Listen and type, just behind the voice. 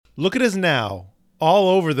Look at us now, all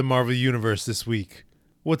over the Marvel Universe this week.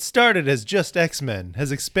 What started as just X-Men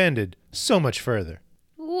has expanded so much further.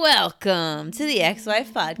 Welcome to the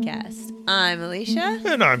Ex-Wife Podcast. I'm Alicia.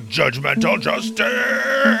 And I'm Judgmental Justin!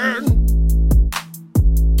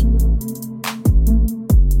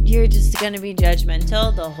 You're just going to be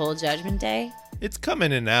judgmental the whole Judgment Day? It's come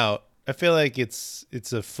in and out. I feel like it's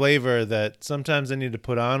a flavor that sometimes I need to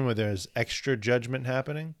put on where there's extra judgment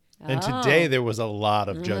happening. And today there was a lot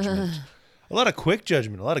of judgment. A lot of quick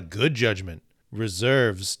judgment, a lot of good judgment.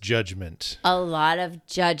 Reserves judgment. A lot of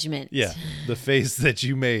judgment. Yeah, the face that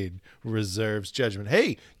you made reserves judgment.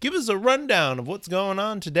 Hey, give us a rundown of what's going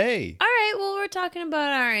on today. All right, well, we're talking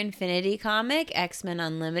about our Infinity comic, X-Men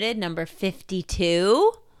Unlimited, number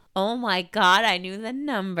 52. Oh my God, I knew the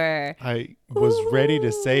number. I was ready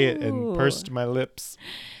to say it and pursed my lips.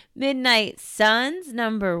 Midnight Suns,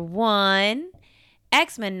 number 1.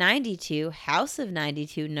 X-Men 92, House of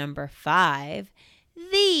 92, number 5.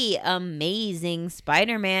 The Amazing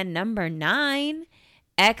Spider-Man, number 9.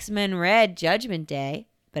 X-Men Red, Judgment Day,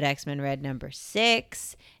 but X-Men Red, number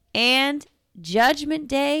 6. And Judgment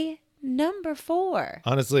Day, number 4.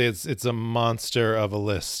 Honestly, it's a monster of a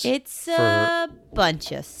list. It's a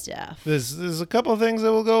bunch of stuff. There's a couple of things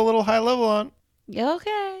that we'll go a little high level on.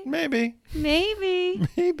 Okay. Maybe. Maybe.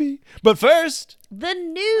 But first, the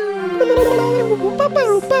news.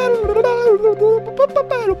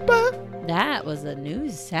 That was a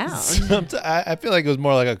news sound. I feel like it was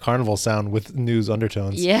more like a carnival sound with news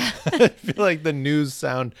undertones. Yeah. I feel like the news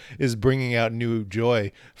sound is bringing out new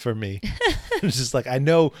joy for me. It's just like, I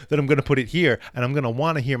know that I'm going to put it here, and I'm going to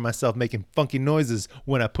want to hear myself making funky noises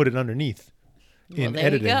when I put it underneath in there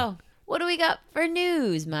editing. You go. What do we got for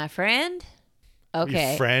news, my friend? Okay.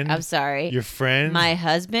 Your friend? I'm sorry. Your friend? My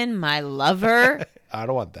husband, my lover. I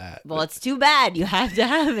don't want that. Well, it's too bad. You have to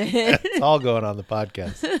have it. It's all going on the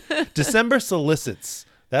podcast. December solicits.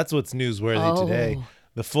 That's what's newsworthy today.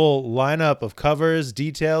 The full lineup of covers,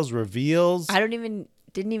 details, reveals. I didn't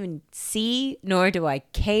even see, nor do I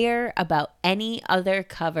care about any other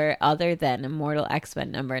cover other than Immortal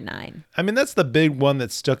X-Men number 9. I mean, that's the big one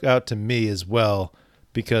that stuck out to me as well,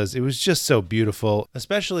 because it was just so beautiful.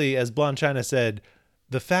 Especially, as Blonde China said,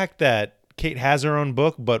 the fact that Kate has her own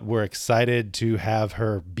book, but we're excited to have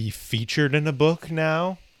her be featured in a book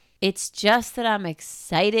now. It's just that I'm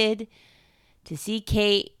excited to see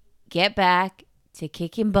Kate get back to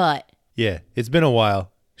kicking butt. Yeah, it's been a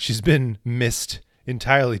while. She's been missed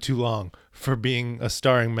entirely too long for being a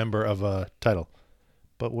starring member of a title.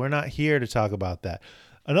 But we're not here to talk about that.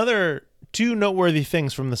 Another 2 noteworthy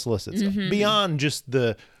things from the solicits, beyond just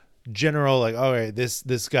the general, like, all right,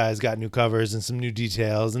 this guy's got new covers and some new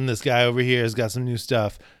details, and this guy over here has got some new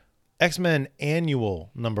stuff. X-Men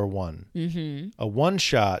Annual number 1, a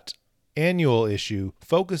one-shot annual issue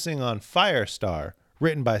focusing on Firestar,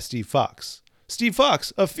 written by Steve Fox. Steve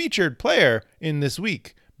Fox, a featured player in this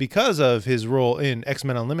week because of his role in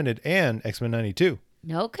X-Men Unlimited and X-Men 92.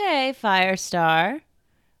 Okay, Firestar.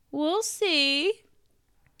 We'll see.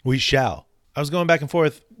 We shall. I was going back and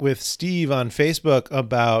forth with Steve on Facebook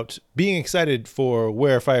about being excited for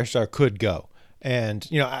where Firestar could go. And,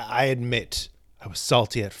 I admit I was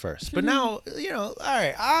salty at first. But now, all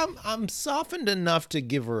right, I'm softened enough to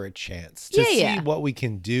give her a chance to see what we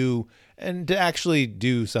can do and to actually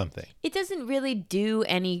do something. It doesn't really do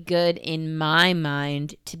any good in my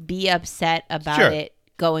mind to be upset about it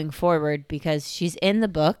going forward because she's in the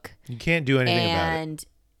book. You can't do anything about it. And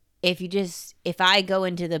if I go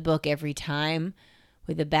into the book every time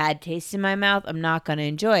with a bad taste in my mouth, I'm not going to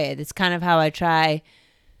enjoy it. It's kind of how I try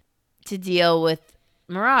to deal with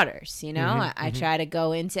Marauders, I try to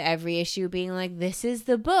go into every issue being like, this is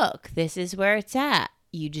the book. This is where it's at.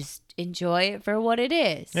 You just enjoy it for what it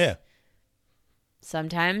is. Yeah.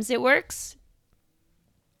 Sometimes it works.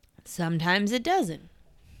 Sometimes it doesn't.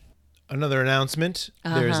 Another announcement.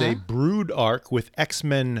 There's a Brood arc with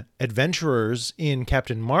X-Men Adventurers in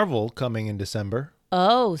Captain Marvel coming in December.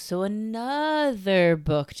 Oh, so another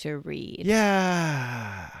book to read.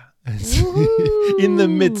 Yeah. In the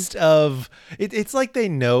midst of... It's like they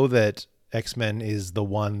know that X-Men is the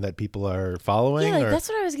one that people are following. Yeah, that's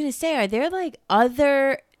what I was going to say. Are there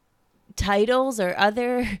other titles or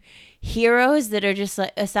other heroes that are just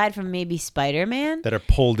aside from maybe Spider-Man, that are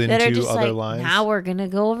pulled into that are just other lines? Now we're going to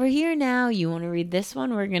go over here now. You want to read this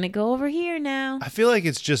one? We're going to go over here now. I feel like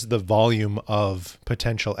it's just the volume of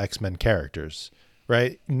potential X-Men characters,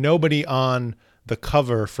 right? Nobody on the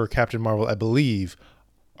cover for Captain Marvel, I believe,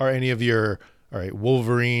 are any of your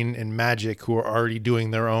Wolverine and Magic who are already doing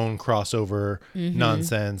their own crossover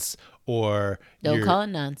nonsense, or don't call it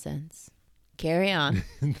nonsense. Carry on.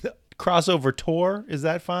 crossover tour. Is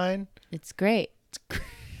that fine? It's great.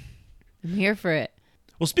 I'm here for it.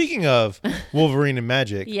 Well, speaking of Wolverine and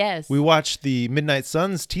magic, Yes. we watched the Midnight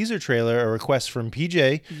Suns teaser trailer, a request from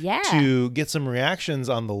PJ Yeah. to get some reactions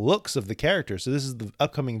on the looks of the characters. So this is the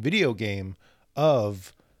upcoming video game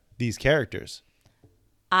of these characters.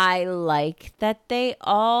 I like that they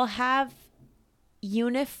all have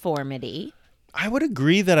uniformity. I would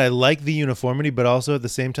agree that I like the uniformity, but also at the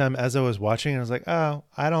same time, as I was watching, I was like, oh,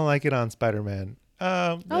 I don't like it on Spider-Man.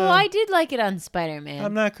 I did like it on Spider-Man.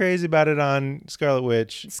 I'm not crazy about it on Scarlet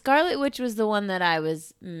Witch. Scarlet Witch was the one that I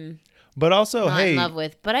was But also, not hey. in love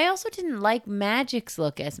with. But I also didn't like Magic's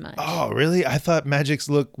look as much. Oh, really? I thought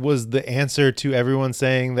Magic's look was the answer to everyone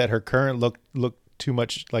saying that her current look looked too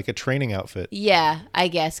much like a training outfit. Yeah, I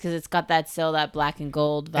guess, because it's got that black and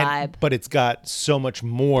gold vibe. But it's got so much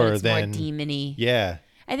more But it's than... more demon-y. Yeah,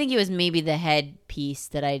 I think it was maybe the head piece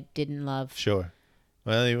that I didn't love. sure.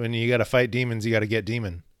 Well, when you got to fight demons, you got to get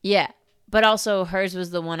demon. Yeah. But also hers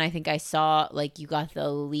was the one I think I saw like you got the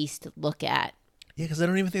least look at. Yeah, because I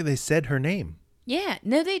don't even think they said her name. Yeah.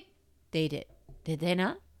 No, they did. Did they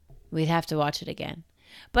not? We'd have to watch it again.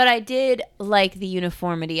 But I did like the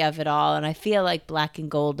uniformity of it all, and I feel like black and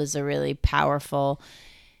gold is a really powerful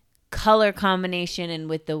color combination, and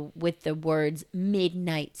with the words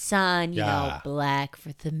midnight sun, you know, black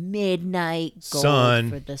for the midnight, gold sun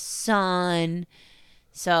for the sun.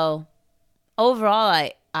 So overall,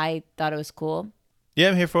 I thought it was cool. Yeah,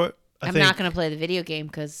 I'm here for it. I'm not going to play the video game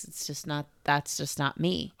because that's just not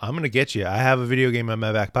me. I'm going to get you. I have a video game in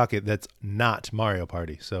my back pocket that's not Mario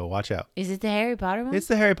Party, so watch out. Is it the Harry Potter one? It's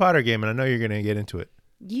the Harry Potter game, and I know you're going to get into it.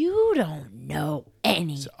 You don't know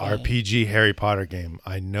anything. It's an RPG Harry Potter game.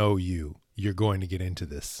 I know you. You're going to get into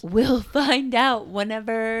this. We'll find out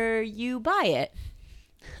whenever you buy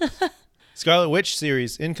it. Scarlet Witch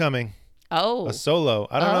series incoming. Oh. A solo.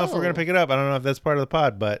 I don't know if we're going to pick it up. I don't know if that's part of the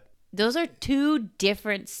pod, but... Those are two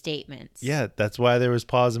different statements. Yeah, that's why there was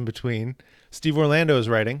pause in between. Steve Orlando is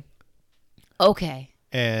writing. Okay.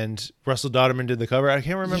 And Russell Dodderman did the cover. I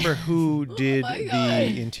can't remember who did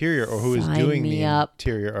the interior or who is doing the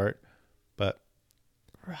interior art. But...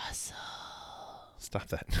 Russell. Stop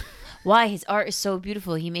that. Why? His art is so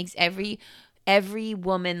beautiful. He makes every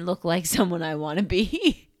woman look like someone I want to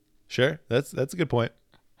be. Sure. That's a good point.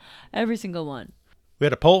 Every single one. We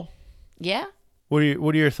had a poll. Yeah? What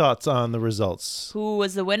are your thoughts on the results? Who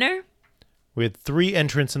was the winner? We had 3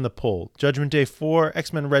 entrants in the poll. Judgment Day 4,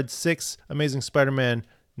 X-Men Red 6, Amazing Spider-Man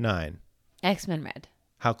 9. X-Men Red.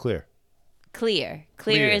 How clear? Clear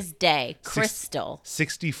as day. Crystal.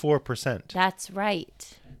 64%. That's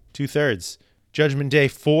right. 2/3. Judgment Day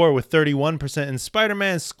 4 with 31% and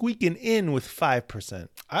Spider-Man squeaking in with 5%.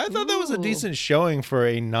 I thought that was a decent showing for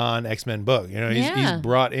a non-X-Men book. You know, he's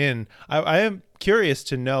brought in. I am curious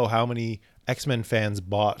to know how many X-Men fans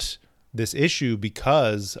bought this issue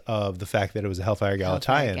because of the fact that it was a Hellfire Gala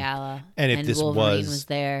tie-in. And if this Wolverine was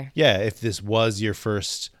there. Yeah, if this was your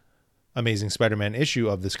first Amazing Spider-Man issue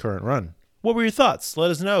of this current run. What were your thoughts?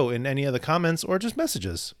 Let us know in any of the comments or just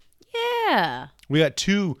messages. Yeah. We got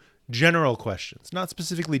 2 general questions, not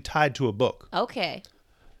specifically tied to a book. Okay.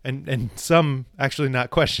 And some actually not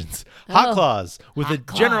questions. Hot Claws with a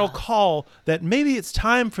general call that maybe it's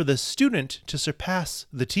time for the student to surpass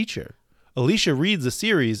the teacher. Alicia reads the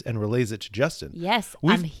series and relays it to Justin. Yes,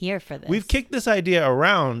 I'm here for this. We've kicked this idea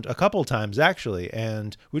around a couple times, actually,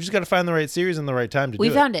 and we just got to find the right series and the right time to do it.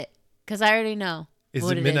 We found it, because I already know. Is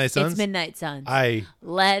it Midnight Suns? It's Midnight Suns.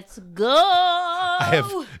 Let's go! I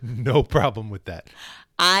have no problem with that.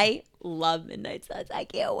 I love Midnight Suns. I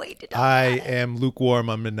can't wait to talk about it. I am lukewarm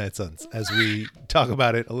on Midnight Suns as we talk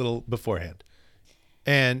about it a little beforehand.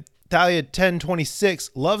 And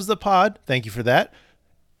Thalia1026 loves the pod. Thank you for that.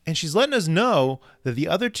 And she's letting us know that the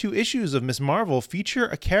other 2 issues of Ms. Marvel feature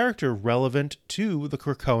a character relevant to the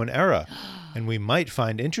Krakoan era, and we might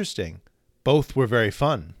find interesting. Both were very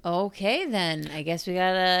fun. Okay, then. I guess we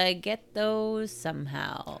gotta get those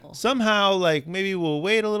somehow. Somehow, like, maybe we'll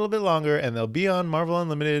wait a little bit longer, and they'll be on Marvel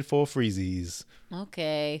Unlimited for freezies.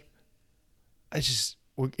 Okay.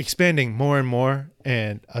 We're expanding more and more,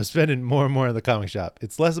 and I'm spending more and more in the comic shop.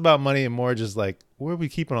 It's less about money and more just like, where are we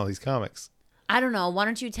keeping all these comics? I don't know. Why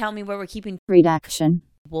don't you tell me where we're keeping Redaction.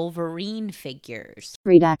 Wolverine figures?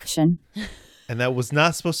 Redaction. And that was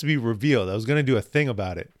not supposed to be revealed. I was going to do a thing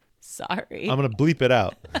about it. Sorry. I'm going to bleep it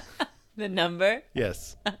out. The number?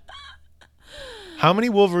 Yes. How many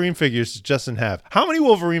Wolverine figures does Justin have? How many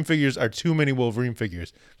Wolverine figures are too many Wolverine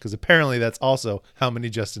figures? Because apparently that's also how many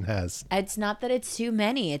Justin has. It's not that it's too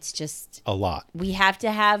many. It's just... a lot. We have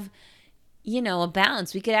to have a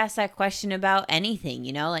balance. We could ask that question about anything,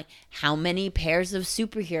 like how many pairs of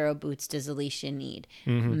superhero boots does Alicia need?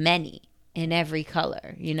 Mm-hmm. Many, in every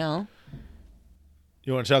color, You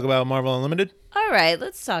want to talk about Marvel Unlimited? All right,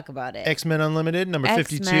 let's talk about it. X-Men Unlimited, number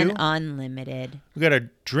 52. X-Men Unlimited. We got our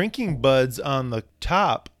drinking buds on the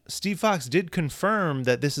top. Steve Fox did confirm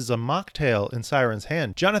that this is a mocktail in Siren's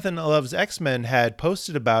hand. Jonathan Loves X-Men had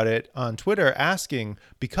posted about it on Twitter asking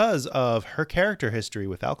because of her character history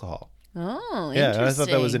with alcohol. Oh, Yeah, interesting. I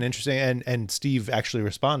thought that was an interesting, and Steve actually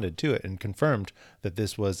responded to it and confirmed that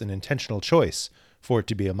this was an intentional choice for it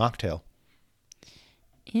to be a mocktail.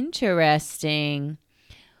 Interesting.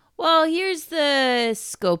 Well, here's the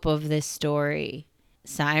scope of this story.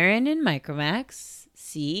 Siren and Micromax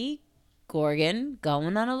see Gorgon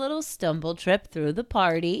going on a little stumble trip through the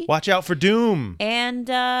party. Watch out for Doom. And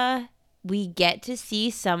we get to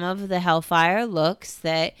see some of the Hellfire looks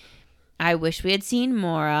that I wish we had seen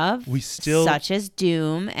more of. Such as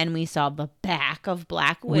Doom, and we saw the back of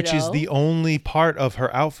Black Widow. Which is the only part of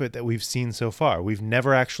her outfit that we've seen so far. We've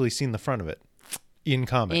never actually seen the front of it in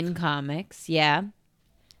comics. In comics, yeah.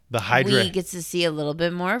 The Hydra. We get to see a little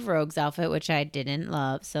bit more of Rogue's outfit, which I didn't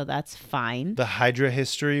love, so that's fine. The Hydra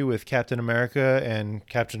history with Captain America and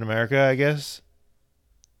Captain America, I guess.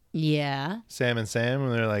 Yeah. Sam and Sam,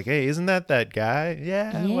 and they're like, hey, isn't that guy?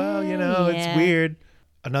 Yeah, well, it's weird.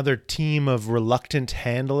 Another team of reluctant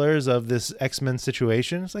handlers of this X-Men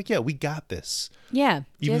situation. It's like, yeah, we got this. Yeah.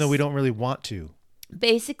 Even though we don't really want to.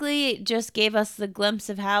 Basically, it just gave us the glimpse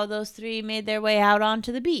of how those three made their way out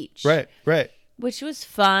onto the beach. Right. Which was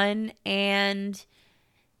fun and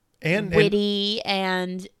witty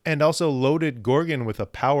and also loaded Gorgon with a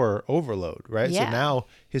power overload, right? Yeah. So now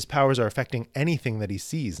his powers are affecting anything that he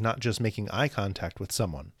sees, not just making eye contact with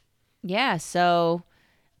someone. Yeah, so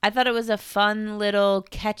I thought it was a fun little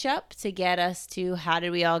catch up to get us to how did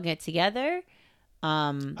we all get together.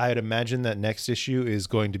 I'd imagine that next issue is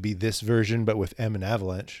going to be this version, but with M and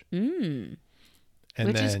Avalanche.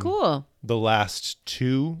 Which is cool. The last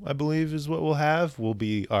two, I believe, is what we'll have. Will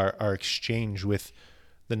be our exchange with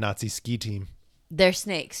the Nazi ski team. They're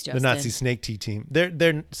snakes, Justin. The Nazi snake tea team.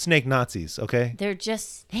 They're snake Nazis, okay? They're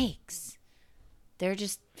just snakes. They're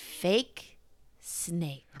just fake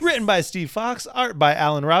snakes. Written by Steve Fox, art by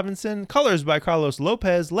Alan Robinson, colors by Carlos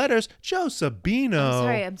Lopez, letters Joe Sabino.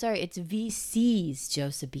 I'm sorry. It's VC's Joe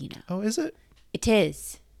Sabino. Oh, is it? It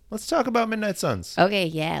is. Let's talk about Midnight Suns. Okay,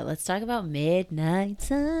 yeah, let's talk about Midnight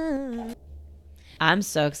Sun. I'm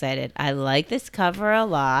so excited. I like this cover a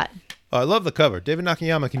lot. Oh, I love the cover. David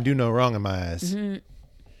Nakayama can do no wrong in my eyes. Mm-hmm.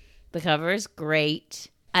 The cover is great.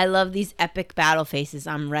 I love these epic battle faces.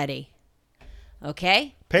 I'm ready.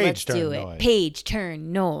 Okay? Page turn noise. Page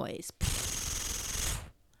turn noise.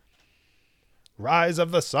 Rise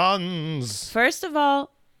of the Suns. First of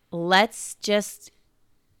all, let's just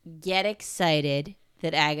get excited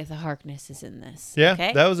that Agatha Harkness is in this. Yeah,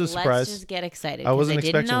 okay? that was a surprise. Let's just get excited. I wasn't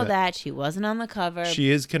didn't expecting know that. She wasn't on the cover. She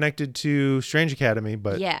is connected to Strange Academy,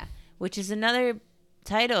 but yeah, which is another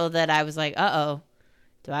title that I was like, uh-oh,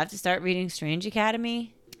 do I have to start reading Strange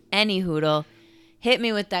Academy? Any hoodle. Hit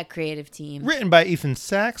me with that creative team. Written by Ethan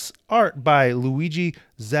Sachs, art by Luigi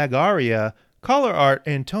Zagaria, color art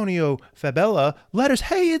Antonio Fabella, letters,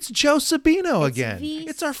 hey, it's Joe Sabino again.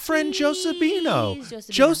 It's our friend Joe Sabino.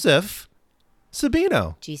 Joseph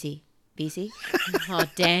Sabino. GC. BC? Oh,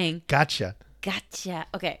 dang. Gotcha.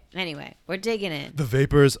 Okay, anyway, we're digging in. The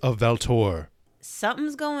Vapors of Valtor.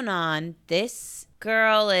 Something's going on. This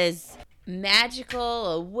girl is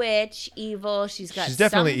magical, a witch, evil. She's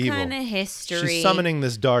definitely some kind of history. She's summoning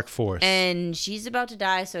this dark force. And she's about to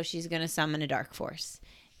die, so she's going to summon a dark force.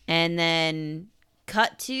 And then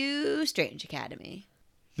cut to Strange Academy.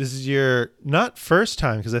 This is your not first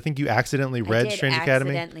time, because I think you accidentally read Strange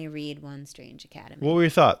Academy. I accidentally read one Strange Academy. What were your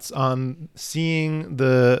thoughts on seeing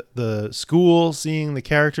the school, seeing the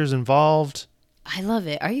characters involved? I love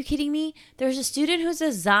it. Are you kidding me? There's a student who's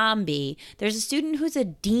a zombie. There's a student who's a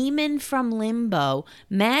demon from Limbo.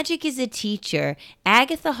 Magic is a teacher.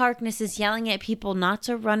 Agatha Harkness is yelling at people not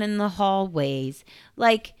to run in the hallways.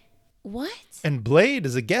 Like, what? And Blade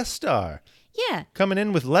is a guest star. Yeah. Coming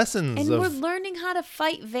in with lessons. And we're learning how to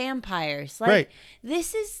fight vampires. Like, right.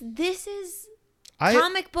 This is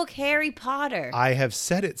comic book Harry Potter. I have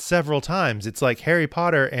said it several times. It's like Harry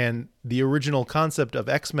Potter and the original concept of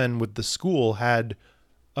X-Men with the school had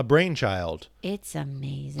a brainchild. It's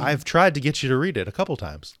amazing. I've tried to get you to read it a couple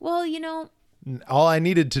times. Well, all I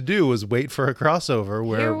needed to do was wait for a crossover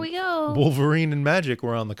where here we go. Wolverine and Magic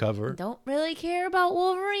were on the cover. Don't really care about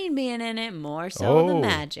Wolverine being in it, more so than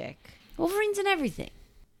Magic. Wolverine's in everything.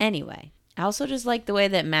 Anyway, I also just like the way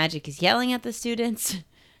that Magic is yelling at the students.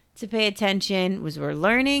 to pay attention was we're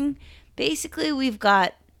learning. Basically, we've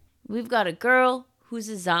got a girl who's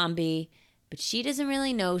a zombie, but she doesn't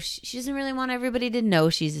really know. She doesn't really want everybody to know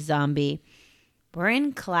she's a zombie. We're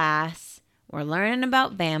in class. We're learning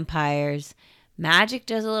about vampires. Magic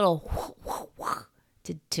does a little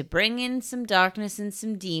to bring in some darkness and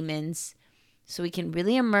some demons so we can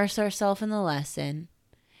really immerse ourselves in the lesson.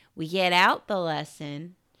 We get out the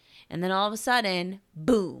lesson, and then all of a sudden,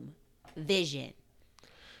 boom, vision.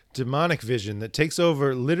 Demonic vision that takes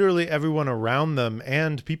over literally everyone around them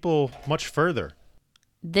and people much further.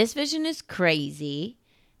 This vision is crazy.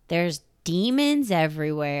 There's demons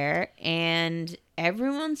everywhere, and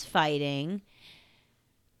everyone's fighting.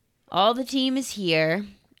 All the team is here.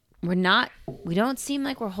 We don't seem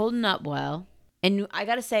like we're holding up well. And I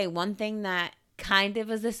gotta say, one thing that kind of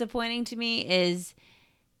was disappointing to me is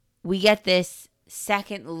we get this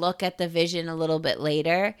second look at the vision a little bit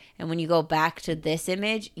later. And when you go back to this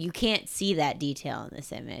image, you can't see that detail in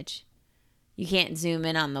this image. You can't zoom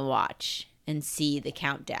in on the watch and see the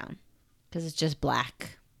countdown because it's just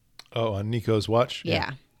black. Oh, on Nico's watch?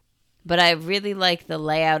 Yeah. But I really like the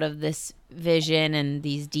layout of this vision, and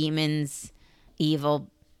these demons, evil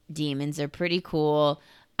demons, are pretty cool.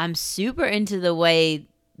 I'm super into the way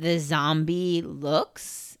the zombie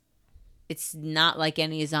looks. It's not like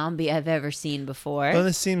any zombie I've ever seen before. Well,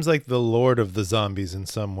 this seems like the lord of the zombies in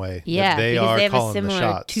some way. Yeah, they because are they have a calling the similar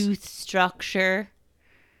shots. tooth structure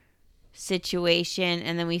situation,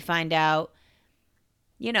 and then we find out,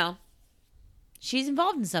 she's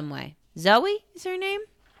involved in some way. Zoe is her name?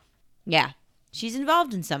 Yeah, she's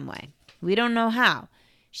involved in some way. We don't know how.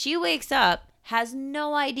 She wakes up, has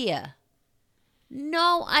no idea.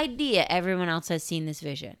 No idea everyone else has seen this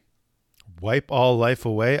vision. Wipe all life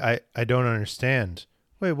away? I don't understand.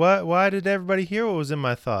 Wait, what? Why did everybody hear what was in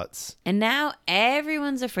my thoughts? And now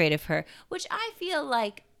everyone's afraid of her, which I feel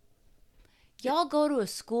like y'all go to a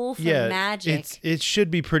school for magic. It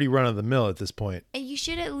should be pretty run-of-the-mill at this point. And you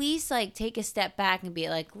should at least take a step back and be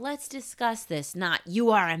like, let's discuss this. Not,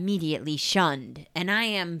 you are immediately shunned, and I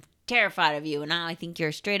am terrified of you, and now I think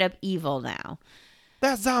you're straight up evil now.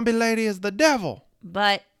 That zombie lady is the devil.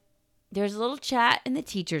 But there's a little chat in the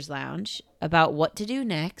teacher's lounge about what to do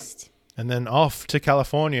next. And then off to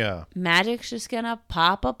California. Magic's just going to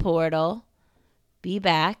pop a portal, be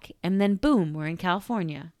back, and then boom, we're in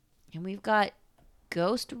California. And we've got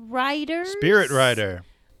ghost riders. Spirit rider.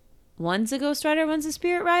 One's a ghost rider, one's a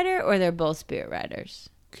spirit rider, or they're both spirit riders?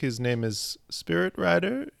 His name is Spirit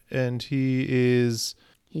Rider, and he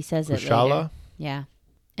says it Kushala. later. Yeah.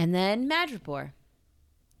 And then Madripoor,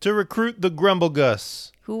 To recruit the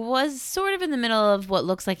Grumblegus. who was sort of in the middle of what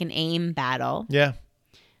looks like an AIM battle. Yeah.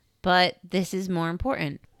 But this is more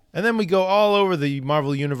important. And then we go all over the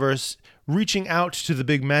Marvel Universe, reaching out to the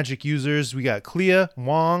big magic users. We got Clea,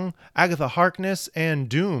 Wong, Agatha Harkness, and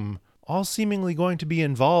Doom, all seemingly going to be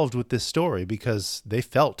involved with this story because they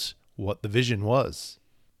felt what the vision was.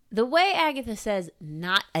 The way Agatha says,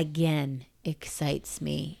 "not again," excites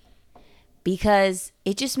me. Because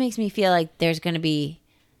it just makes me feel like there's going to be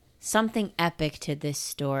something epic to this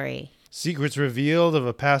story. Secrets revealed of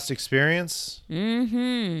a past experience.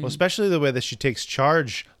 Mm-hmm. Well, especially the way that she takes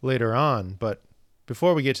charge later on. But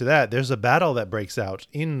before we get to that, there's a battle that breaks out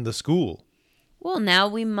in the school. Well, now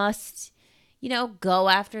we must, go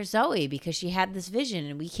after Zoe because she had this vision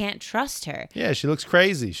and we can't trust her. Yeah, she looks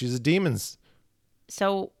crazy. She's a demon.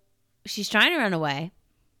 So she's trying to run away.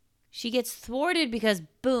 She gets thwarted because,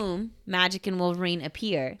 boom, Magic and Wolverine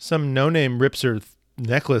appear. Some no-name rips her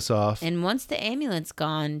necklace off, And once the amulet's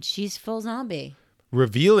gone, she's full zombie.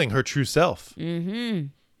 revealing her true self. Mm-hmm.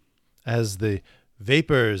 As the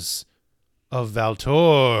vapors of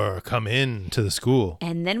Valtor come in to the school.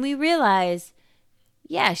 And then we realize,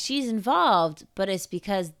 yeah, she's involved, but it's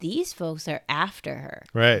because these folks are after her.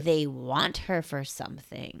 Right. They want her for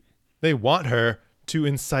something. They want her to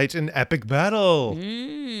incite an epic battle.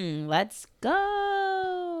 Let's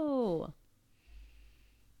go.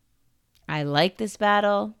 I like this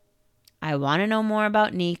battle. I want to know more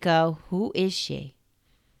about Nico. Who is she?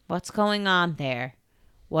 What's going on there?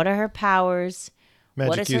 What are her powers? Magic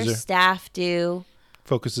what does user. her staff do?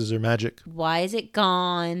 Focuses her magic. Why is it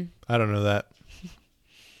gone? I don't know that.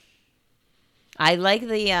 I like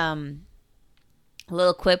the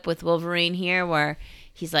little quip with Wolverine here where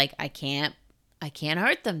he's like, I can't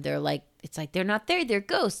hurt them. They're like, it's like they're not there. They're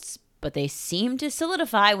ghosts, but they seem to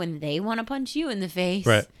solidify when they want to punch you in the face.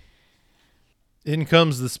 Right. In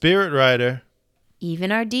comes the Spirit Rider.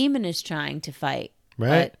 Even our demon is trying to fight.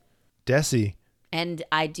 Right. Desi. And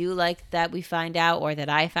I do like that we find out, or that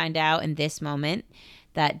I find out in this moment,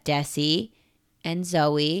 that Desi and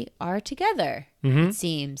Zoe are together, Mm-hmm. it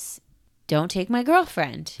seems. Don't take my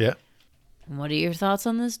girlfriend. Yeah. What are your thoughts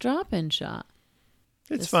on this drop-in shot?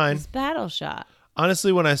 It's fine. This battle shot.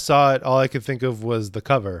 Honestly, when I saw it, all I could think of was the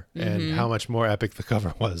cover and how much more epic the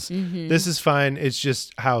cover was. This is fine. It's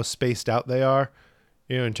just how spaced out they are,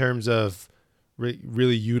 in terms of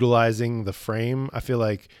really utilizing the frame. I feel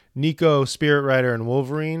like Nico, Spirit Rider, and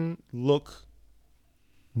Wolverine look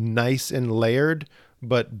nice and layered,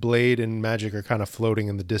 but Blade and Magic are kind of floating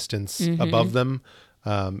in the distance above them,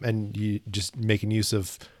 and you just making use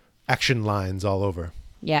of action lines all over.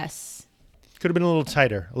 Yes. Could have been a little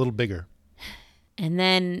tighter, a little bigger. And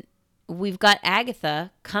then we've got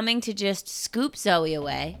Agatha coming to just scoop Zoe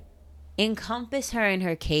away, encompass her in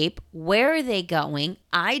her cape. Where are they going?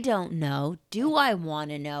 I don't know. Do I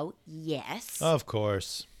want to know? Yes. Of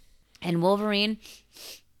course. And Wolverine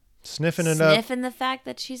Sniffing it up. sniffing the fact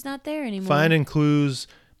that she's not there anymore. Finding clues.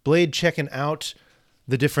 Blade checking out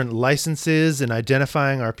the different licenses and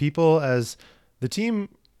identifying our people as the team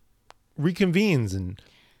reconvenes. And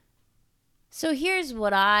So here's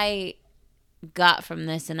what I got from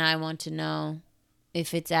this, and I want to know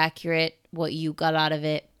if it's accurate, what you got out of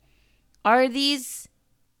it. Are these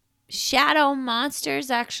shadow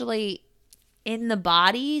monsters actually in the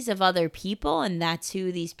bodies of other people, and that's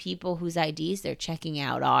who these people whose IDs they're checking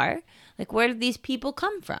out are? Like, where did these people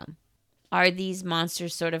come from? Are these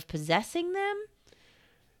monsters sort of possessing them?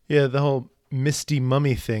 yeah, the whole misty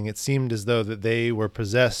mummy thing, it seemed as though that they were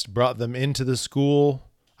possessed, brought them into the school.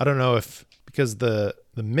 I don't know if because the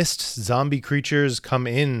mist zombie creatures come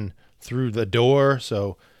in through the door,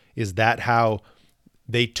 so is that how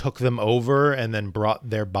they took them over and then brought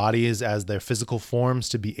their bodies as their physical forms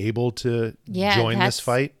to be able to join this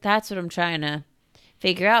fight? That's what I'm trying to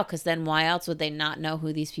figure out, because then why else would they not know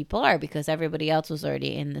who these people are? Because everybody else was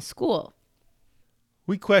already in the school.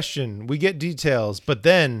 We question, we get details, but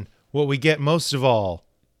then what we get most of all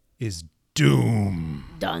is doom.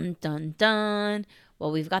 Dun, dun, dun.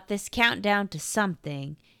 Well, we've got this countdown to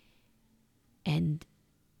something, and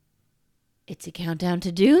it's a countdown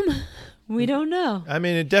to doom? We don't know. I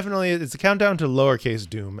mean, it's a countdown to lowercase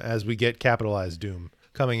doom as we get capitalized doom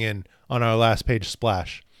coming in on our last page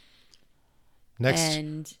splash. Next.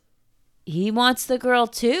 And he wants the girl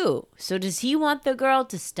too. So does he want the girl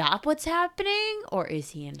to stop what's happening, or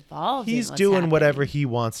is he involved in He's what's doing happening? whatever he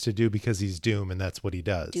wants to do because he's Doom, and that's what he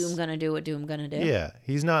does. Doom gonna do what Doom gonna do? Yeah,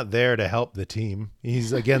 he's not there to help the team.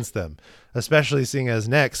 He's against them, especially seeing as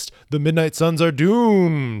next, the Midnight Suns are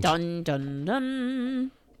doomed. Dun, dun,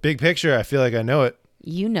 dun. Big picture, I feel like I know it.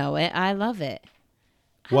 You know it. I love it.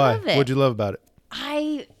 I Why? love it. What'd you love about it?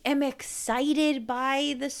 I am excited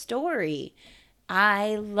by the story.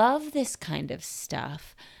 I love this kind of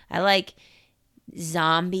stuff. I like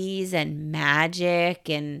zombies and magic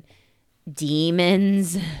and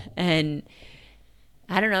demons and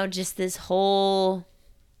I don't know, just this whole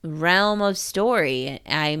realm of story.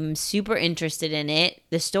 I'm super interested in it.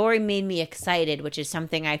 The story made me excited, which is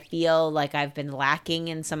something I feel like I've been lacking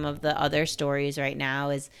in some of the other stories right now,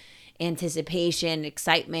 is anticipation,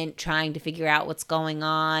 excitement, trying to figure out what's going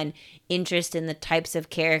on, interest in the types of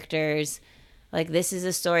characters. Like, this is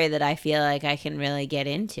a story that I feel like I can really get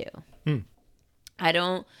into.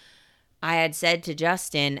 I had said to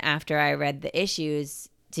Justin after I read the issues,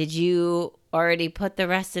 did you already put the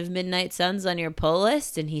rest of Midnight Suns on your pull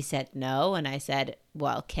list? And he said no. And I said,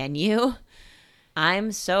 well, can you?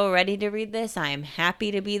 I'm so ready to read this. I am happy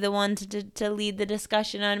to be the one to lead the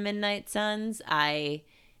discussion on Midnight Suns. I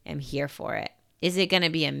am here for it. Is it going to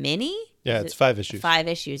be a mini? Yeah, it's 5 issues. 5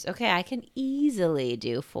 issues. Okay, I can easily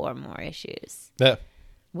do 4 more issues. Yeah.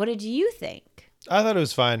 What did you think? I thought it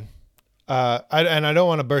was fine. I don't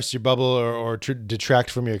want to burst your bubble or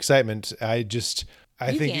detract from your excitement. I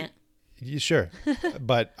think can't. Sure,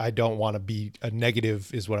 but I don't want to be a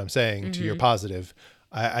negative is what I'm saying to your positive.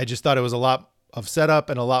 I just thought it was a lot of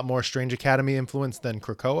setup and a lot more Strange Academy influence than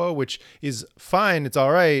Krakoa, which is fine. It's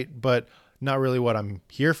all right, but not really what I'm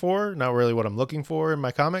here for. Not really what I'm looking for in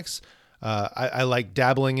my comics. I like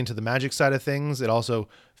dabbling into the magic side of things. It also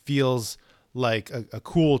feels like a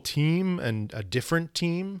cool team and a different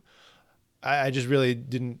team. I just really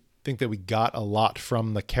didn't think that we got a lot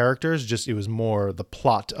from the characters. Just it was more the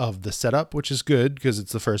plot of the setup, which is good because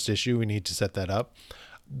it's the first issue. We need to set that up.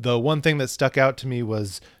 The one thing that stuck out to me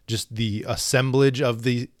was just the assemblage of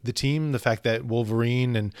the team. The fact that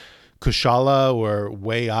Wolverine and Kushala were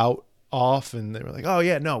way off, and they were like, "Oh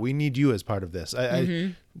yeah, no, we need you as part of this."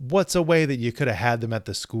 What's a way that you could have had them at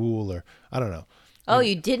the school, or I don't know. Oh,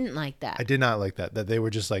 you didn't like that? I did not like that. That they were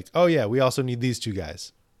just like, "Oh yeah, we also need these 2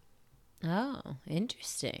 guys." Oh,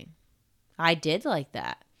 interesting. I did like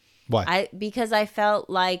that. Why? Because I felt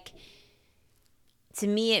like, to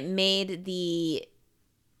me, it made the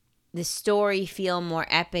story feel more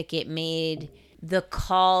epic. It made the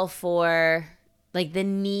call for, like, the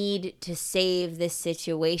need to save this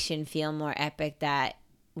situation feel more epic. That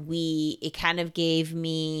it kind of gave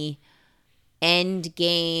me end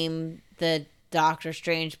game. The Doctor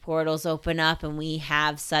Strange portals open up and we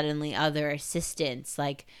have suddenly other assistants.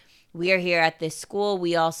 Like, we are here at this school.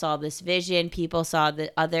 We all saw this vision.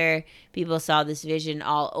 Other people saw this vision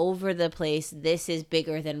all over the place. This is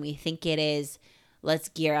bigger than we think it is. Let's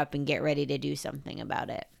gear up and get ready to do something about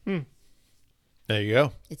it. There you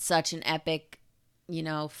go. It's such an epic,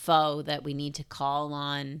 foe that we need to call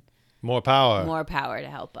on More power. more power to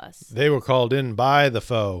help us. They were called in by the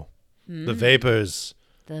foe. The Vapors.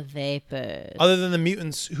 The Vapors. Other than the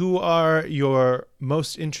mutants, who are your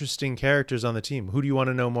most interesting characters on the team? Who do you want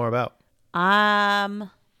to know more about?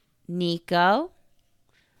 Nico.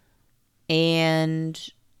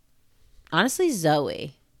 And honestly,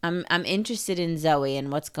 Zoe. I'm interested in Zoe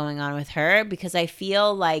and what's going on with her, because I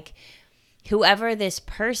feel like whoever this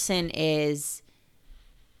person is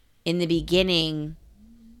in the beginning,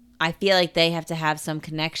 I feel like they have to have some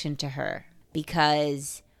connection to her,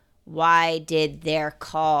 because why did their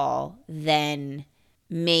call then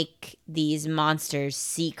make these monsters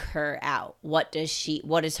seek her out? What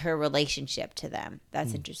is her relationship to them?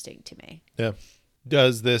 That's interesting to me. Yeah.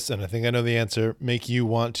 Does this, and I think I know the answer, make you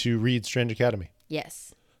want to read Strange Academy?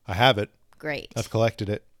 Yes. I have it. Great. I've collected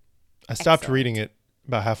it. I stopped Excellent. reading it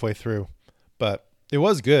about halfway through, but it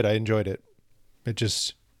was good. I enjoyed it. It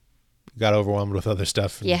just got overwhelmed with other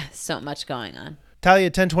stuff. Yeah, so much going on. Talia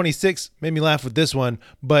 1026 made me laugh with this one,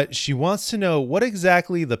 but she wants to know what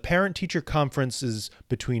exactly the parent-teacher conferences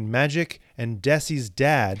between Magic and Desi's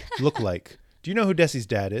dad look like. Do you know who Desi's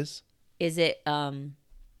dad is? Is it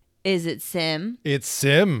Sim? It's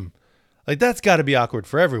Sim. Like, that's got to be awkward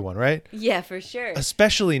for everyone, right? Yeah, for sure.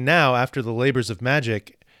 Especially now after the labors of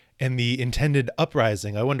magic and the intended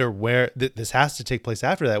uprising. I wonder where this has to take place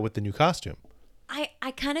after that with the new costume.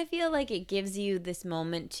 I kind of feel like it gives you this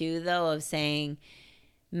moment too, though, of saying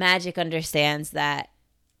Magic understands that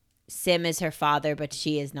Sim is her father, but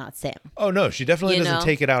she is not Sim. Oh, no, she definitely doesn't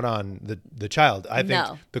take it out on the child. I think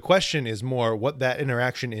the question is more what that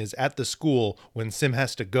interaction is at the school when Sim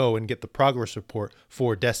has to go and get the progress report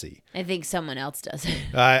for Desi. I think someone else does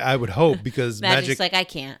it. I would hope, because Magic's like, I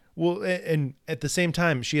can't. Well, and at the same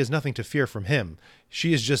time, she has nothing to fear from him.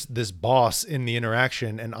 She is just this boss in the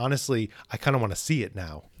interaction, and honestly, I kind of want to see it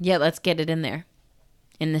now. Yeah, let's get it in there.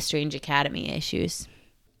 In the Strange Academy issues.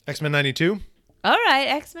 X-Men 92? All right,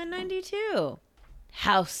 X-Men 92.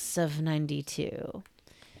 House of 92.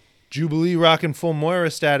 Jubilee rocking full Moira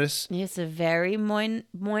status. It's a very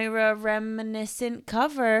Moira reminiscent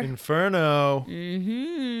cover. Inferno.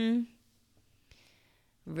 Mm-hmm.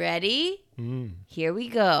 Ready? Here we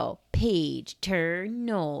go. Page turn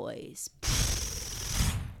noise.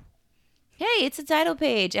 Hey, it's a title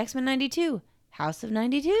page. X-Men 92. House of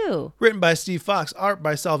 92. Written by Steve Fox. Art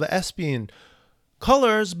by Salva Espion.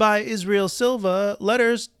 Colors by Israel Silva.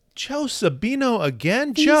 Letters, Joe Sabino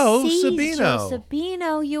again. Joe Sabino. Joe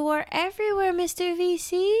Sabino, you are everywhere, Mr.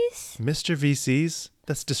 VCs. Mr. VCs?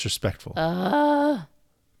 That's disrespectful. Uh,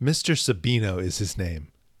 Mr. Sabino is his name.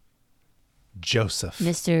 Joseph.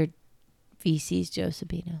 Mr. VC's Joe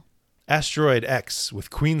Sabino. Asteroid X with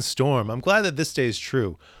Queen Storm. I'm glad that this stays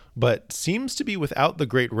true, but seems to be without the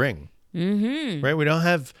Great Ring. Mm-hmm. Right? We don't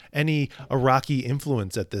have any Iraqi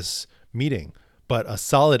influence at this meeting, but a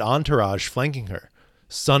solid entourage flanking her.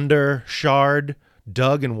 Sunder, Shard,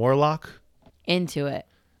 Doug, and Warlock. Into it.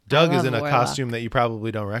 Doug is in a costume that you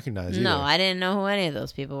probably don't recognize either. No, I didn't know who any of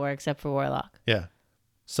those people were except for Warlock. Yeah.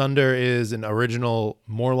 Sunder is an original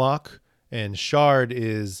Morlock, and Shard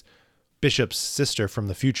is Bishop's sister from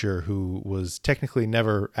the future who was technically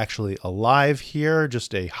never actually alive here,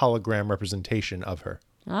 just a hologram representation of her.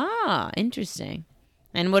 Ah, interesting.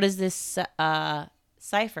 And what is this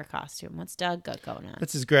Cypher costume? What's Doug got going on?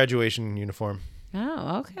 That's his graduation uniform.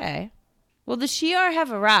 Oh, okay. Well, the Shi'ar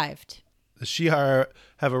have arrived. The Shi'ar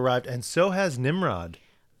have arrived, and so has Nimrod.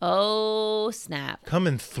 Oh, snap.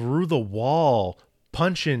 Coming through the wall,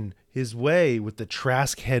 punching his way with the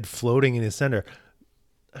Trask head floating in his center.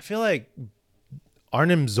 I feel like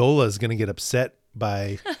Arnim Zola is going to get upset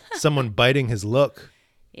by someone biting his look.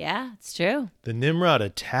 Yeah, it's true. The Nimrod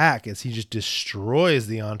attack as he just destroys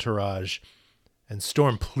the entourage. And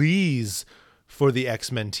Storm pleads for the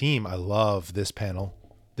X-Men team. I love this panel,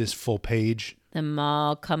 this full page. Them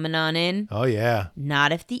all coming on in. Oh, yeah.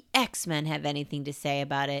 Not if the X-Men have anything to say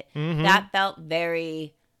about it. Mm-hmm. That felt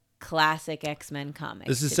very classic X-Men comics.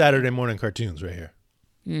 This is Saturday morning cartoons right here.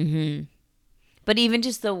 But even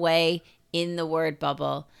just the way in the word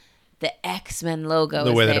bubble, the X-Men logo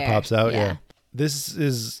The is way there. that it pops out, yeah. This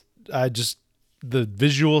is, the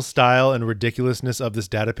visual style and ridiculousness of this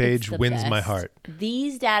data page It's the wins my best. heart.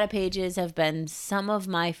 These data pages have been some of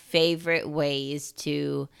my favorite ways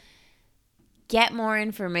to get more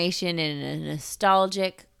information in a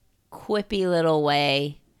nostalgic, quippy little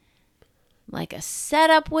way. Like a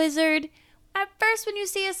setup wizard. At first, when you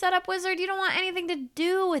see a setup wizard, you don't want anything to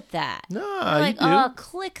do with that. No, You're like, you do. oh,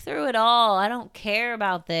 click through it all. I don't care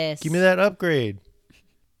about this. Give me that upgrade.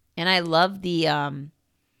 And I love the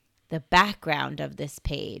background of this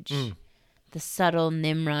page. The subtle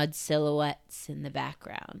Nimrod silhouettes in the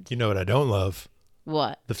background. You know what I don't love?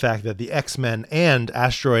 What? The fact that the X-Men and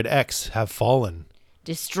Asteroid X have fallen.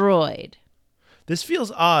 Destroyed. This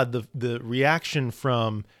feels odd, the reaction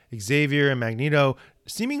from Xavier and Magneto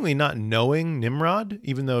seemingly not knowing Nimrod,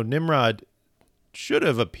 even though Nimrod should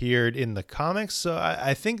have appeared in the comics. So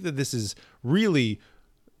I think that this is really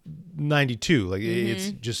 92. Like it's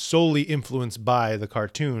just solely influenced by the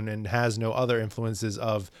cartoon and has no other influences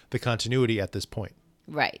of the continuity at this point.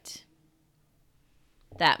 Right.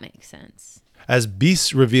 That makes sense. As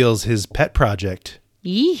Beast reveals his pet project.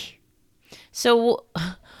 Yee. So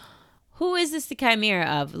who is this the chimera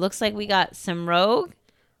of? Looks like we got some Rogue,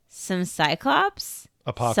 some Cyclops,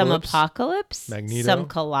 some Apocalypse, Magneto. some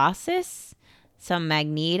Colossus, some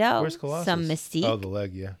Magneto, Where's Colossus? some Mystique. Oh, the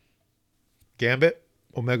leg, yeah. Gambit,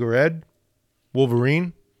 Omega Red,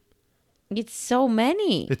 Wolverine. It's so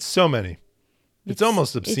many. It's so many. It's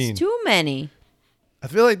almost obscene. It's too many. I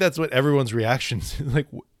feel like that's what everyone's reactions, like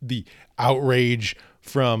the outrage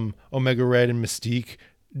from Omega Red and Mystique,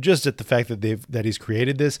 just at the fact that he's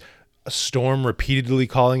created this. Storm repeatedly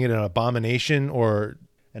calling it an abomination or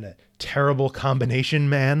a terrible combination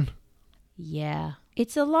man. Yeah,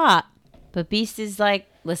 it's a lot. But Beast is like,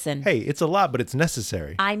 listen. Hey, it's a lot, but it's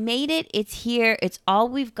necessary. I made it. It's here. It's all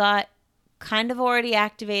we've got. Kind of already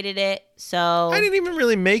activated it. So I didn't even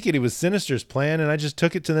really make it. It was Sinister's plan, and I just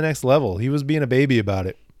took it to the next level. He was being a baby about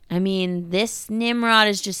it. I mean, this Nimrod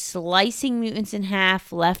is just slicing mutants in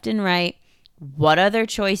half left and right. What other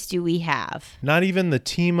choice do we have? Not even the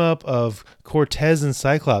team up of Cortez and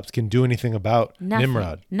Cyclops can do anything about Nothing.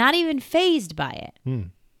 Nimrod. Not even fazed by it.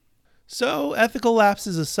 So, ethical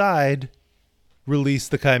lapses aside, release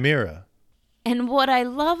the Chimera. And what I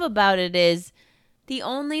love about it is the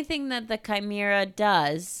only thing that the Chimera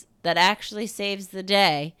does that actually saves the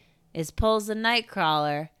day is pulls the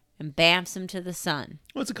Nightcrawler and bamps him to the sun.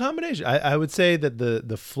 Well, it's a combination. I would say that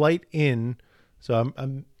the flight in, so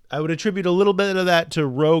I would attribute a little bit of that to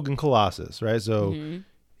Rogue and Colossus, right? So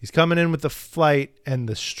he's coming in with the flight and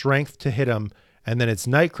the strength to hit him, and then it's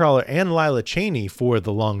Nightcrawler and Lila Cheney for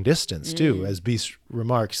the long distance too, as Beast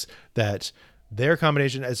remarks that their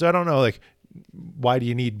combination. So I don't know, like, why do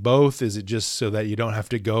you need both? Is it just so that you don't have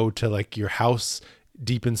to go to like your house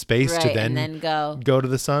deep in space to then go to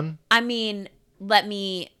the sun? I mean, let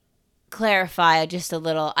me clarify just a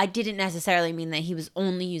little. I didn't necessarily mean that he was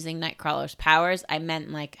only using Nightcrawler's powers. I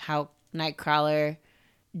meant like how Nightcrawler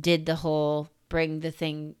did the whole bring the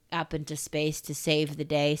thing up into space to save the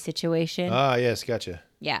day situation. Ah, yes, gotcha.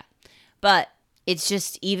 Yeah. But it's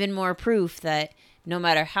just even more proof that no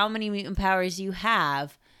matter how many mutant powers you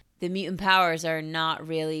have, the mutant powers are not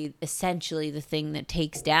really essentially the thing that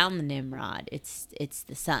takes down the Nimrod. It's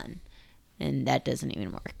the sun. And that doesn't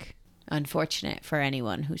even work. Unfortunate for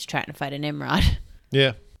anyone who's trying to fight a Nimrod.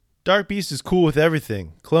 Yeah. Dark Beast is cool with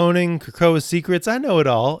everything. Cloning, Krakoa's secrets, I know it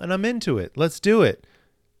all, and I'm into it. Let's do it.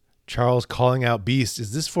 Charles calling out Beast.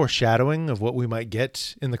 Is this foreshadowing of what we might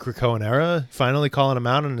get in the Krakoan era? Finally calling him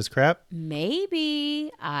out on his crap?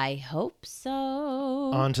 Maybe. I hope so.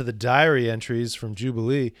 On to the diary entries from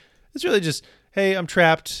Jubilee. It's really just, hey, I'm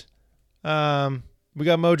trapped. We got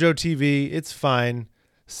Mojo TV. It's fine.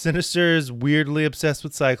 Sinister's weirdly obsessed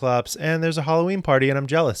with Cyclops, and there's a Halloween party, and I'm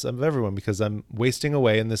jealous of everyone because I'm wasting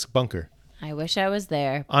away in this bunker. I wish I was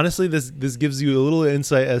there. Honestly, this gives you a little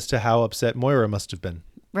insight as to how upset Moira must have been.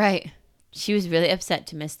 Right. She was really upset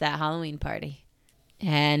to miss that Halloween party.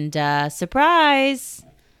 And surprise,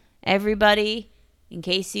 everybody, in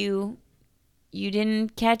case you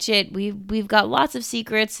didn't catch it, we've got lots of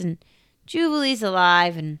secrets, and Jubilee's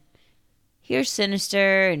alive, and here's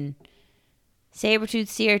Sinister, and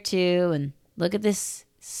Sabretooth's here too, and look at this,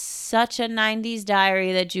 such a 90s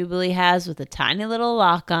diary that Jubilee has with a tiny little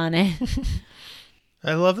lock on it.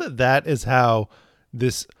 I love that is how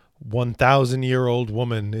this 1,000-year-old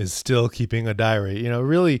woman is still keeping a diary.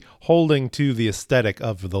 Really holding to the aesthetic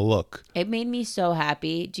of the look. It made me so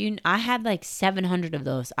happy. I had like 700 of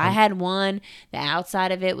those. I had one. The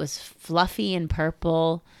outside of it was fluffy and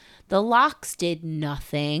purple. The locks did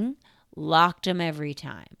nothing. Locked them every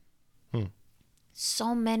time.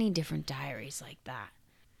 So many different diaries like that.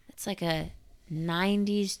 It's like a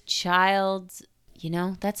 90s child's,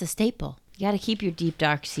 that's a staple. You got to keep your deep,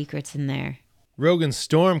 dark secrets in there. Rogan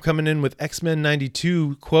Storm coming in with X-Men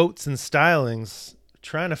 92 quotes and stylings,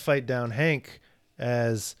 trying to fight down Hank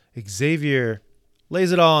as Xavier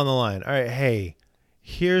lays it all on the line. All right, hey,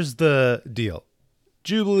 here's the deal.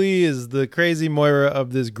 Jubilee is the crazy Moira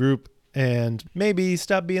of this group, and maybe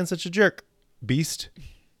stop being such a jerk, Beast.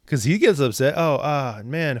 Because he gets upset.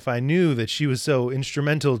 Man, if I knew that she was so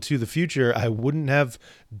instrumental to the future, I wouldn't have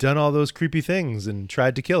done all those creepy things and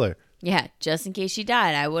tried to kill her. Yeah, just in case she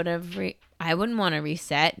died, I wouldn't want to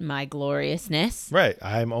reset my gloriousness. Right.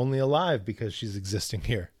 I'm only alive because she's existing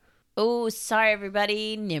here. Oh, sorry,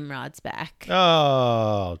 everybody. Nimrod's back.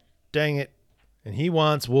 Oh, dang it. And he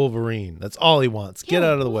wants Wolverine. That's all he wants. Get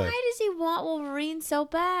out of the way. Why does he want Wolverine so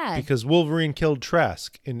bad? Because Wolverine killed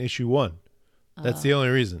Trask in issue 1. That's the only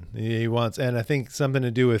reason he wants. And I think something to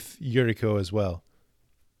do with Yuriko as well.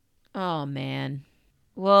 Oh, man.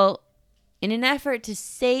 Well, in an effort to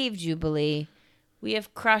save Jubilee, we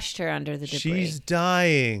have crushed her under the debris. She's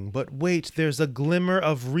dying. But wait, there's a glimmer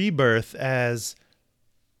of rebirth as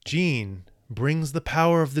Jean brings the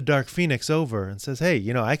power of the Dark Phoenix over and says,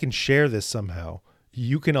 hey, I can share this somehow.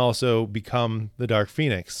 You can also become the Dark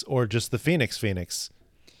Phoenix or just the Phoenix.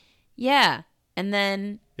 Yeah. And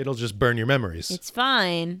then it'll just burn your memories. It's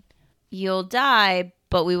fine. You'll die,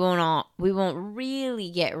 but we won't really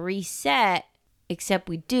get reset, except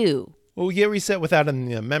we do. Well, we get reset without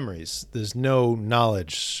any memories. There's no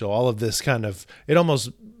knowledge. So all of this it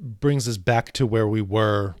almost brings us back to where we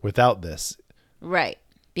were without this. Right.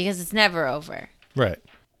 Because it's never over. Right.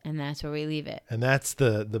 And that's where we leave it. And that's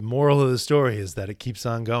the moral of the story, is that it keeps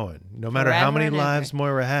on going. No matter how many lives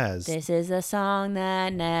Moira has. This is a song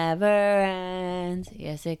that never ends.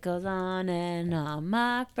 Yes, it goes on and on,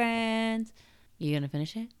 my friends. You gonna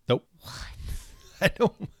finish it? Nope. What?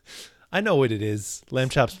 I know what it is. Lamb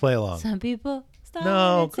Chops Play Along. Some people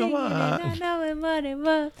started come on. Not knowing what it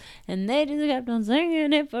was. And they just kept on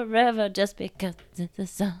singing it forever just because it's a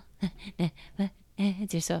song that never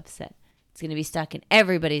ends. You're so upset. It's going to be stuck in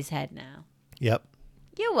everybody's head now. Yep.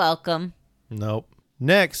 You're welcome. Nope.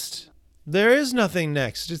 Next. There is nothing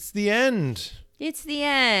next. It's the end. It's the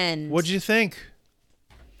end. What'd you think?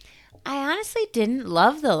 I honestly didn't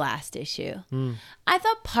love the last issue. I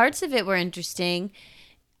thought parts of it were interesting.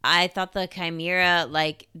 I thought the Chimera,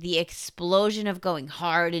 the explosion of going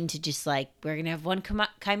hard into just we're going to have one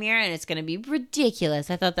Chimera and it's going to be ridiculous.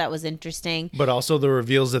 I thought that was interesting. But also the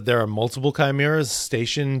reveals that there are multiple Chimeras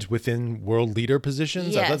stationed within world leader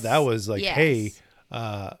positions. Yes. I thought that was hey,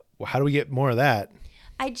 how do we get more of that?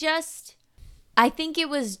 I think it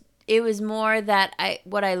was more that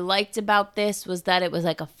what I liked about this was that it was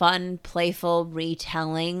a fun, playful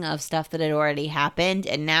retelling of stuff that had already happened.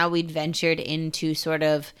 And now we'd ventured into sort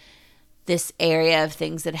of this area of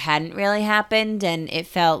things that hadn't really happened. And it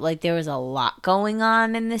felt like there was a lot going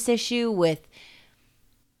on in this issue with,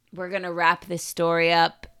 we're going to wrap this story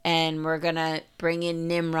up and we're going to bring in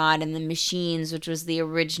Nimrod and the machines, which was the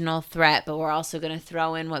original threat, but we're also going to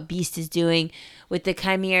throw in what Beast is doing with the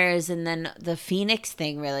Chimeras, and then the Phoenix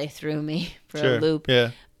thing really threw me for a loop. Yeah.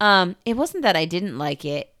 It wasn't that I didn't like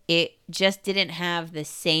it. It just didn't have the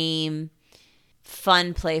same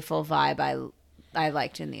fun, playful vibe I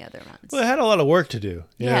liked in the other ones. Well, it had a lot of work to do.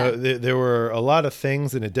 You Yeah. know, there were a lot of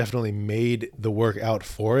things, and it definitely made the work out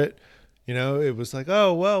for it. It was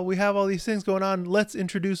oh, well, we have all these things going on. Let's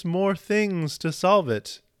introduce more things to solve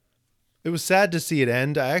it. It was sad to see it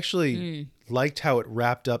end. I actually liked how it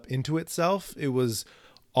wrapped up into itself. It was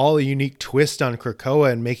all a unique twist on Krakoa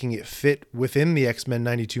and making it fit within the X-Men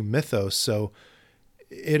 92 mythos. So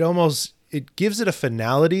it gives it a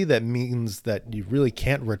finality that means that you really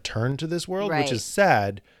can't return to this world, Right. which is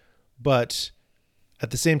sad, but at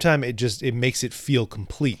the same time, it makes it feel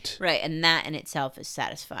complete. Right, and that in itself is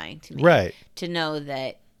satisfying to me. Right. To know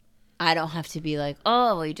that I don't have to be oh,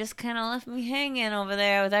 well, you just kind of left me hanging over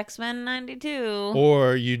there with X-Men 92.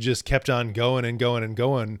 Or you just kept on going and going and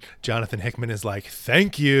going. Jonathan Hickman is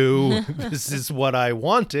thank you. This is what I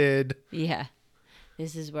wanted. Yeah.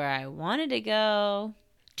 This is where I wanted to go.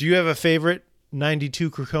 Do you have a favorite 92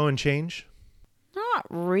 Krakoan change? Not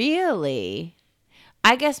really.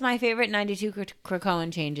 I guess my favorite 92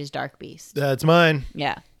 Krakoan change is Dark Beast. That's mine.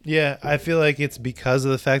 Yeah. Yeah, I feel like it's because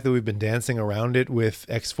of the fact that we've been dancing around it with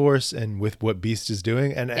X-Force and with what Beast is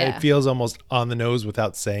doing, and Yeah. it feels almost on the nose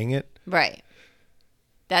without saying it. Right.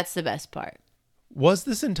 That's the best part. Was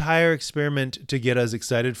this entire experiment to get us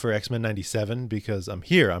excited for X-Men 97? Because I'm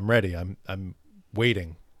here, I'm ready, I'm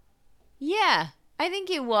waiting. Yeah, I think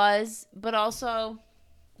it was, but also,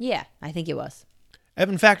 yeah, I think it was.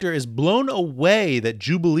 Evan Factor is blown away that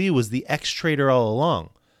Jubilee was the X-Traitor all along.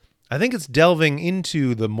 I think it's delving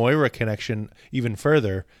into the Moira connection even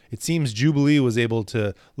further. It seems Jubilee was able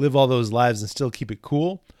to live all those lives and still keep it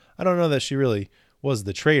cool. I don't know that she really was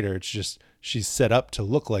the traitor. It's just she's set up to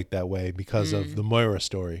look like that way because of the Moira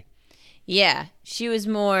story. Yeah, she was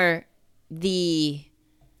more the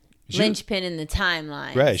linchpin in the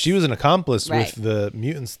timeline. Right. She was an accomplice Right. with the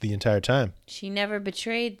mutants the entire time. She never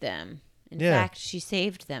betrayed them. In Yeah. fact, she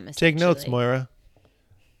saved them. Take notes, essentially. Moira.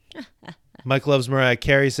 Mike Loves Mariah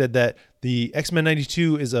Carey said that the X-Men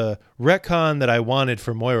 92 is a retcon that I wanted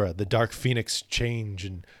for Moira, the Dark Phoenix change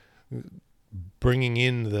and bringing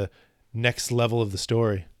in the next level of the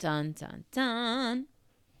story. Dun dun dun.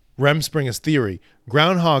 Remspringer's theory.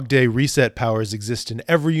 Groundhog Day reset powers exist in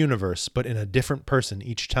every universe, but in a different person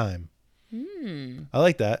each time. I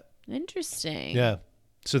like that. Interesting. Yeah.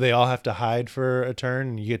 So they all have to hide for a turn,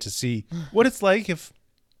 and you get to see what it's like if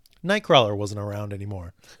Nightcrawler wasn't around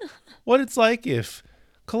anymore. What it's like if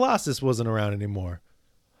Colossus wasn't around anymore.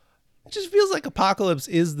 It just feels like Apocalypse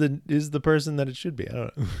is the person that it should be. I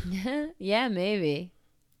don't know. Yeah, maybe.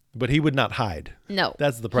 But he would not hide. No.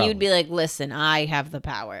 That's the problem. He would be like, listen, I have the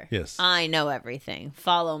power. Yes. I know everything.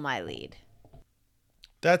 Follow my lead.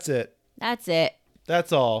 That's it. That's it.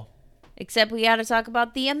 That's all. Except we got to talk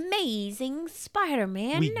about the Amazing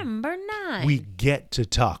Spider-Man We- number 9. We get to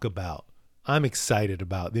talk about. I'm excited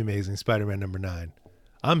about The Amazing Spider-Man number 9.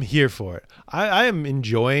 I'm here for it. I am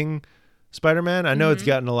enjoying Spider-Man. I know it's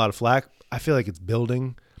gotten a lot of flack. I feel like it's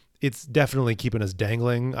building. It's definitely keeping us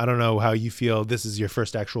dangling. I don't know how you feel. This is your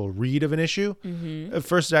first actual read of an issue.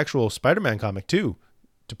 First actual Spider-Man comic, too,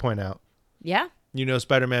 to point out. Yeah. You know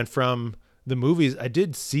Spider-Man from the movies. I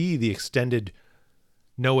did see the extended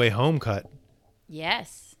No Way Home cut.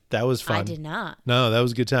 Yes. That was fun. I did not. No, that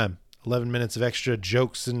was a good time. 11 minutes of extra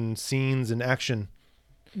jokes and scenes and action.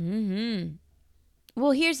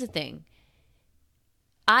 Well, here's the thing.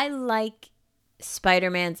 I like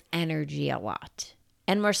Spider-Man's energy a lot.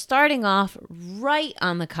 And we're starting off right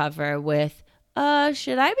on the cover with,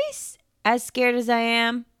 should I be as scared as I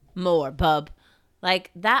am? More, bub. Like,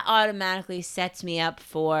 that automatically sets me up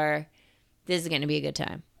for this is going to be a good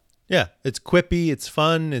time. Yeah, it's quippy, it's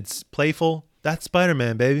fun, it's playful. That's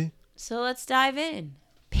Spider-Man, baby. So let's dive in.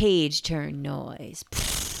 Page turn noise.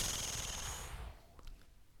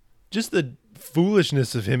 Just the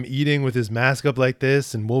foolishness of him eating with his mask up like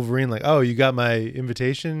this and Wolverine like, oh, you got my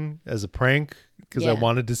invitation as a prank because I Yeah.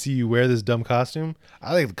 wanted to see you wear this dumb costume.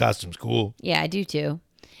 I think the costume's cool. Yeah, I do too.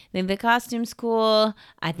 I think the costume's cool.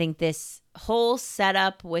 I think this whole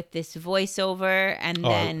setup with this voiceover and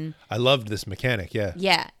then, I loved this mechanic, yeah.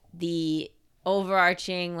 yeah, the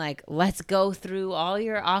overarching, like, let's go through all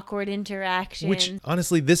your awkward interactions. Which,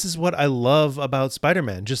 honestly, this is what I love about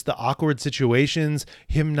Spider-Man. Just the awkward situations,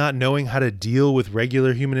 him not knowing how to deal with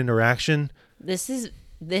regular human interaction. This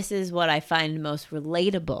is what I find most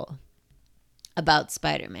relatable about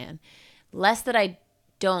Spider-Man. Less that I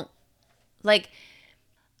don't, like,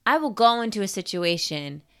 I will go into a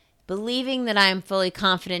situation believing that I am fully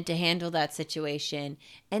confident to handle that situation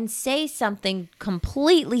and say something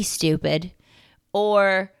completely stupid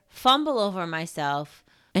or fumble over myself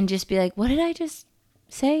and just be like, what did I just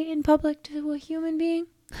say in public to a human being?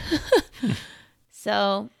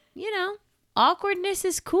 So, awkwardness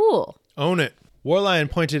is cool. Own it. Warlion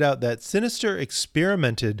pointed out that Sinister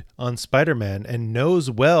experimented on Spider-Man and knows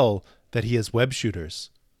well that he has web shooters.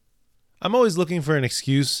 I'm always looking for an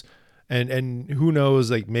excuse, and who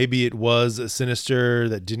knows, like maybe it was a Sinister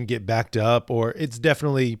that didn't get backed up, or it's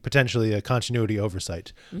definitely potentially a continuity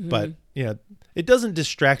oversight. But, it doesn't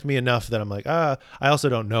distract me enough that I'm like, I also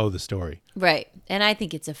don't know the story. Right. And I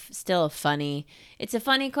think it's still a funny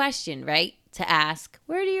question, right? To ask,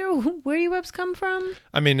 where do your webs come from?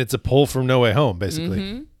 I mean, it's a pull from No Way Home,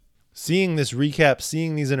 basically. Seeing this recap,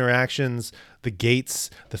 seeing these interactions, the gates,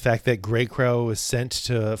 the fact that Grey Crow is sent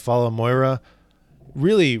to follow Moira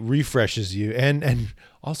really refreshes you. And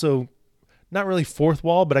also, not really fourth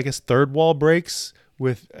wall, but I guess third wall breaks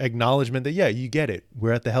with acknowledgement that, yeah, you get it.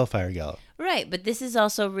 We're at the Hellfire Gala. Right. But this is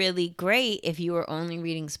also really great if you were only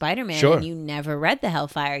reading Spider-Man Sure. and you never read the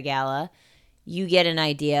Hellfire Gala. You get an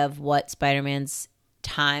idea of what Spider-Man's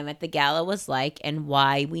time at the gala was like and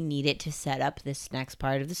why we need it to set up this next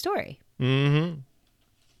part of the story.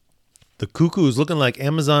 The cuckoos looking like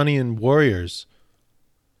Amazonian warriors.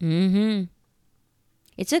 Mm-hmm.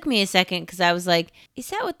 It took me a second because I was like, is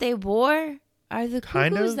that what they wore? Are the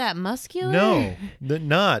Kind cuckoos of. that muscular? No,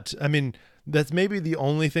 not. I mean, that's maybe the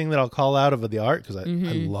only thing that I'll call out of the art because I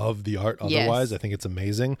love the art otherwise. Yes. I think it's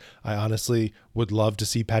amazing. I honestly would love to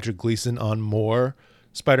see Patrick Gleason on more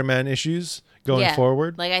Spider-Man issues going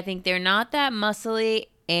forward. Like, I think they're not that muscly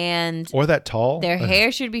and Or that tall. their hair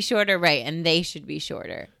should be shorter, right? And they should be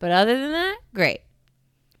shorter. But other than that, great.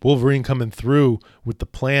 Wolverine coming through with the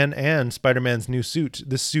plan and Spider-Man's new suit.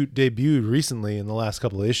 This suit debuted recently in the last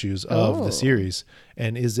couple of issues of the series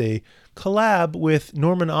and is a collab with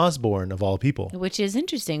Norman Osborn, of all people. Which is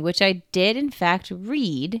interesting, which I did, in fact,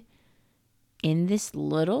 read in this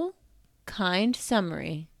little kind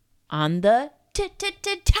summary on the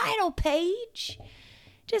title page.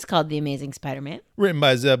 Just called The Amazing Spider-Man. Written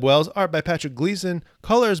by Zeb Wells, art by Patrick Gleason,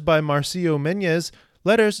 colors by Marcio Menez,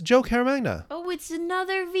 letters Joe Caramagna. Oh, it's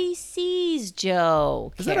another VC's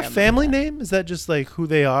Joe. Is that a family name? Is that just like who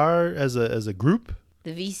they are as a group?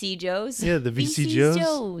 The VC Joes? Yeah, the VC VC's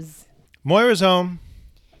Joes. Moira's home.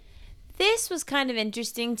 This was kind of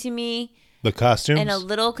interesting to me. The costumes. And a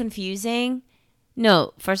little confusing.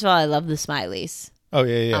 No, first of all, I love the smileys. Oh,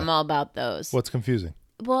 yeah. I'm all about those. What's confusing?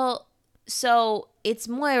 Well, so it's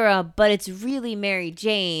Moira, but it's really Mary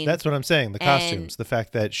Jane. That's what I'm saying. The costumes. The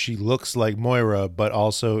fact that she looks like Moira, but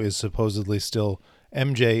also is supposedly still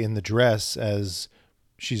MJ in the dress as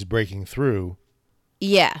she's breaking through.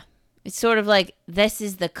 Yeah. It's sort of like this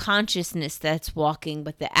is the consciousness that's walking,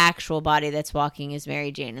 but the actual body that's walking is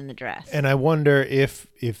Mary Jane in the dress. And I wonder if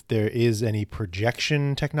there is any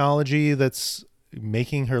projection technology that's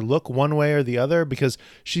making her look one way or the other, because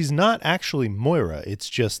she's not actually Moira. It's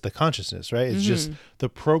just the consciousness, right? It's just the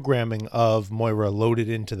programming of Moira loaded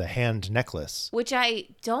into the hand necklace. Which I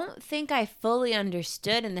don't think I fully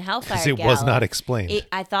understood in the Hellfire Because it Gala. was not explained.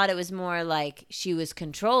 I thought it was more like she was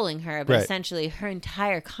controlling her, but Right. essentially her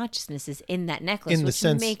entire consciousness is in that necklace, In the which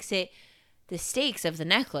sense- makes it the stakes of the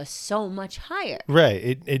necklace so much higher.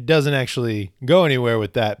 Right. It doesn't actually go anywhere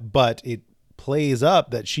with that, but it plays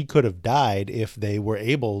up that she could have died if they were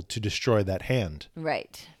able to destroy that hand.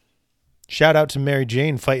 Right. Shout out to Mary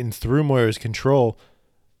Jane fighting through Moira's control.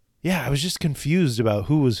 Yeah, I was just confused about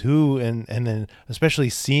who was who, and then especially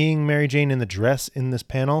seeing Mary Jane in the dress in this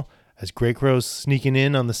panel as Grey Crow's sneaking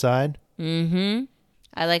in on the side. Mm-hmm.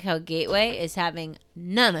 I like how Gateway is having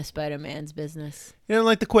none of Spider-Man's business. You don't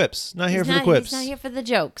like the quips. Not here for the quips. He's not here for the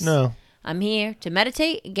jokes. No. I'm here to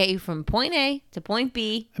meditate and get you from point A to point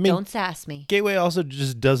B. I mean, Don't sass me. Gateway also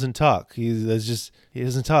just doesn't talk. He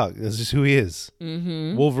doesn't talk. That's just who he is.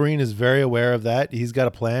 Mm-hmm. Wolverine is very aware of that. He's got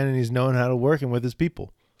a plan and he's knowing how to work with his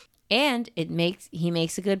people. And he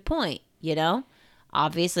makes a good point, you know?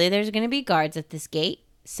 Obviously, there's going to be guards at this gate.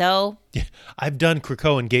 So, Yeah, I've done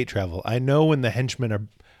Krakoan gate travel. I know when the henchmen are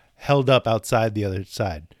held up outside the other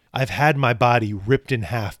side. I've had my body ripped in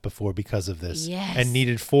half before because of this. Yes. And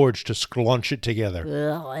needed Forge to scrunch it together.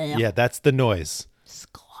 Yeah, that's the noise.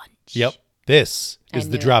 Sclunch. Yep. This is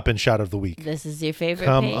the knew it. drop-in shot of the week. This is your favorite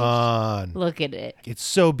Come page? on. Look at it. It's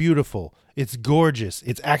so beautiful. It's gorgeous.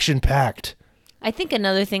 It's action-packed. I think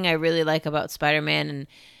another thing I really like about Spider-Man,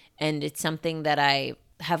 and it's something that I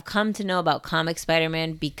have come to know about comic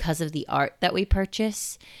Spider-Man because of the art that we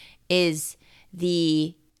purchase, is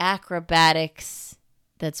the acrobatics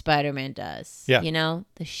that Spider-Man does. Yeah. You know,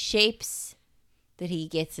 the shapes that he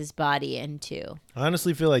gets his body into. I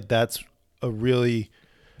honestly feel like that's a really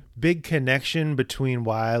big connection between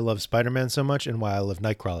why I love Spider-Man so much and why I love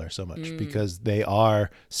Nightcrawler so much, because they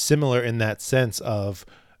are similar in that sense of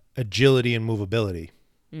agility and movability.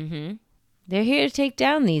 Mm-hmm. They're here to take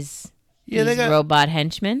down these Yeah, they got robot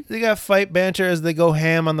henchmen. they got fight banter as they go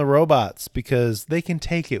ham on the robots because they can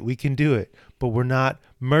take it, we can do it, but we're not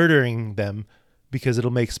murdering them because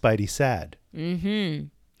it'll make Spidey sad. Mm-hmm.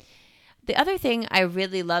 The other thing I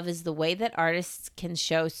really love is the way that artists can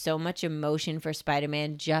show so much emotion for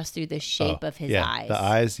Spider-Man just through the shape of his eyes. The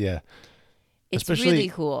eyes, yeah. It's Especially really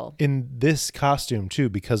cool. in this costume too,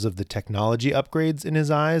 because of the technology upgrades in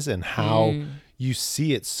his eyes and how you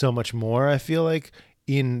see it so much more, I feel like,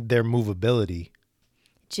 in their movability.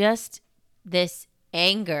 Just this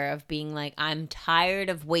anger of being like, I'm tired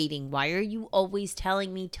of waiting. Why are you always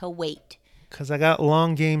telling me to wait? Because I got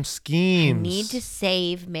long game schemes. I need to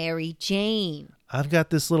save Mary Jane. I've got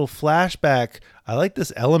this little flashback. I like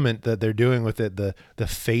this element that they're doing with it, the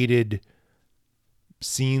faded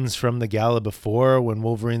scenes from the gala before when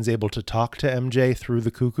Wolverine's able to talk to MJ through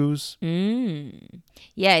the cuckoos.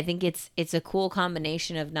 Yeah, I think it's a cool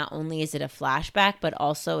combination of not only is it a flashback, but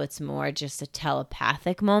also it's more just a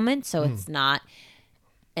telepathic moment. So it's not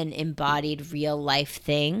an embodied real life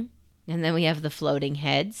thing. And then we have the floating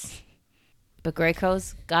heads. But Grey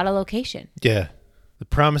Crow's got a location. Yeah. The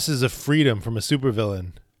promises of freedom from a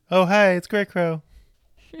supervillain. Oh, hi, it's Grey Crow.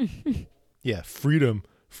 Yeah, freedom.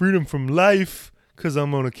 Freedom from life, because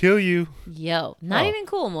I'm going to kill you. Yo, not even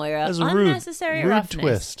cool, Moira. That's a Unnecessary rude roughness.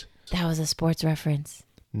 twist. That was a sports reference.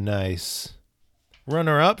 Nice.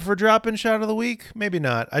 Runner-up for drop-in shot of the week? Maybe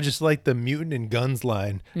not. I just like the mutant and guns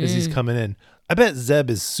line as he's coming in. I bet Zeb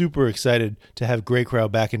is super excited to have Grey Crow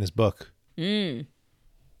back in his book. I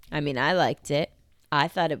mean, I liked it. I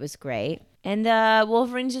thought it was great. And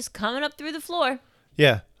Wolverine's just coming up through the floor.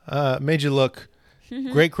 Yeah, made you look.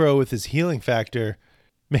 Grey Crow with his healing factor,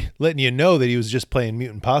 letting you know that he was just playing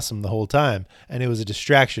mutant possum the whole time, and it was a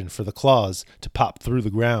distraction for the claws to pop through the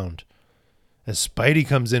ground. As Spidey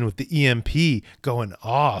comes in with the EMP going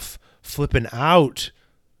off, flipping out.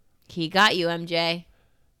 He got you, MJ.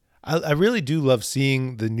 I really do love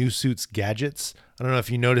seeing the new suit's gadgets. I don't know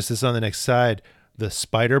if you notice this on the next side. The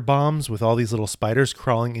spider bombs with all these little spiders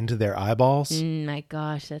crawling into their eyeballs. My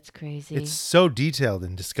gosh, that's crazy. It's so detailed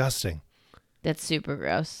and disgusting. That's super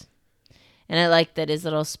gross. And I like that his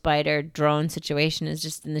little spider drone situation is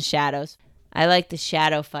just in the shadows. I like the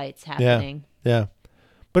shadow fights happening. Yeah.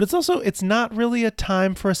 But it's not really a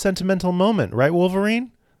time for a sentimental moment, right,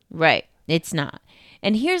 Wolverine? Right. It's not.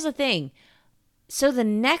 And here's the thing. So the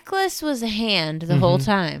necklace was a hand the whole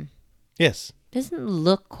time. Yes. Doesn't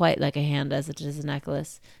look quite like a hand as it is a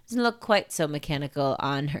necklace. Doesn't look quite so mechanical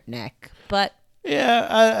on her neck. But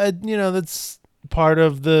yeah, that's part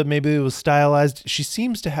of maybe it was stylized. She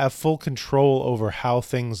seems to have full control over how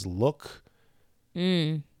things look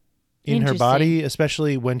in her body,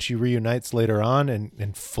 especially when she reunites later on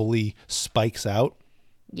and fully spikes out.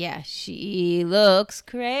 Yeah, she looks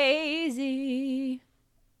crazy.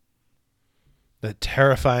 The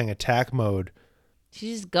terrifying attack mode.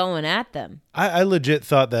 She's just going at them. I legit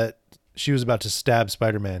thought that she was about to stab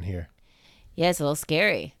Spider-Man here. Yeah, it's a little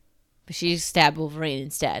scary. But she stabbed Wolverine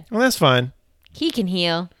instead. Well, that's fine. He can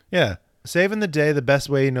heal. Yeah. Saving the day the best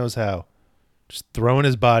way he knows how. Just throwing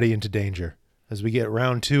his body into danger. As we get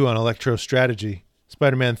round 2 on Electro strategy,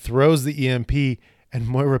 Spider-Man throws the EMP and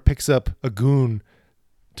Moira picks up a goon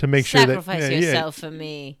to make sure that... Sacrifice yourself for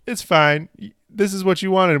me. It's fine. This is what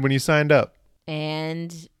you wanted when you signed up.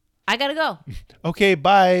 And I gotta go. Okay,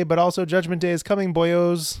 bye. But also Judgment Day is coming,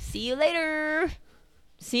 boyos. See you later.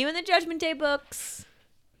 See you in the Judgment Day books.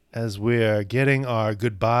 As we're getting our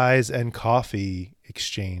goodbyes and coffee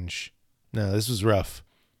exchange. No, this was rough.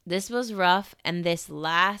 This was rough. And this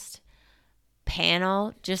last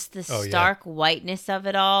panel, just the stark whiteness of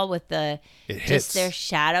it all with just their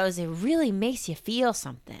shadows, it really makes you feel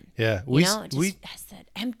something. Yeah. It just has that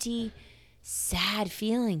empty, sad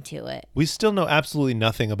feeling to it. We still know absolutely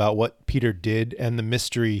nothing about what Peter did and the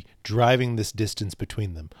mystery driving this distance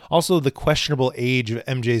between them. Also, the questionable age of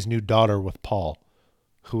MJ's new daughter with Paul,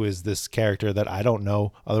 who is this character that I don't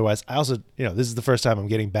know. Otherwise, I also, this is the first time I'm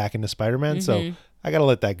getting back into Spider-Man, so I got to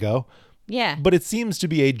let that go. Yeah. But it seems to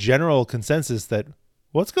be a general consensus that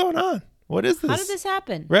what's going on? What is this? How did this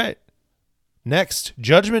happen? Right. Next,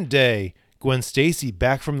 Judgment Day. Gwen Stacy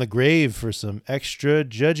back from the grave for some extra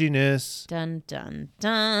judginess. Dun, dun,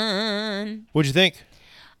 dun. What'd you think?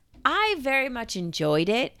 I very much enjoyed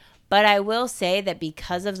it, but I will say that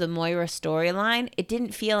because of the Moira storyline, it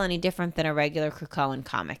didn't feel any different than a regular Krakoan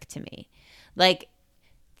comic to me. Like,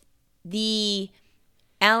 the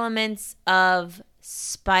elements of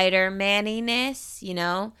Spider-Man-iness,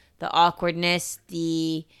 the awkwardness,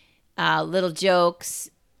 the little jokes,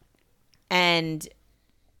 and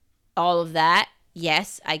all of that.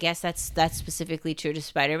 Yes, I guess that's specifically true to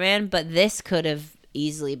Spider-Man, but this could have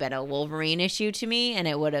easily been a Wolverine issue to me, and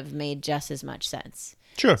it would have made just as much sense.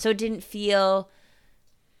 Sure. So it didn't feel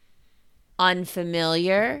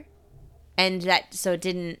unfamiliar, and it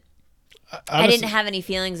didn't. I didn't have any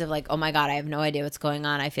feelings of like, oh my God, I have no idea what's going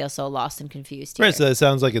on. I feel so lost and confused here. Right, so that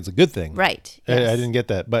sounds like it's a good thing. Right. Yes. I didn't get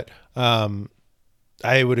that. But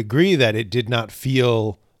I would agree that it did not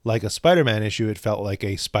feel like a Spider-Man issue. It felt like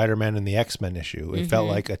a Spider-Man and the X-Men issue. It felt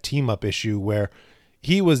like a team-up issue where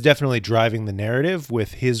he was definitely driving the narrative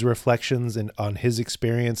with his reflections and on his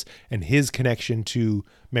experience and his connection to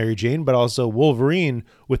Mary Jane, but also Wolverine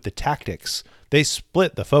with the tactics. They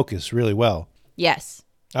split the focus really well. Yes.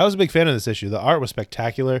 I was a big fan of this issue. The art was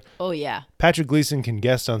spectacular. Oh, yeah. Patrick Gleason can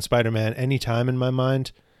guest on Spider-Man anytime in my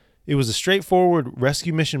mind. It was a straightforward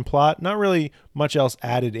rescue mission plot. Not really much else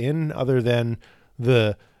added in other than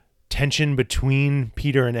the tension between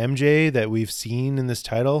Peter and MJ that we've seen in this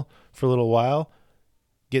title for a little while.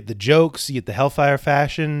 Get the jokes, you get the Hellfire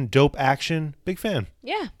fashion, dope action. Big fan.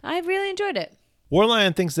 Yeah, I really enjoyed it.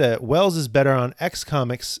 Warlion thinks that Wells is better on X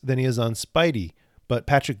Comics than he is on Spidey, but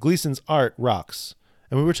Patrick Gleason's art rocks.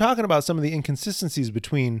 And we were talking about some of the inconsistencies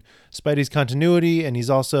between Spidey's continuity, and he's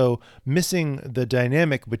also missing the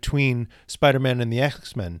dynamic between Spider-Man and the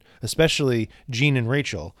X-Men, especially Jean and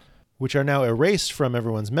Rachel, which are now erased from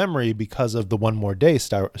everyone's memory because of the One More Day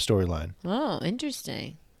storyline. Oh,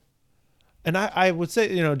 interesting. And I would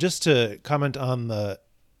say, just to comment on the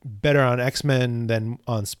better on X-Men than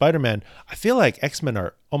on Spider-Man, I feel like X-Men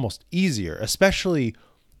are almost easier, especially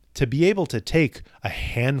to be able to take a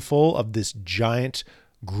handful of this giant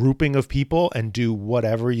grouping of people and do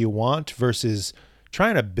whatever you want versus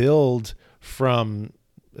trying to build from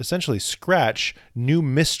essentially scratch new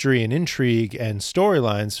mystery and intrigue and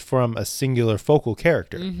storylines from a singular focal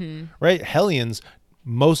character, right? Hellions,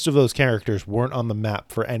 most of those characters weren't on the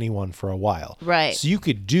map for anyone for a while. Right. So you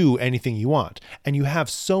could do anything you want. And you have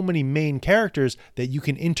so many main characters that you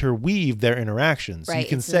can interweave their interactions. Right. You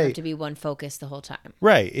can It doesn't have to be one focus the whole time.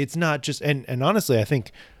 Right. It's not just, and honestly, I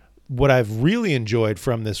think what I've really enjoyed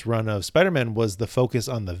from this run of Spider-Man was the focus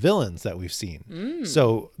on the villains that we've seen.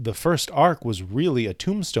 So the first arc was really a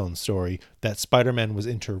Tombstone story that Spider-Man was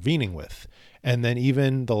intervening with. And then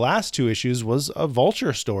even the last 2 issues was a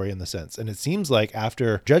Vulture story in the sense. And it seems like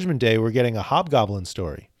after Judgment Day, we're getting a Hobgoblin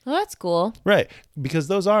story. Well, that's cool. Right. Because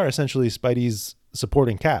those are essentially Spidey's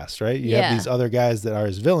supporting cast, right? You have these other guys that are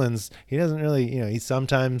his villains. He doesn't really, he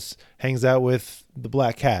sometimes hangs out with the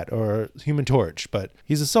Black Cat or Human Torch, but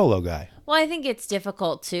he's a solo guy. Well, I think it's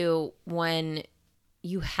difficult too when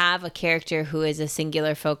you have a character who is a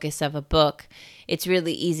singular focus of a book. It's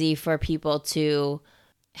really easy for people to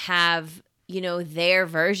have their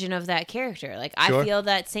version of that character. Like Sure. I feel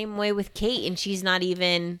that same way with Kate, and she's not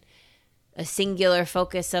even a singular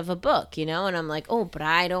focus of a book, and I'm like, oh, but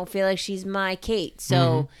I don't feel like she's my Kate.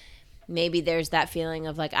 So maybe there's that feeling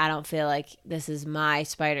of like, I don't feel like this is my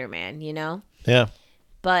Spider-Man, Yeah.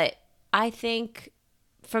 But I think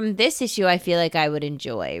from this issue, I feel like I would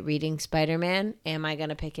enjoy reading Spider-Man. Am I going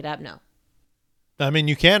to pick it up? No. I mean,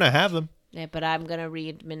 you can. I have them. Yeah, but I'm going to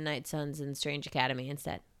read Midnight Suns and Strange Academy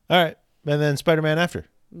instead. All right. And then Spider-Man after.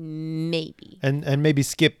 Maybe. And maybe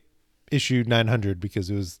skip issue 900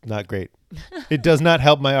 because it was not great. It does not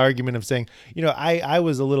help my argument of saying, I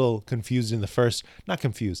was a little confused in the first, not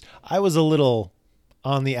confused. I was a little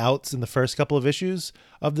on the outs in the first couple of issues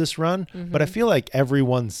of this run, but I feel like every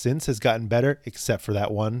one since has gotten better except for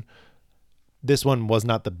that one. This one was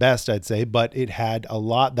not the best, I'd say, but it had a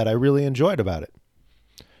lot that I really enjoyed about it.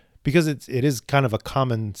 Because it is kind of a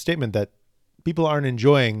common statement that people aren't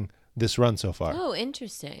enjoying this run so far. Oh,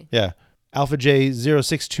 interesting. Yeah. Alpha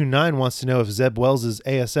J0629 wants to know if Zeb Wells'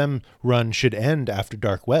 ASM run should end after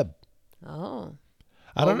Dark Web. Oh.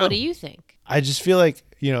 I don't know. What do you think? I just feel like,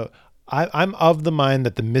 I'm of the mind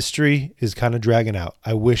that the mystery is kind of dragging out.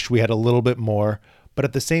 I wish we had a little bit more, but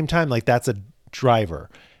at the same time, like that's a driver.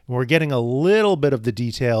 And we're getting a little bit of the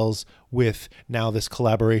details with now this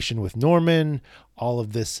collaboration with Norman, all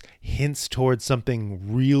of this hints towards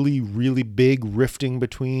something really, really big rifting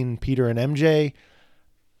between Peter and MJ.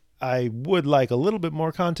 I would like a little bit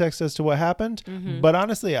more context as to what happened, but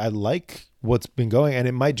honestly, I like what's been going, and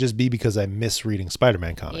it might just be because I miss reading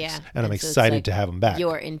Spider-Man comics, and I'm excited to have them back.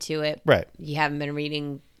 You're into it. Right. You haven't been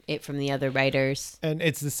reading it from the other writers. And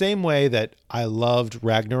it's the same way that I loved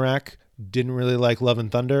Ragnarok, didn't really like Love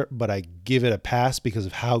and Thunder, but I give it a pass because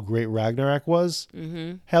of how great Ragnarok was.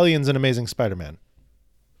 Hellion's an amazing Spider-Man.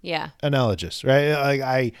 Yeah. Analogous, right?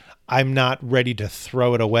 Like I'm not ready to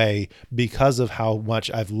throw it away because of how much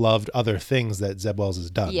I've loved other things that Zeb Wells has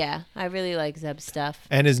done. Yeah, I really like Zeb's stuff.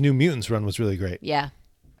 And his New Mutants run was really great. Yeah.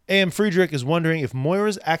 A.M. Friedrich is wondering if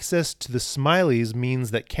Moira's access to the Smileys means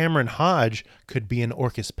that Cameron Hodge could be an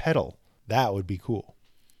Orcus Petal. That would be cool.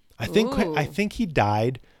 I think he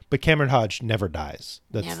died, but Cameron Hodge never dies.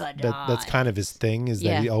 That's kind of his thing, is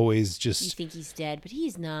that he always just... You think he's dead, but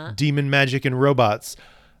he's not. Demon magic and robots.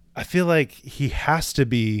 I feel like he has to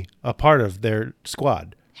be a part of their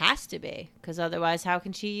squad. Has to be, because otherwise how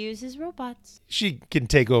can she use his robots? She can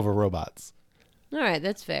take over robots. All right,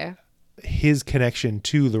 that's fair. His connection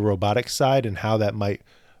to the robotic side and how that might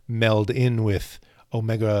meld in with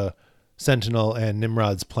Omega Sentinel and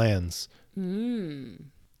Nimrod's plans.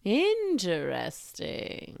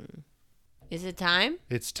 Interesting. Is it time?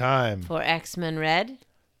 It's time. For X-Men Red?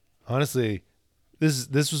 Honestly, this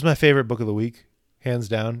was my favorite book of the week. Hands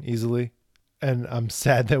down, easily. And I'm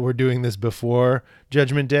sad that we're doing this before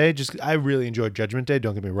Judgment Day. I really enjoyed Judgment Day,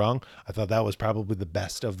 don't get me wrong. I thought that was probably the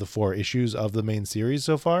best of the 4 issues of the main series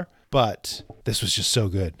so far. But this was just so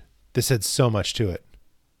good. This had so much to it.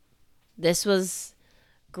 This was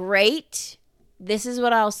great. this is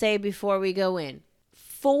what I'll say before we go in.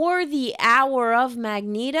 For the hour of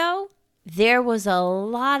Magneto, there was a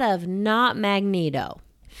lot of not Magneto.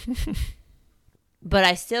 But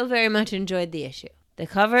I still very much enjoyed the issue. The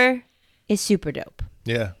cover is super dope.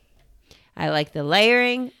 Yeah. I like the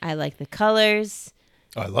layering. I like the colors.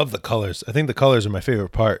 Oh, I love the colors. I think the colors are my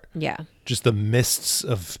favorite part. Yeah. Just the mists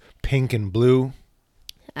of pink and blue.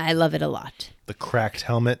 I love it a lot. The cracked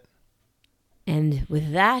helmet. And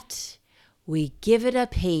with that, we give it a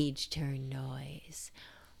page turn noise.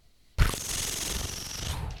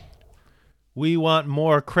 We want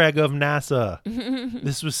more Craig of NASA.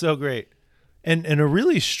 This was so great. And a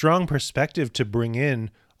really strong perspective to bring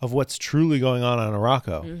in of what's truly going on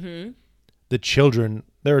Arakko. Mm-hmm. The children,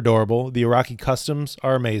 they're adorable. The Iraqi customs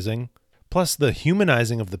are amazing. Plus the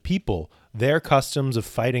humanizing of the people, their customs of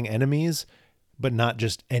fighting enemies, but not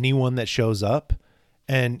just anyone that shows up.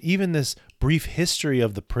 And even this brief history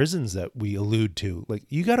of the prisons that we allude to. Like,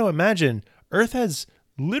 you got to imagine, Earth has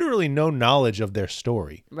literally no knowledge of their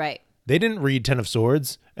story. Right. They didn't read Ten of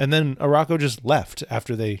Swords, and then Arakko just left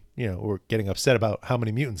after they, were getting upset about how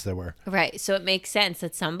many mutants there were. Right. So it makes sense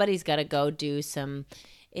that somebody's got to go do some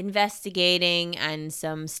investigating and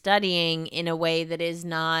some studying in a way that is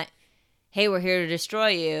not, hey, we're here to destroy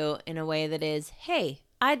you, in a way that is, hey,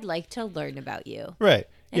 I'd like to learn about you. Right.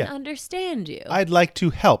 And understand you. I'd like to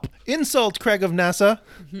help. Insult Craig of NASA.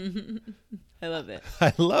 I love it.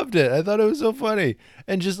 I loved it. I thought it was so funny.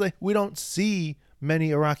 And just like, we don't see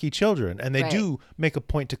many Iraqi children, and they do make a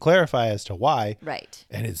point to clarify as to why. Right.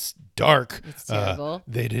 And it's dark. It's terrible.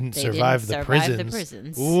 They didn't survive the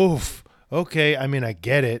prisons. Oof. Okay, I mean, I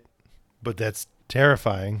get it, but that's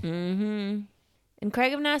terrifying. Mm-hmm. And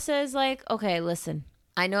Craig of NASA is like, okay, listen,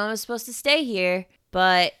 I know I'm supposed to stay here,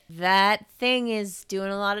 but that thing is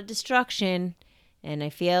doing a lot of destruction, and I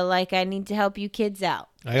feel like I need to help you kids out.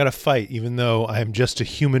 I gotta fight, even though I am just a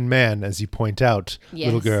human man, as you point out,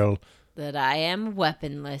 little girl. That I am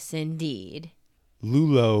weaponless indeed.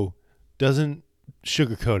 Lulo doesn't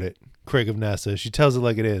sugarcoat it, Craig of NASA. She tells it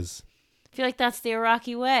like it is. I feel like that's the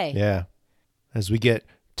Iraqi way. Yeah. As we get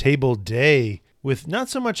Table Day with not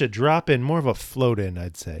so much a drop in, more of a float in,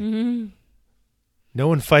 I'd say. Mm-hmm. No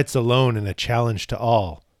one fights alone in a challenge to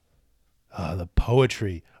all. The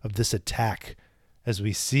poetry of this attack as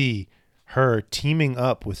we see her teaming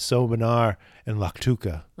up with Sobanar and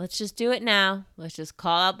Laktuka. Let's just do it now. Let's just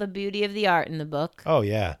call out the beauty of the art in the book. Oh,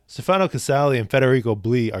 yeah. Stefano Casali and Federico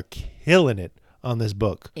Blee are killing it on this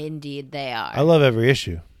book. Indeed, they are. I love every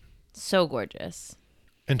issue. So gorgeous.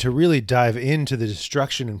 And to really dive into the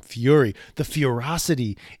destruction and fury, the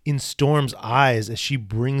ferocity in Storm's eyes as she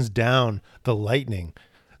brings down the lightning,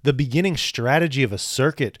 the beginning strategy of a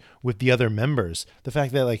circuit with the other members, the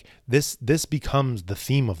fact that like this becomes the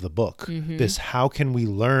theme of the book. Mm-hmm. This, how can we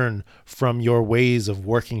learn from your ways of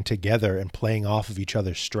working together and playing off of each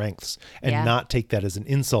other's strengths and not take that as an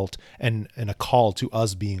insult and a call to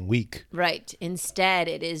us being weak. Right. Instead,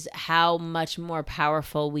 it is how much more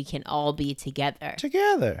powerful we can all be together.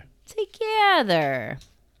 Together.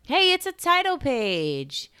 Hey, it's a title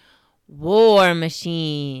page. War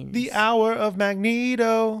Machines. The Hour of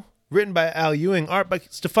Magneto. Written by Al Ewing. Art by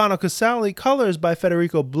Stefano Casali. Colors by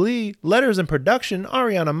Federico Blee. Letters and production,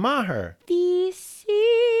 Ariana Maher. This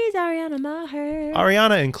is Ariana Maher.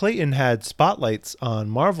 Ariana and Clayton had spotlights on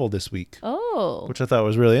Marvel this week. Oh. Which I thought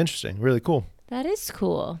was really interesting. Really cool. That is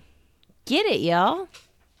cool. Get it, y'all.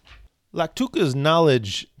 Laktuka's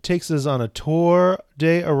knowledge takes us on a tour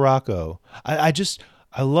de Arakko.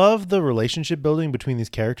 I love the relationship building between these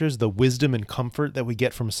characters, the wisdom and comfort that we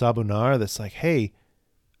get from Sabunar. That's like, hey,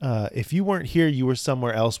 if you weren't here, you were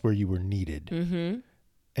somewhere else where you were needed. Mm-hmm.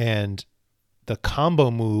 And the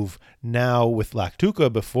combo move now with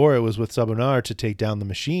Laktuka, before it was with Sabunar to take down the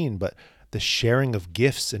machine, but the sharing of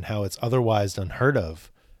gifts and how it's otherwise unheard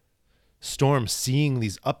of. Storm seeing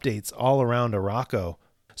these updates all around Arakko.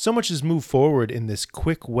 So much has moved forward in this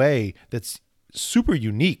quick way that's super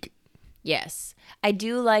unique. Yes. I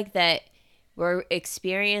do like that we're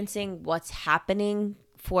experiencing what's happening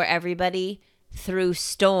for everybody through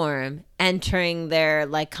Storm entering their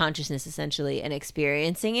consciousness essentially and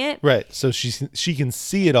experiencing it. Right. So she can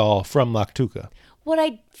see it all from Laktuka. What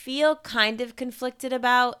I feel kind of conflicted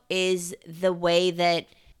about is the way that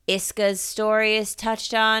Iska's story is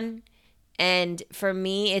touched on. And for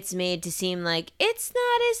me, it's made to seem like it's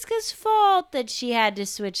not Iska's fault that she had to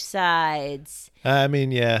switch sides. I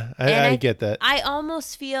mean, yeah, I get that. I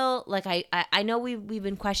almost feel like I know we've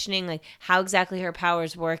been questioning how exactly her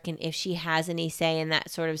powers work and if she has any say in that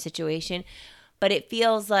sort of situation. But it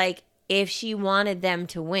feels like if she wanted them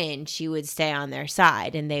to win, she would stay on their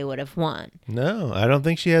side and they would have won. No, I don't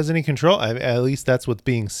think she has any control. At least that's what's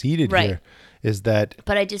being seeded Right. here, is that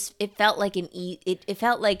But it felt like it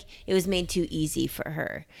felt like it was made too easy for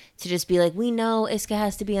her to just be like, we know Iska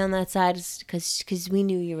has to be on that side because we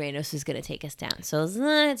knew Uranus was going to take us down. So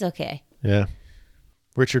it's okay. yeah.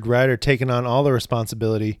 Richard Rider taking on all the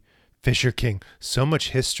responsibility. Fisher King, so much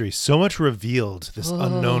history, so much revealed. This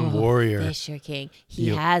unknown warrior, Fisher King. He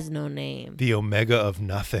has no name. the Omega of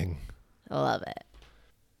nothing. I love it.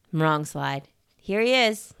 Wrong slide. Here he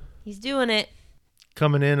is. He's doing it.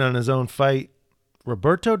 Coming in on his own fight.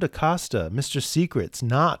 Roberto da Costa, Mr. Secrets,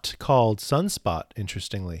 not called Sunspot,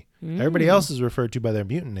 interestingly. Everybody else is referred to by their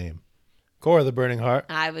mutant name. Cora the Burning Heart.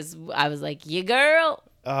 I was like, you girl.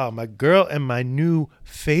 Oh, my girl and my new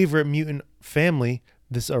favorite mutant family,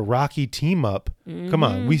 this Iraqi team up. Come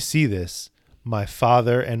on, we see this. My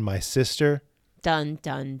father and my sister. Dun,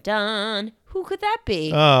 dun, dun. Who could that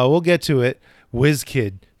be? Oh, we'll get to it.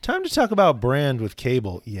 WizKid. Time to talk about Brand with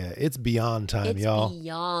Cable. Yeah, it's beyond time, y'all. It's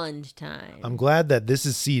beyond time. I'm glad that this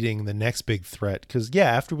is seeding the next big threat. Because, yeah,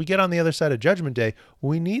 after we get on the other side of Judgment Day,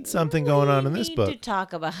 we need something going on in this We book. need to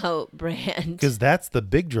talk about Brand. Because that's the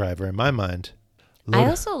big driver in my mind. I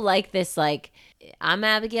also like this, like, I'm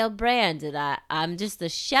Abigail Brand, and I'm just the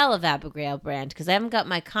shell of Abigail Brand because I haven't got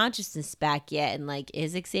my consciousness back yet. And, like,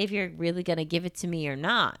 is Xavier really going to give it to me or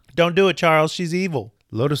not? Don't do it, Charles. She's evil.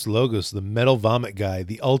 Lotus Logos, the metal vomit guy,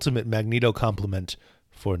 the ultimate Magneto compliment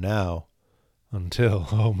for now. Until,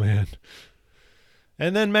 oh man.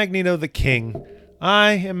 And then Magneto the King.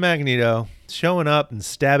 I am Magneto, showing up and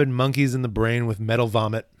stabbing monkeys in the brain with metal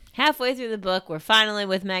vomit. Halfway through the book, we're finally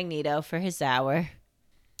with Magneto for his hour.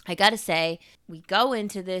 I gotta say, we go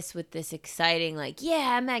into this with this exciting, like,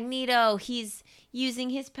 yeah, Magneto, he's using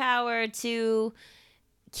his power to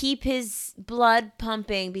keep his blood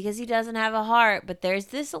pumping because he doesn't have a heart. But there's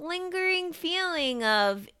this lingering feeling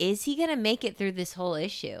of, is he gonna make it through this whole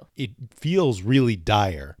issue? It feels really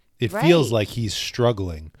dire. It Right. feels like he's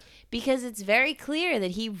struggling. Because it's very clear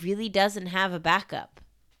that he really doesn't have a backup.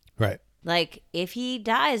 Right. Like, if he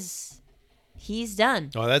dies, he's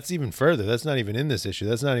done. Oh, that's even further. That's not even in this issue.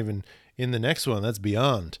 That's not even in the next one. That's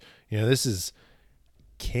beyond. You know, this is,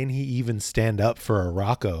 can he even stand up for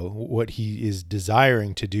Araco, what he is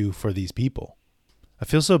desiring to do for these people? I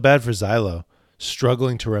feel so bad for Xylo,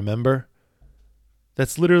 struggling to remember.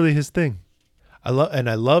 That's literally his thing. I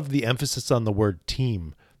love the emphasis on the word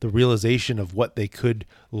team, the realization of what they could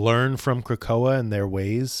learn from Krakoa and their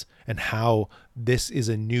ways, and how this is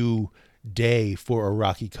a new day for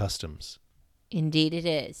Iraqi customs. Indeed it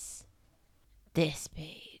is. This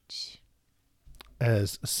page.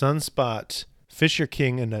 As Sunspot, Fisher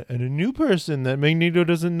King, and a new person that Magneto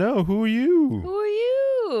doesn't know. Who are you? Who are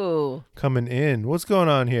you? Coming in. What's going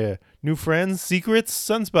on here? New friends? Secrets?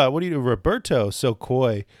 Sunspot, what do you do? Roberto, so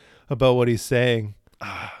coy about what he's saying.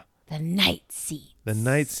 The night seat. The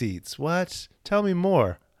night seats. What? Tell me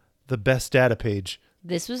more. The best data page.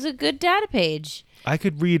 This was a good data page. I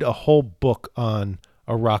could read a whole book on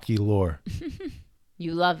Iraqi lore.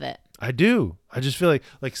 You love it. I do. I just feel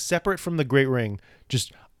like separate from the Great Ring,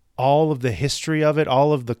 just all of the history of it,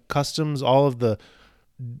 all of the customs,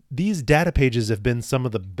 these data pages have been some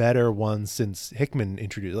of the better ones since Hickman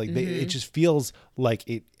introduced. Like it just feels like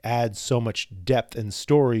it adds so much depth and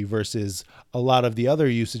story versus a lot of the other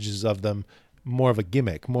usages of them, more of a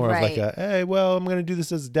gimmick, more of like Right. hey, well, I'm going to do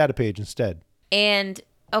this as a data page instead. And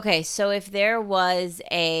okay, so if there was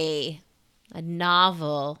a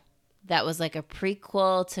novel that was like a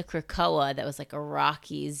prequel to Krakoa that was like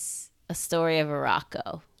a story of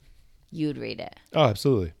Araco, you'd read it. Oh,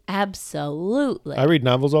 absolutely. Absolutely. I read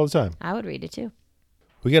novels all the time. I would read it too.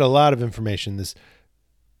 We get a lot of information. This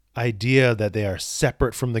idea that they are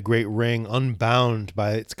separate from the Great Ring, unbound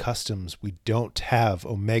by its customs. We don't have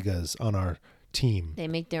Omegas on our team. They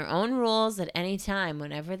make their own rules at any time,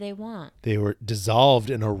 whenever they want. They were dissolved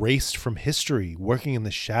and erased from history, working in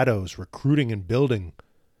the shadows, recruiting and building.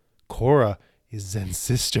 Cora is Zen's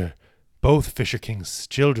sister, both Fisher King's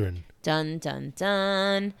children. Dun, dun,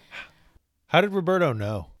 dun. How did Roberto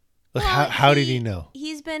know? Like, Well, how did he know?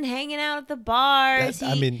 He's been hanging out at the bars.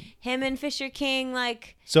 That- Him and Fisher King,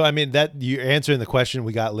 like, So, that you're answering the question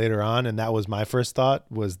we got later on, and that was my first thought,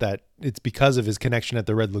 was that it's because of his connection at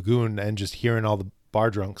the Red Lagoon and just hearing all the bar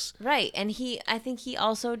drunks. right. And I think he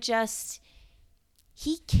also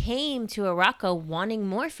he came to Araco wanting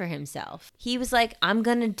more for himself. He was like, I'm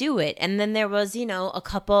going to do it. And then there was, a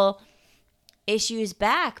couple issues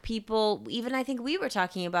back. People, even I think we were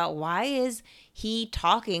talking about, why is he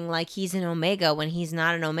talking like he's an Omega when he's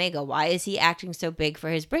not an Omega? Why is he acting so big for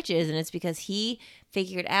his britches? And it's because he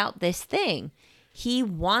figured out this thing. He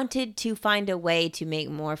wanted to find a way to make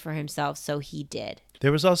more for himself, so he did.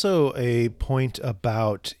 There was also a point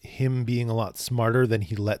about him being a lot smarter than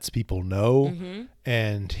he lets people know,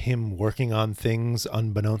 and him working on things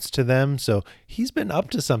unbeknownst to them. So he's been up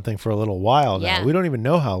to something for a little while now. Yeah. We don't even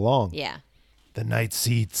know how long. Yeah. The night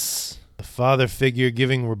seats. The father figure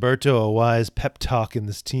giving Roberto a wise pep talk in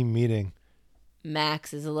this team meeting.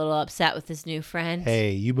 Max is a little upset with his new friend.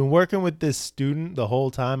 Hey, you've been working with this student the whole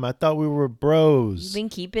time. I thought we were bros. You've been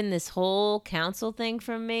keeping this whole council thing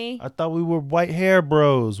from me? I thought we were white hair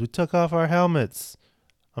bros. We took off our helmets.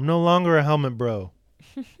 I'm no longer a helmet bro.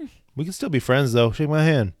 We can still be friends, though. Shake my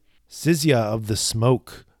hand. Sizia of the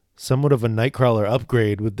Smoke. Somewhat of a Nightcrawler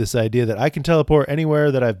upgrade with this idea that I can teleport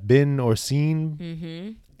anywhere that I've been or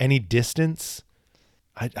seen. Any distance.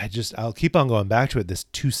 I'll keep on going back to it. This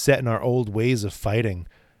too set in our old ways of fighting.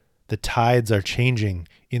 The tides are changing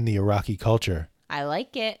in the Iraqi culture. I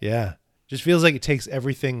like it. Yeah. Just feels like it takes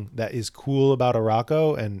everything that is cool about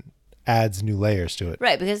Araco and adds new layers to it.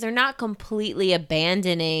 Right, because they're not completely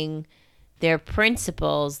abandoning their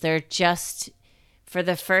principles. They're just, for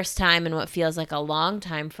the first time in what feels like a long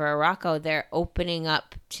time for Araco, they're opening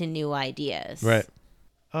up to new ideas. Right.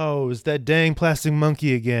 Oh, it's that dang plastic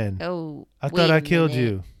monkey again. Oh, I thought I killed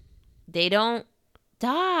you. They don't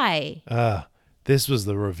die. This was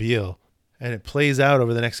the reveal. And it plays out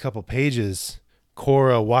over the next couple pages.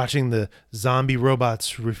 Cora watching the zombie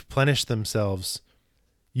robots replenish themselves.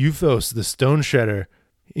 Euthos, the stone shredder,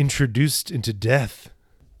 introduced into death.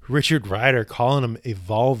 Richard Rider calling them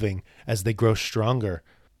evolving as they grow stronger.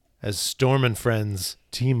 As Storm and friends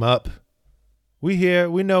team up. We here.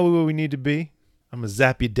 We know where we need to be. I'm going to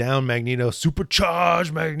zap you down, Magneto.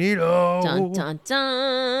 Supercharge, Magneto. Dun, dun,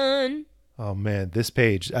 dun. Oh, man. This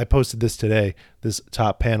page. I posted this today. This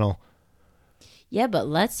top panel. Yeah, but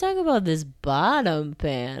let's talk about this bottom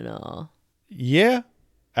panel. Yeah,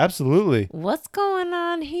 absolutely. What's going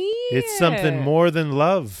on here? It's something more than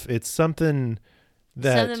love. It's something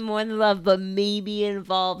that... Something more than love, but maybe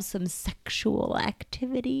involves some sexual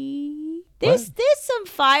activity. There's some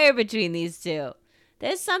fire between these two.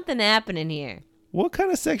 There's something happening here. What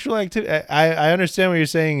kind of sexual activity? I understand what you're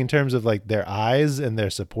saying in terms of like their eyes and their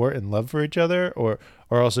support and love for each other, or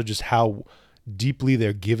also just how deeply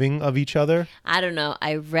they're giving of each other. I don't know.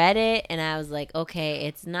 I read it and I was like, okay,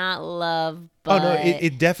 it's not love, but... Oh, no,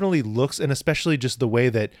 it definitely looks, and especially just the way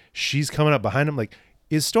that she's coming up behind him. Like,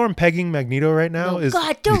 is Storm pegging Magneto right now? No,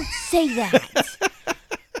 God, don't say that.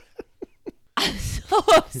 I'm so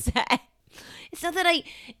upset. It's not that I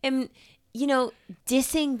am,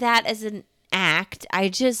 dissing that as an act. I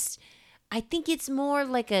think it's more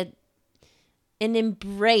like an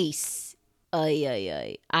embrace.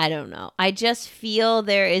 I don't know. I just feel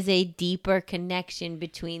there is a deeper connection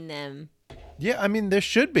between them. Yeah, I mean, there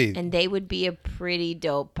should be. And they would be a pretty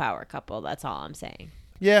dope power couple. That's all I'm saying.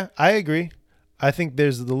 Yeah, I agree. I think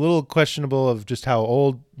there's the little questionable of just how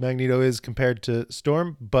old Magneto is compared to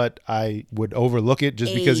Storm, but I would overlook it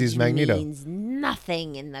just because he's Magneto. Means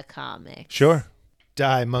nothing in the comics. Sure.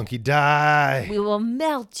 Die, monkey, die. We will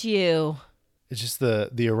melt you. It's just the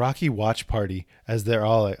Iraqi watch party as they're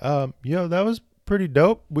all like, that was pretty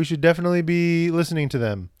dope. We should definitely be listening to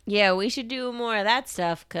them. Yeah, we should do more of that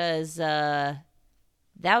stuff because that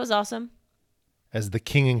was awesome. As the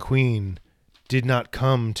king and queen did not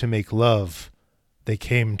come to make love, they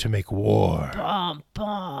came to make war. Bum,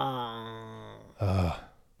 bum.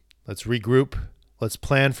 Let's regroup. Let's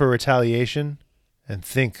plan for retaliation and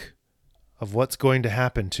think of what's going to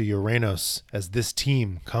happen to Uranos as this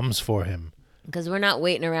team comes for him. Because we're not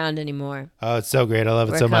waiting around anymore. Oh, it's so great. I love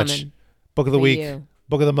it We're so coming much. Book of the week. you.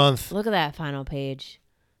 Book of the month. Look at that final page.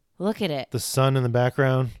 Look at it. The sun in the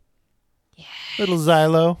background. Yes. Little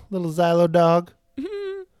Xylo dog.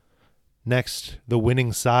 Next, the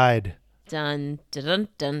winning side. Dun, dun, dun,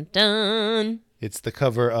 dun, dun. It's the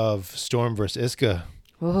cover of Storm vs. Iska.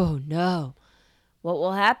 Oh, no. What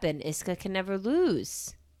will happen? Iska can never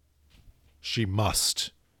lose. She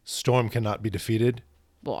must. Storm cannot be defeated.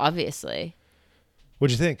 Well, obviously.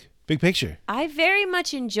 What'd you think? Big picture. I very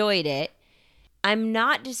much enjoyed it. I'm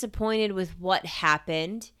not disappointed with what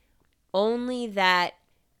happened, only that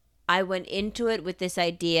I went into it with this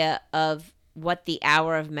idea of what the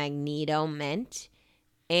Hour of Magneto meant.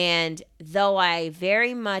 And though I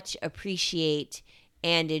very much appreciate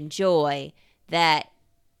and enjoy that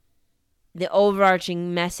the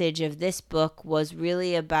overarching message of this book was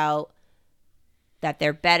really about that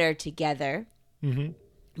they're better together. Mm-hmm.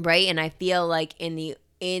 right? And I feel like in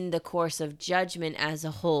the course of judgment as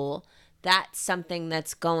a whole, that's something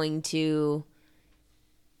that's going to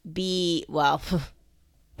be, well,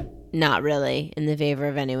 not really in the favor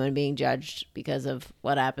of anyone being judged because of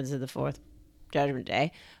what happens in the fourth judgment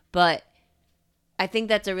day. But I think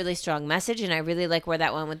that's a really strong message, and I really like where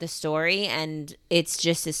that went with the story. And it's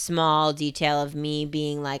just a small detail of me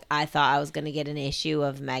being like, I thought I was going to get an issue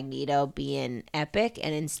of Magneto being epic,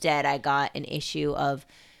 and instead I got an issue of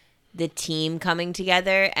the team coming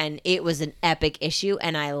together, and it was an epic issue,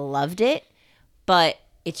 and I loved it. But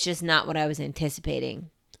it's just not what I was anticipating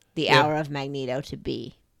the Yeah. Hour of Magneto to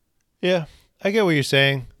be. Yeah, I get what you're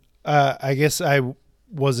saying. I guess I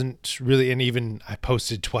wasn't really, and even I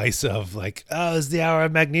posted twice of like, oh, it's the Hour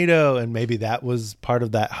of Magneto. And maybe that was part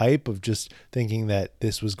of that hype of just thinking that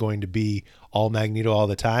this was going to be all Magneto all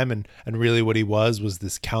the time. And really what he was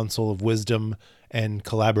this council of wisdom and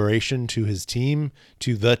collaboration to his team,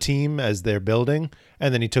 to the team as they're building.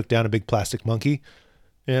 And then he took down a big plastic monkey,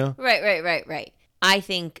 you know? Right. I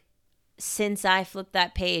think since I flipped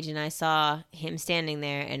that page and I saw him standing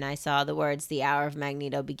there and I saw the words, the Hour of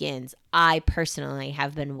Magneto begins, I personally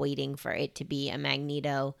have been waiting for it to be a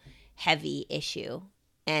Magneto heavy issue.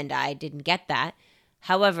 And I didn't get that.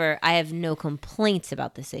 However, I have no complaints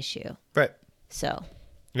about this issue. Right. So,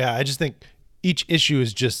 Yeah, I just think each issue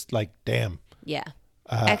is just like, damn. yeah.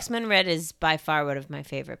 X-Men Red is by far one of my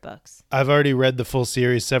favorite books. I've already read the full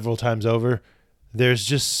series several times over. There's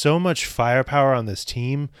just so much firepower on this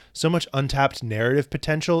team, so much untapped narrative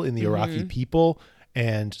potential in the Iraqi people,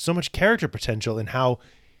 and so much character potential in how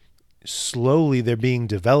slowly they're being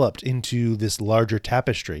developed into this larger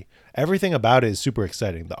tapestry. Everything about it is super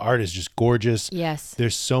exciting. The art is just gorgeous. Yes.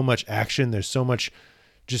 There's so much action. There's so much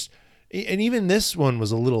just, and even this one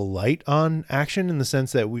was a little light on action in the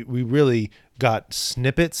sense that we really got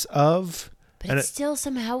snippets of. But it still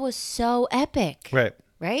somehow was so epic. Right.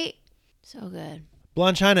 Right? So good.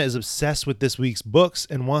 Blonde China is obsessed with this week's books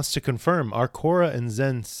and wants to confirm, are Cora and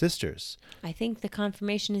Zen sisters? I think the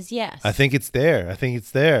confirmation is yes. I think it's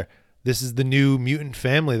there. This is the new mutant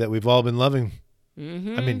family that we've all been loving.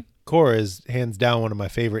 Mm-hmm. I mean, Cora is hands down one of my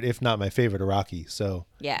favorite, if not my favorite, Iraqi. So,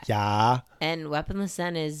 yeah. And Weaponless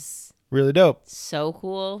Zen is Really dope. so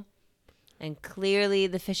cool. And clearly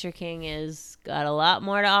the Fisher King has got a lot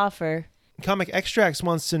more to offer. Comic Extracts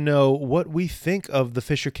wants to know what we think of the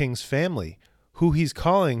Fisher King's family, who he's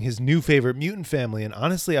calling his new favorite mutant family. And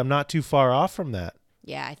honestly, I'm not too far off from that.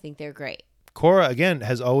 Yeah, I think they're great. Cora, again,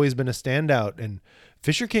 has always been a standout, and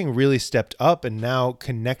Fisher King really stepped up, and now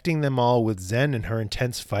connecting them all with Zen and her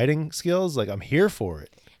intense fighting skills, like, I'm here for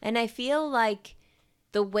it. And I feel like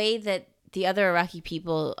the way that the other Iraqi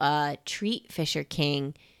people treat Fisher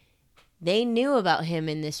King, they knew about him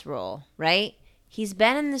in this role, right? He's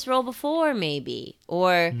been in this role before, maybe.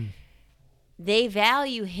 Or they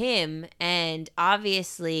value him, and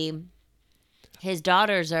obviously his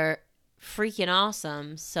daughters are freaking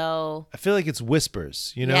awesome. So I feel like it's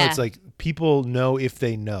whispers, you know? Yeah. It's like people know if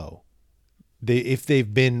they know. If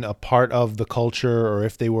they've been a part of the culture or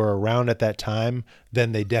if they were around at that time,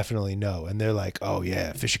 then they definitely know. And they're like, oh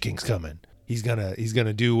yeah, Fisher King's coming. He's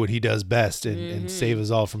gonna do what he does best and save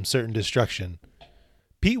us all from certain destruction.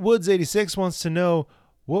 Pete Woods 86 wants to know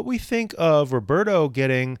what we think of Roberto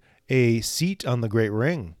getting a seat on the Great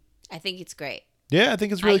Ring. I think it's great. Yeah, I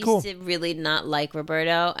think it's really cool. I used to really not like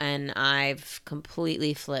Roberto, and I've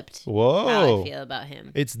completely flipped Whoa. how I feel about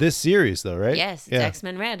him. It's this series though, right? Yes, it's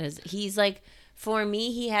X-Men Red. He's like, for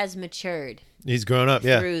me, he has matured He's grown up,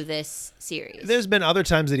 yeah. through this series. There's been other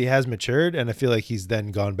times that he has matured, and I feel like he's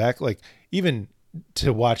then gone back. Like, even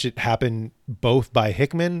to watch it happen both by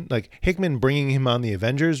Hickman, like Hickman bringing him on the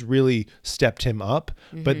Avengers really stepped him up.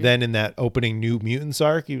 But then in that opening New Mutants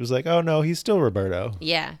arc, he was like, oh no, he's still Roberto.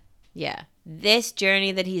 Yeah. This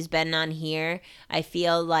journey that he's been on here, I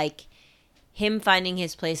feel like him finding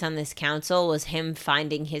his place on this council was him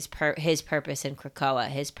finding his purpose in Krakoa,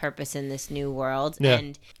 his purpose in this new world. Yeah.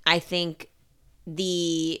 And I think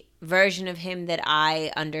the version of him that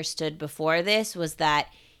I understood before this was that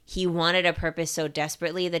he wanted a purpose so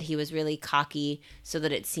desperately that he was really cocky so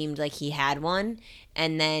that it seemed like he had one.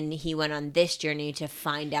 And then he went on this journey to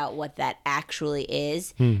find out what that actually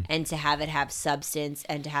is and to have it have substance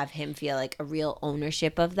and to have him feel like a real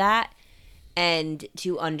ownership of that and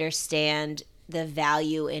to understand the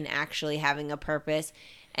value in actually having a purpose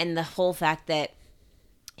and the whole fact that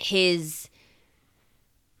his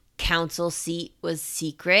council seat was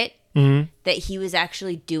secret. That he was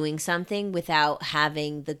actually doing something without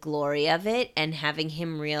having the glory of it and having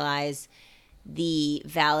him realize the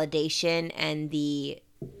validation and the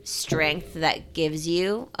strength that gives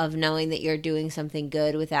you of knowing that you're doing something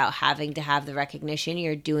good without having to have the recognition.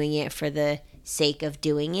 You're doing it for the sake of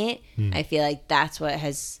doing it. I feel like that's what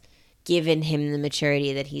has given him the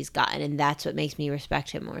maturity that he's gotten, and that's what makes me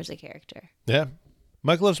respect him more as a character. Yeah.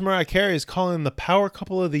 Mike Loves Mariah Carey is calling the power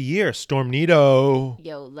couple of the year, Stormnado.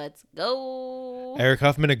 Yo, let's go. Eric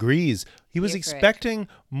Huffman agrees. He was Here for it. expecting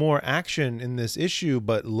more action in this issue,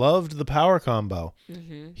 but loved the power combo.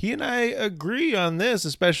 He and I agree on this,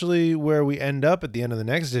 especially where we end up at the end of the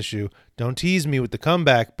next issue. Don't tease me with the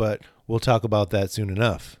comeback, but we'll talk about that soon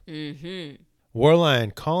enough.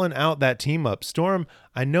 Warlion calling out that team up. Storm,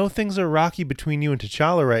 I know things are rocky between you and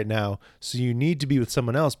T'Challa right now, so you need to be with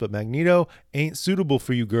someone else, but Magneto ain't suitable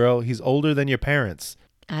for you, girl. He's older than your parents.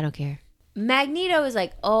 I don't care. Magneto is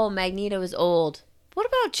like, oh, Magneto is old. What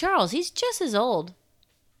about Charles? He's just as old.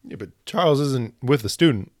 Yeah, but Charles isn't with the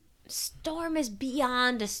student. Storm is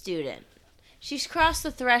beyond a student. She's crossed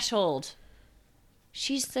the threshold.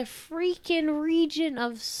 She's the freaking Regent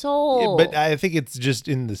of Soul. Yeah, but I think it's just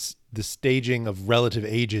in the staging of relative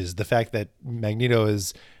ages. The fact that Magneto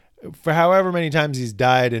is, for however many times he's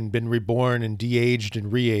died and been reborn and de-aged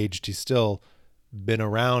and re-aged, he's still been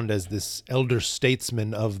around as this elder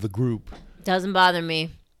statesman of the group. Doesn't bother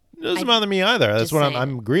me. It doesn't bother me either. That's just what saying.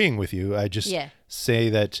 I'm agreeing with you. I just say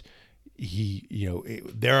that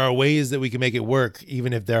there are ways that we can make it work,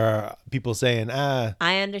 even if there are people saying, I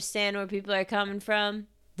understand where people are coming from.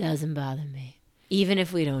 Doesn't bother me. Even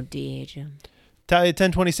if we don't de-age him. Talia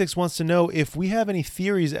 1026 wants to know if we have any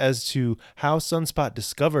theories as to how Sunspot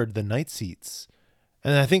discovered the night seats.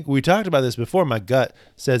 And I think we talked about this before. My gut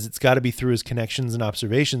says it's got to be through his connections and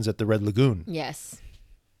observations at the Red Lagoon. Yes.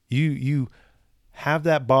 You have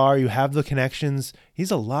that bar, you have the connections.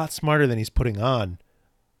 He's a lot smarter than he's putting on.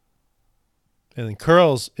 And then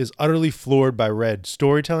Curls is utterly floored by Red.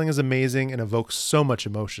 Storytelling is amazing and evokes so much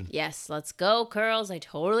emotion. Yes, let's go, Curls. I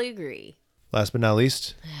totally agree. Last but not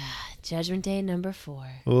least. Judgment Day number 4.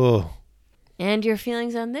 Oh, And your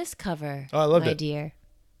feelings on this cover, I loved my it. dear.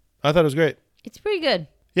 I thought it was great. It's pretty good.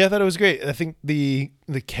 Yeah, I thought it was great. I think the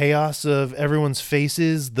chaos of everyone's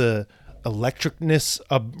faces, the electricness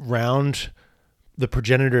around the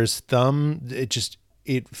progenitor's thumb,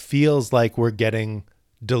 it feels like we're getting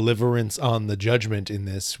deliverance on the judgment in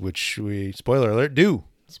this, which we, spoiler alert, do.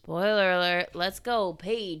 Spoiler alert. Let's go.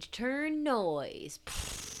 Page turn noise.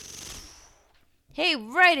 Hey,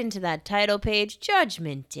 right into that title page,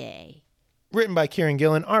 Judgment Day. Written by Kieran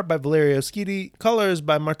Gillen, art by Valerio Schiti, colors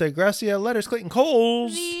by Marta Gracia, letters Clayton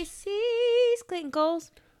Coles. VC's Clayton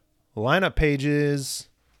Coles. Lineup pages.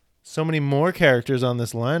 So many more characters on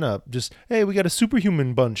this lineup. Just, hey, we got a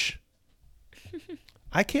superhuman bunch.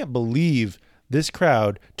 I can't believe this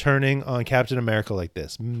crowd turning on Captain America like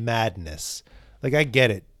this. Madness. Like, I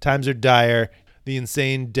get it. Times are dire. The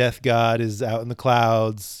insane death god is out in the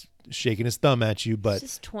clouds, shaking his thumb at you, but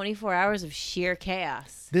It's just 24 hours of sheer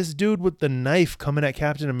chaos. this dude with the knife coming at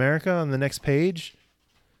Captain America on the next page,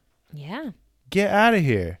 Yeah. get out of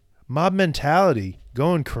here. Mob mentality,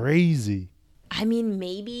 going crazy. I mean,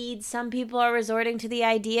 maybe some people are resorting to the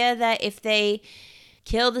idea that if they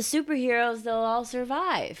kill the superheroes, they'll all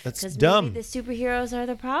survive. That's 'Cause dumb. Maybe the superheroes are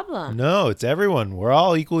the problem. No, it's everyone. We're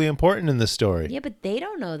all equally important in this story. Yeah, but they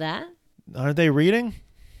don't know that. Aren't they reading?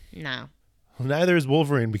 No. Well, neither is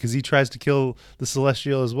Wolverine because he tries to kill the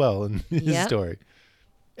Celestial as well in his Yep. story.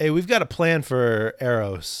 Hey, we've got a plan for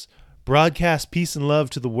Eros. Broadcast peace and love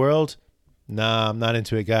to the world? Nah, I'm not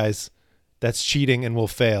into it, guys. That's cheating and will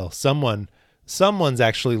fail. Someone's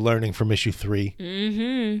actually learning from issue 3.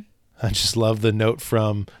 Mm-hmm. I just love the note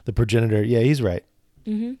from the progenitor. Yeah, he's right.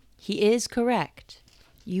 Mm-hmm. He is correct.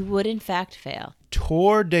 You would, in fact, fail.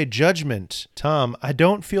 Tour de Judgment. Tom, I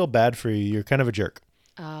don't feel bad for you. You're kind of a jerk.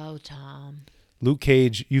 Oh, Tom. Luke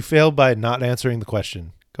Cage, you failed by not answering the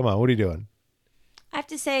question. Come on, what are you doing? I have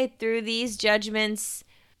to say, through these judgments,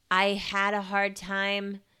 I had a hard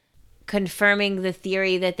time confirming the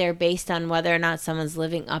theory that they're based on whether or not someone's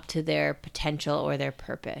living up to their potential or their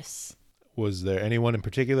purpose. Was there anyone in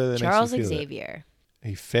particular that Charles makes you feel Xavier. that?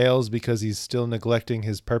 He fails because he's still neglecting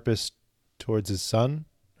his purpose towards his son?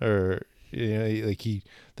 Or, the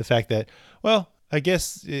fact that, well, I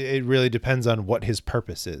guess it really depends on what his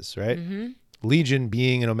purpose is, right? Mm-hmm. Legion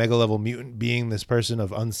being an Omega level mutant, being this person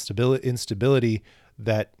of instability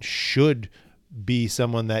that should be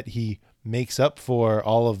someone that he makes up for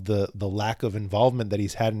all of the lack of involvement that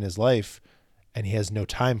he's had in his life, and he has no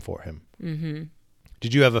time for him. Mm-hmm.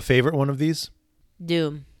 Did you have a favorite one of these?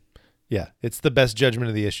 Doom. Yeah, it's the best judgment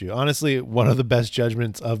of the issue. Honestly, one of the best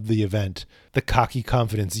judgments of the event. The cocky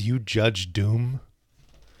confidence. You judge Doom?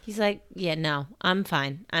 He's like, yeah, no, I'm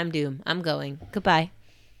fine. I'm Doom. I'm going. Goodbye.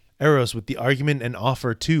 Eros with the argument and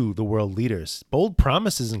offer to the world leaders. Bold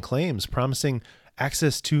promises and claims, promising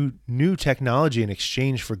access to new technology in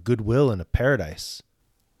exchange for goodwill and a paradise.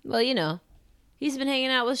 Well, he's been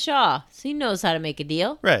hanging out with Shaw, so he knows how to make a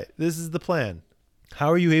deal. Right, this is the plan.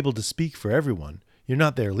 How are you able to speak for everyone? You're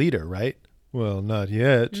not their leader, right? Well, not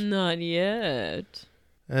yet. Not yet.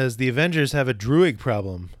 As the Avengers have a Druig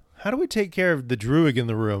problem, how do we take care of the Druig in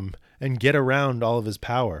the room and get around all of his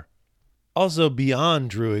power? Also, beyond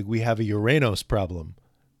Druig, we have a Uranos problem.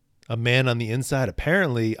 A man on the inside.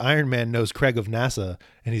 Apparently, Iron Man knows Craig of NASA,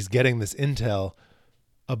 and he's getting this intel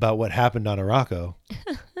about what happened on Araco.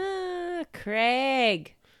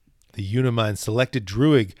 Craig. The Unimind selected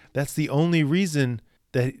Druig. That's the only reason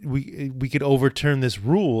that we could overturn this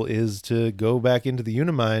rule, is to go back into the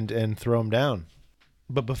Unimind and throw him down.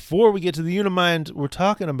 But before we get to the Unimind, we're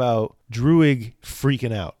talking about Druig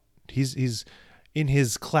freaking out. He's in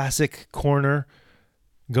his classic corner,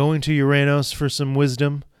 going to Uranos for some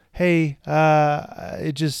wisdom. Hey,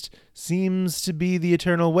 it just seems to be the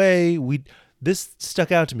eternal way. This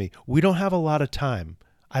stuck out to me. We don't have a lot of time.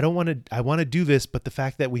 I want to do this, but the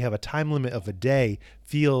fact that we have a time limit of a day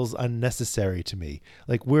feels unnecessary to me.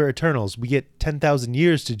 Like, we're Eternals. We get 10,000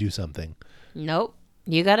 years to do something. Nope.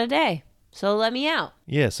 You got a day. So let me out.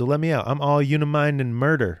 Yeah, so let me out. I'm all Unimind and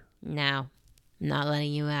murder. No, not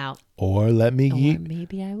letting you out. Or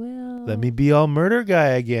maybe I will. Let me be all murder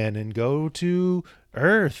guy again and go to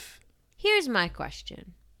Earth. Here's my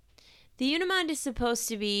question. The Unimind is supposed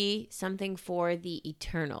to be something for the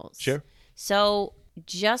Eternals. Sure. So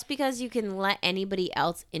just because you can let anybody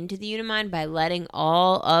else into the Unimind by letting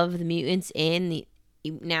all of the mutants in,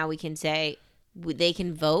 now we can say they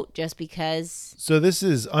can vote just because. So this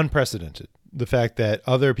is unprecedented. The fact that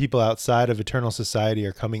other people outside of Eternal Society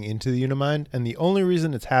are coming into the Unimind, and the only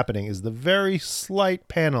reason it's happening is the very slight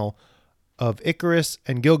panel of Icarus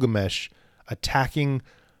and Gilgamesh attacking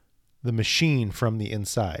the machine from the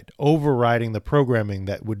inside, overriding the programming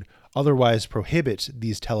that would otherwise prohibit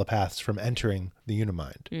these telepaths from entering the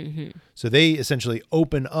Unimind. Mm-hmm. So they essentially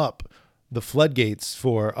open up the floodgates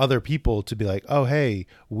for other people to be like, oh, hey,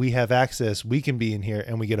 we have access, we can be in here,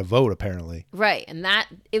 and we get a vote, apparently. Right, and that,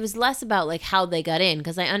 it was less about like how they got in,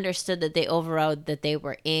 because I understood that they overrode that they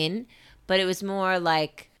were in, but it was more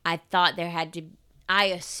like, I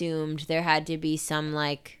assumed there had to be some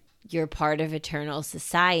like, you're part of Eternal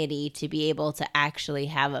Society to be able to actually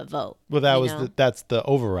have a vote. Well, that's the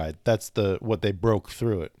override. That's what they broke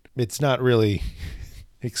through it. It's not really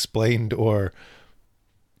explained or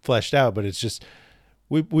fleshed out, but it's just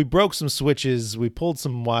we broke some switches, we pulled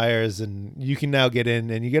some wires, and you can now get in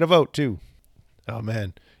and you get a vote too. Oh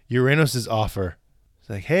man, Uranos' offer. It's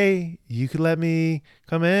like, hey, you could let me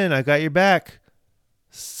come in. I got your back.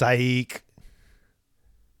 Psych.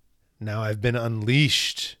 Now I've been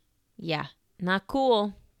unleashed. Yeah, not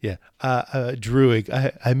cool. Yeah.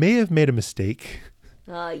 Druig, I may have made a mistake.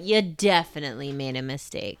 You definitely made a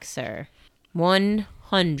mistake, sir.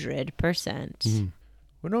 100%.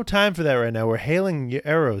 We're no time for that right now. We're hailing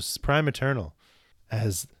Eros, Prime Eternal,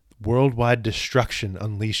 as worldwide destruction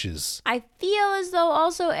unleashes. I feel as though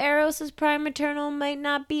also Eros' Prime Eternal might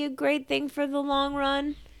not be a great thing for the long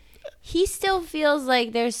run. He still feels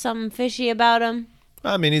like there's something fishy about him.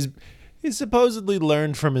 I mean, he's supposedly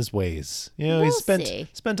learned from his ways. He's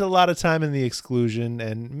spent a lot of time in the exclusion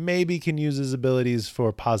and maybe can use his abilities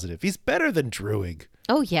for positive. He's better than Druig.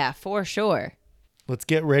 Oh, yeah, for sure. Let's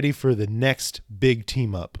get ready for the next big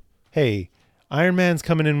team up. Hey, Iron Man's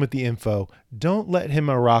coming in with the info. Don't let him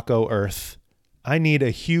Araco Earth. I need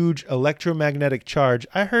a huge electromagnetic charge.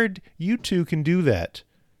 I heard you two can do that.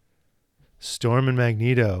 Storm and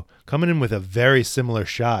Magneto coming in with a very similar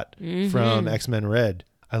shot from X-Men Red.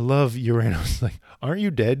 I love Uranos. Like, aren't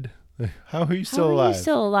you dead? How are you still alive? How are you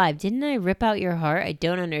still alive? Didn't I rip out your heart? I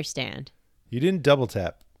don't understand. You didn't double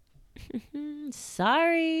tap.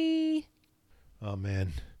 Sorry. Oh,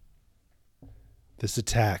 man. This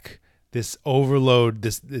attack, this overload,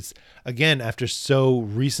 this again, after so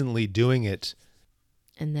recently doing it.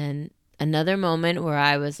 And then another moment where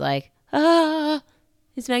I was like,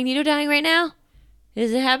 is Magneto dying right now?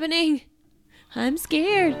 Is it happening? I'm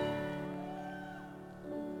scared.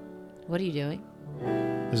 What are you doing?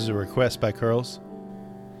 This is a request by Curls.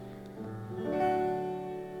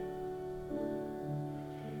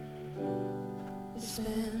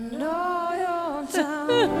 Spend all your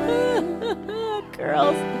time.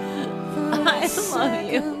 Girls, I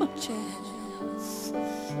love you.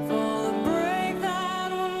 For the break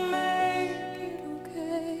that will make it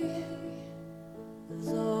okay. There's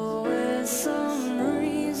always some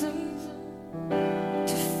reason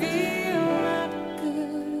to feel not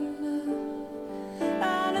good enough.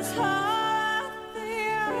 And it's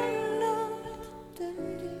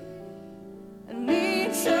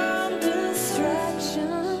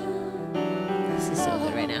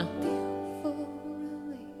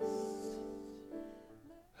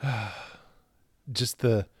just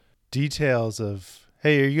the details of,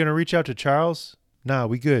 hey, are you gonna reach out to Charles? Nah,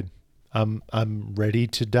 we good. I'm ready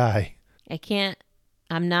to die. I can't.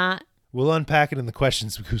 I'm not. We'll unpack it in the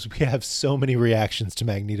questions because we have so many reactions to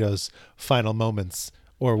Magneto's final moments,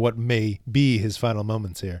 or what may be his final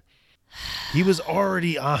moments here. He was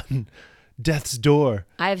already on death's door.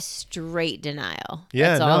 I have straight denial. Yeah,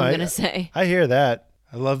 That's all no, I'm gonna say. I hear that.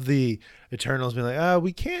 I love the Eternals being like,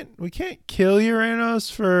 we can't kill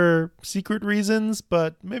Uranos for secret reasons,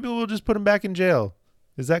 but maybe we'll just put him back in jail.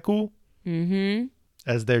 Is that cool? Mm-hmm.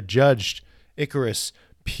 As they're judged, Icarus,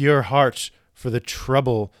 pure heart for the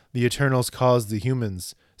trouble the Eternals caused the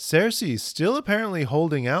humans. Cersei still apparently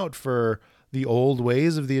holding out for the old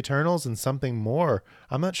ways of the Eternals and something more.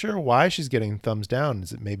 I'm not sure why she's getting thumbs down.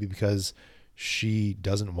 Is it maybe because she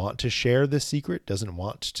doesn't want to share this secret, doesn't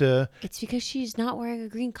want to... It's because she's not wearing a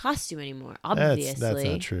green costume anymore, obviously. That's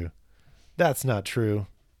not true. That's not true.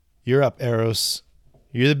 You're up, Eros.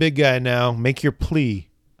 You're the big guy now. Make your plea.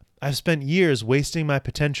 I've spent years wasting my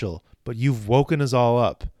potential, but you've woken us all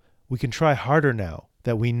up. We can try harder now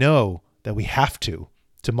that we know that we have to.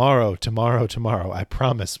 Tomorrow, I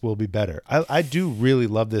promise we'll be better. I do really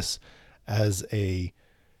love this as a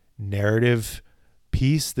narrative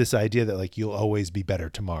piece, this idea that like you'll always be better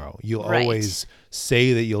tomorrow. You'll Right. always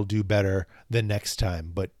say that you'll do better the next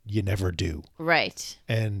time, but you never do. Right.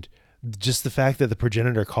 And just the fact that the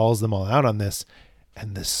progenitor calls them all out on this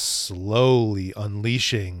and this slowly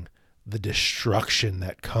unleashing the destruction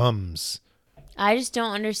that comes. I just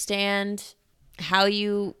don't understand how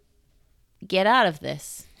you get out of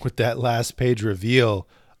this. With that last page reveal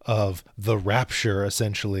of the rapture,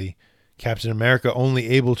 essentially, Captain America only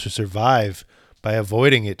able to survive by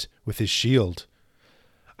avoiding it with his shield.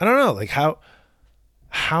 I don't know, like how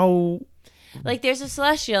Like there's a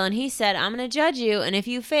celestial and he said, I'm going to judge you. And if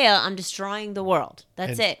you fail, I'm destroying the world.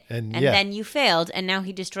 That's it. and And yeah. then you failed and now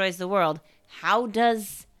he destroys the world. How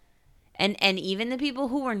does, and even the people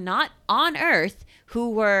who were not on Earth, who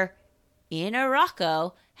were in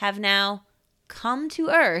Morocco, have now come to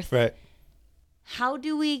Earth. right. How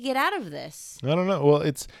do we get out of this? I don't know. Well,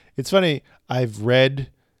 it's funny. I've read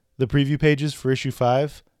the preview pages for issue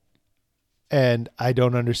 5 and I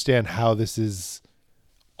don't understand how this is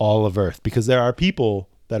all of Earth because there are people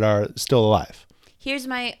that are still alive. Here's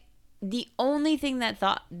the only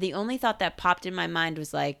thought that popped in my mind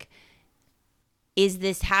was like, is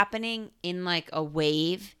this happening in like a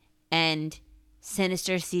wave and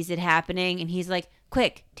Sinister sees it happening and he's like,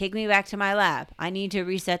 quick, take me back to my lab. I need to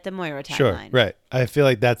reset the Moira timeline. Sure, right. I feel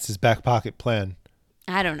like that's his back pocket plan.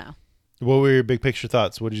 I don't know. What were your big picture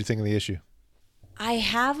thoughts? What did you think of the issue?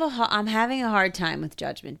 I'm having a hard time with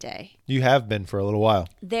Judgment Day. You have been for a little while.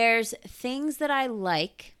 There's things that I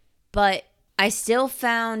like, but I still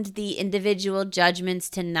found the individual judgments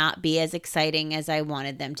to not be as exciting as I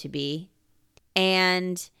wanted them to be.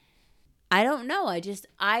 And I don't know.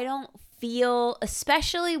 I don't feel,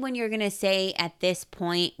 especially when you're going to say at this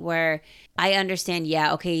point where I understand,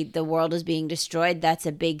 yeah, okay, the world is being destroyed. That's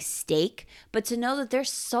a big stake. But to know that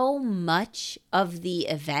there's so much of the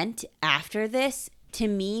event after this, to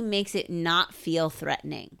me, makes it not feel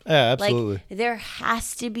threatening. Yeah, absolutely. Like, there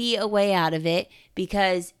has to be a way out of it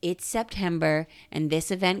because it's September and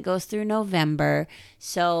this event goes through November.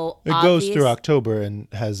 So it goes through October and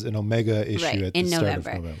has an Omega issue Right, at the in start November.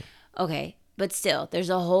 of November. Okay, but still, there's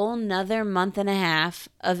a whole nother month and a half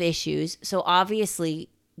of issues. So obviously,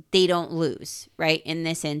 they don't lose, right, in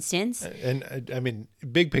this instance. And I mean,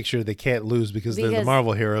 big picture, they can't lose because they're the Because-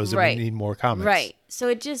 Marvel heroes and right, we need more comics. Right. So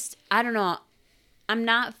it just, I don't know. I'm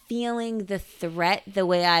not feeling the threat the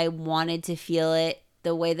way I wanted to feel it,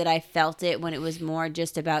 the way that I felt it when it was more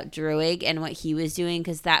just about Druig and what he was doing,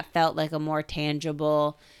 because that felt like a more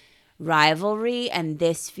tangible rivalry. And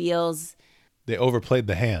this feels... They overplayed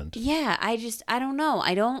the hand. Yeah, I don't know.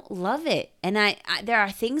 I don't love it. And I there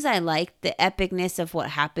are things I like, the epicness of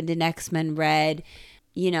what happened in X-Men Red.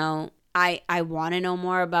 You know, I want to know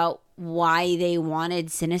more about why they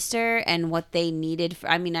wanted Sinister and what they needed.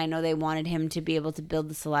 I mean, I know they wanted him to be able to build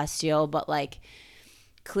the Celestial, but like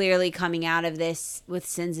clearly coming out of this with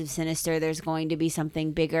Sins of Sinister, there's going to be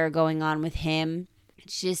something bigger going on with him.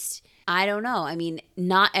 It's just... I don't know. I mean,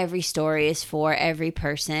 not every story is for every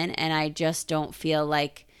person, and I just don't feel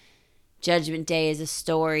like Judgment Day is a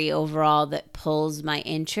story overall that pulls my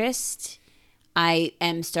interest. I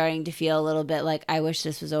am starting to feel a little bit like I wish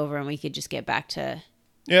this was over and we could just get back to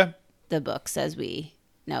the books as we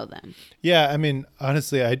know them. Yeah, I mean,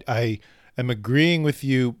 honestly, I am agreeing with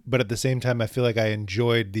you, but at the same time, I feel like I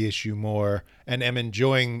enjoyed the issue more and am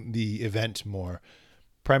enjoying the event more,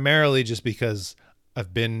 primarily just because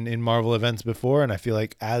I've been in Marvel events before, and I feel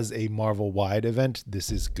like as a Marvel wide event,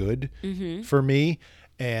 this is good for me.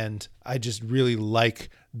 And I just really like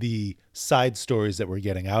the side stories that we're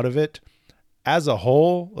getting out of it. As a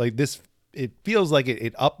whole, like this, it feels like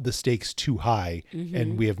it upped the stakes too high,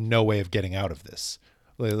 and we have no way of getting out of this.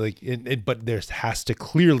 But there has to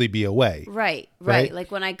clearly be a way. Right. Right?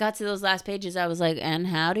 Like when I got to those last pages, I was like, and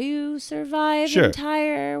how do you survive Sure.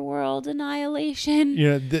 entire world annihilation?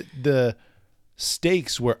 You know, the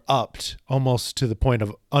stakes were upped almost to the point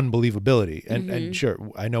of unbelievability. And sure,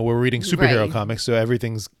 I know we're reading superhero Right. comics, so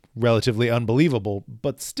everything's relatively unbelievable,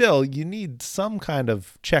 but still you need some kind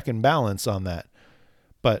of check and balance on that.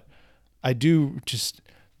 But I do just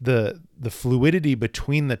the fluidity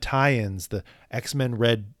between the tie-ins, the X-Men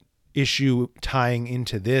Red issue tying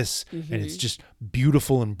into this, and it's just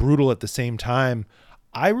beautiful and brutal at the same time.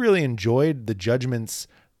 I really enjoyed the judgments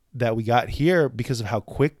that we got here because of how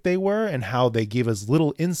quick they were and how they gave us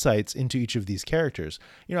little insights into each of these characters.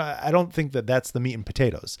 You know, I don't think that that's the meat and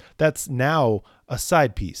potatoes. That's now a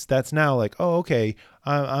side piece. That's now like, oh, okay,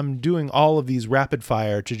 I'm doing all of these rapid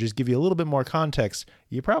fire to just give you a little bit more context.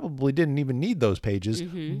 You probably didn't even need those pages,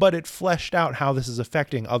 but it fleshed out how this is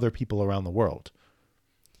affecting other people around the world.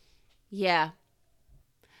 Yeah.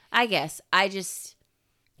 I guess.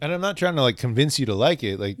 And I'm not trying to like convince you to like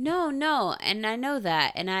it. Like, No, and I know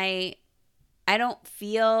that, and I don't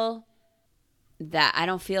feel that. I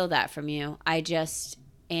don't feel that from you. I just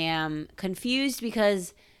am confused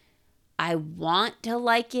because I want to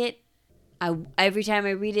like it. Every time I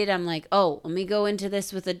read it, I'm like, oh, let me go into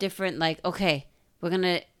this with a different like. Okay, we're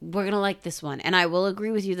gonna like this one, and I will agree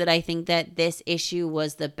with you that I think that this issue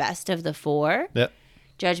was the best of the 4 yeah,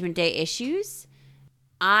 Judgment Day issues.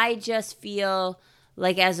 I just feel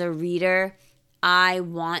like as a reader, I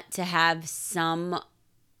want to have some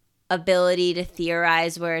ability to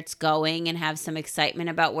theorize where it's going and have some excitement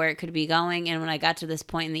about where it could be going. And when I got to this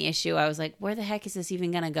point in the issue, I was like, where the heck is this even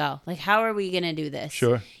going to go? Like, how are we going to do this?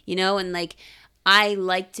 Sure. You know, and like, I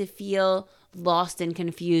like to feel lost and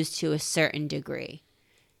confused to a certain degree,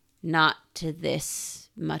 not to this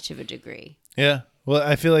much of a degree. yeah. Well,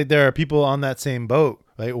 I feel like there are people on that same boat.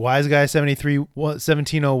 Like Wise Guy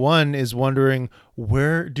 1701 is wondering,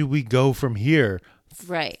 where do we go from here?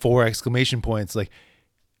 Right. 4 exclamation points.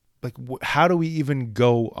 How do we even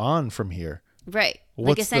go on from here? Right. What's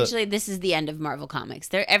Like essentially this is the end of Marvel Comics.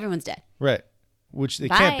 Everyone's dead. Right. Which it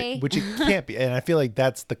Bye. can't be. Which it can't be. And I feel like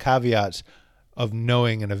that's the caveat of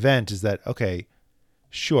knowing an event is that, okay,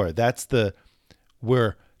 sure,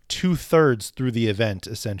 we're 2/3 through the event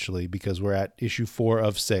essentially, because we're at issue 4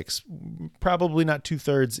 of 6. Probably not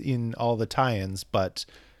 2/3 in all the tie-ins, but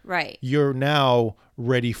Right. you're now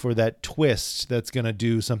ready for that twist that's going to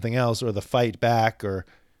do something else, or the fight back, or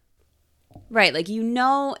Right. Like, you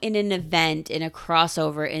know, in an event, in a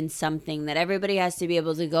crossover, in something, that everybody has to be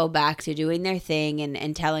able to go back to doing their thing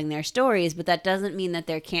and telling their stories. But that doesn't mean that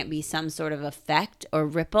there can't be some sort of effect or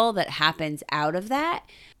ripple that happens out of that.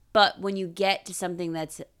 But when you get to something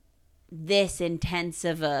that's this intense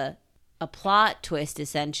of a plot twist,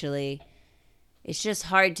 essentially, it's just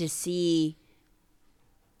hard to see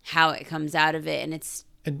how it comes out of it. And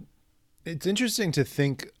it's interesting to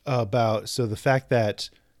think about, so the fact that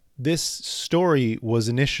this story was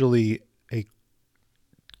initially a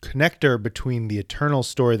connector between the Eternal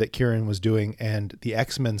story that Kieran was doing and the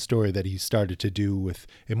X-Men story that he started to do with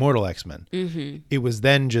Immortal X-Men. Mm-hmm. It was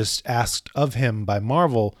then just asked of him by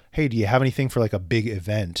Marvel, hey, do you have anything for like a big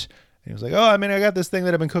event? And he was like, oh, I mean, I got this thing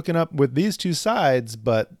that I've been cooking up with these 2 sides,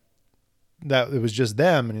 but that it was just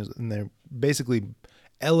them. And they basically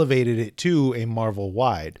elevated it to a Marvel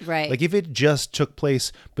wide. Right. Like if it just took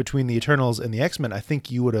place between the Eternals and the X-Men, I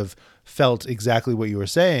think you would have felt exactly what you were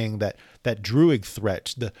saying, that Druid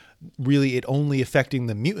threat, it only affecting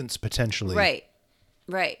the mutants potentially. Right.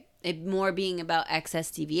 It more being about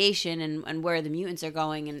excess deviation and where the mutants are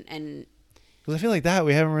going and Because I feel like that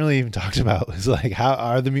we haven't really even talked about. It's like, how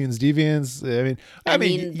are the mutants deviants? I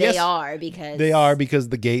mean, they yes, are because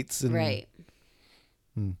the gates and right.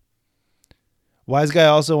 Wise Guy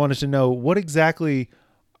also wanted to know what exactly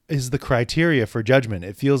is the criteria for judgment.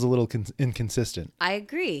 It feels a little inconsistent. I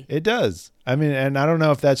agree. It does. I mean, and I don't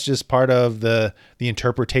know if that's just part of the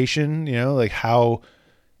interpretation, you know, like how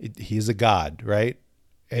he's a god, right?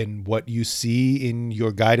 And what you see in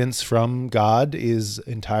your guidance from God is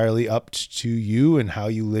entirely up to you and how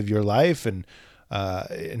you live your life and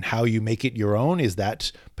how you make it your own. Is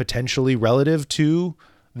that potentially relative to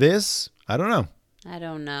this? I don't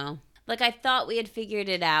know. Like, I thought we had figured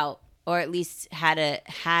it out, or at least had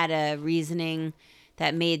a reasoning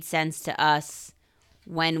that made sense to us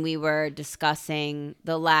when we were discussing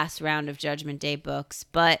the last round of Judgment Day books,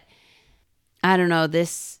 but I don't know,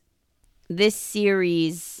 this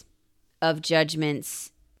series of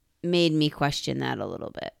judgments made me question that a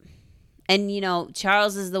little bit. And, you know,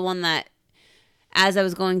 Charles is the one that, as I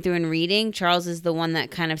was going through and reading, Charles is the one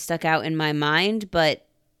that kind of stuck out in my mind, but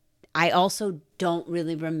I also don't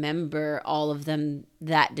really remember all of them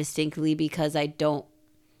that distinctly because I don't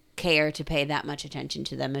care to pay that much attention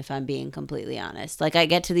to them, if I'm being completely honest. Like, I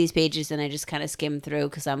get to these pages and I just kind of skim through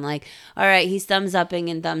because I'm like, all right, he's thumbs upping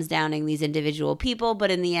and thumbs downing these individual people,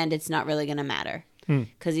 but in the end, it's not really going to matter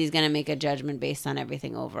because he's going to make a judgment based on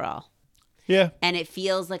everything overall. Yeah. And it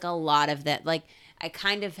feels like a lot of that. Like, I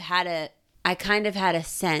kind of had a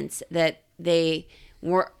sense that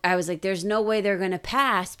I was like, there's no way they're going to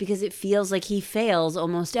pass because it feels like he fails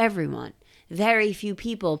almost everyone. Very few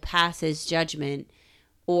people pass his judgment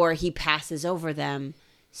or he passes over them.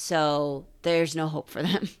 So there's no hope for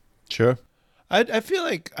them. Sure. I feel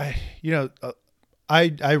like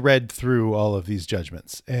I read through all of these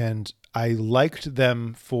judgments and I liked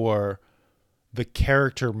them for the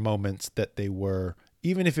character moments that they were,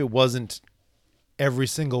 even if it wasn't every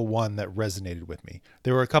single one that resonated with me.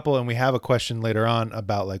 There were a couple, and we have a question later on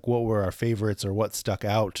about like what were our favorites or what stuck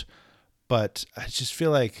out. But I just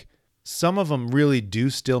feel like some of them really do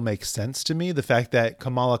still make sense to me. The fact that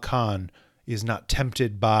Kamala Khan is not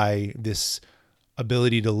tempted by this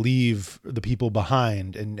ability to leave the people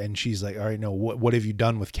behind, and she's like, all right, no, what have you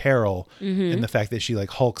done with Carol? And the fact that she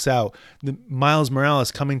like hulks out. The Miles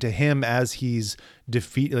Morales coming to him as he's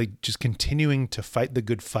just continuing to fight the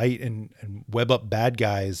good fight and web up bad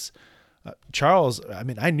guys. Charles, I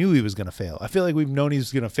mean, I knew he was going to fail. I feel like we've known he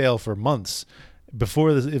was going to fail for months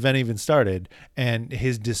before this event even started, and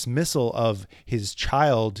his dismissal of his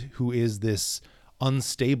child, who is this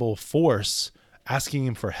unstable force, asking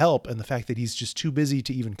him for help, and the fact that he's just too busy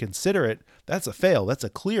to even consider it, that's a fail. That's a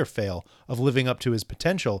clear fail of living up to his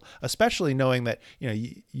potential, especially knowing that, you know,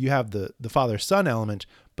 you have the father-son element,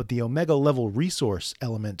 but the Omega level resource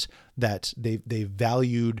element that they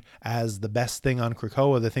valued as the best thing on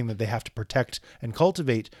Krakoa, the thing that they have to protect and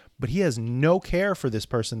cultivate, but he has no care for this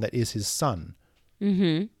person that is his son.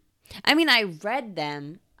 Mm-hmm. I mean, I read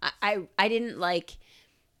them. I didn't like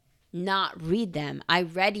not read them. I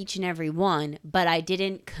read each and every one, but I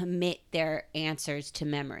didn't commit their answers to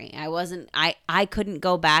memory. I couldn't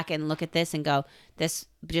go back and look at this and go, this,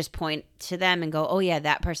 just point to them and go, oh yeah,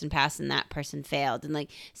 that person passed and that person failed. And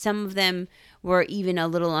like some of them were even a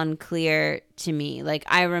little unclear to me. Like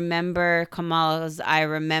I remember Kamala's, I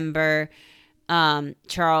remember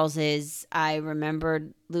Charles's, I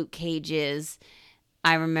remembered Luke Cage's,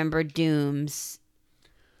 I remember Doom's.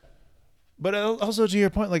 But also to your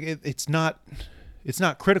point, like it's not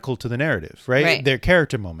critical to the narrative, right? Right. They're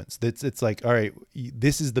character moments. It's like, all right,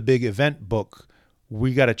 this is the big event book.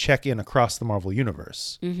 We got to check in across the Marvel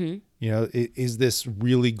universe. Mm-hmm. You know, is this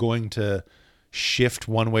really going to shift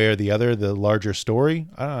one way or the other the larger story?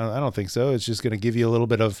 I don't think so. It's just going to give you a little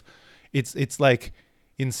bit of. It's like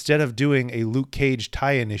instead of doing a Luke Cage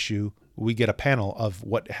tie-in issue, we get a panel of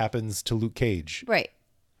what happens to Luke Cage. Right.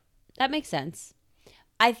 That makes sense.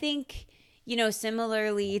 I think, you know,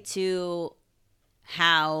 similarly to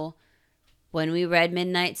how when we read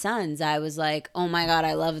Midnight Suns, I was like, oh my God,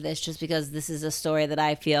 I love this just because this is a story that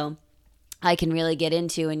I feel I can really get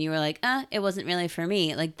into. And you were like, it wasn't really for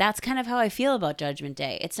me. Like, that's kind of how I feel about Judgment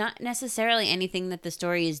Day. It's not necessarily anything that the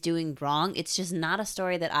story is doing wrong. It's just not a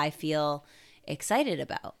story that I feel excited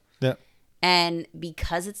about. Yeah. And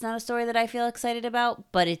because it's not a story that I feel excited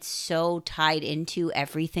about, but it's so tied into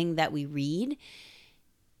everything that we read,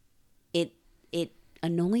 it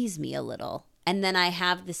annoys me a little. And then I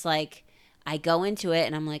have this, like, I go into it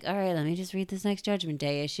and I'm like, all right, let me just read this next Judgment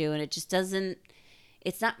Day issue. And it just doesn't,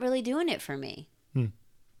 it's not really doing it for me.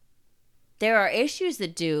 There are issues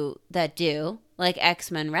that do, like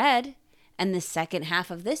X-Men Red. And the second half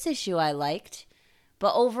of this issue I liked.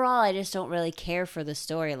 But overall, I just don't really care for the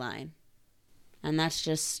storyline. And that's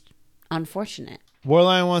just unfortunate.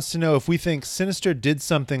 Warlion wants to know if we think Sinister did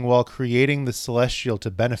something while creating the Celestial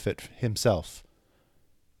to benefit himself.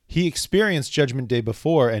 He experienced Judgment Day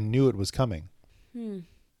before and knew it was coming.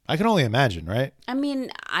 I can only imagine, right? I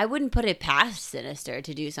mean, I wouldn't put it past Sinister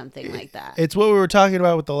to do something like that. It's what we were talking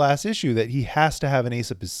about with the last issue, that he has to have an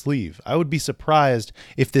ace up his sleeve. I would be surprised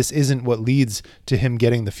if this isn't what leads to him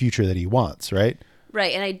getting the future that he wants, right?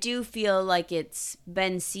 Right, and I do feel like it's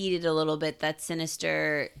been seeded a little bit that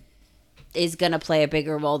Sinister is going to play a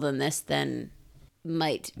bigger role than this than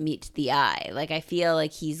might meet the eye. Like, I feel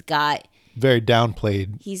like he's got very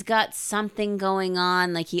downplayed. He's got something going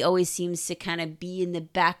on. Like, he always seems to kind of be in the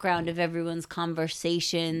background of everyone's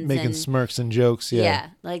conversations. Making and, smirks and jokes.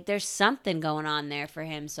 Yeah. like there's something going on there for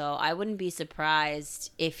him. So I wouldn't be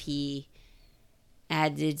surprised if he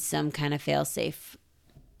added some kind of failsafe.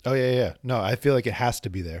 Oh, yeah. No, I feel like it has to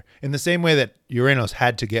be there. In the same way that Uranos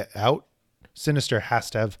had to get out, Sinister has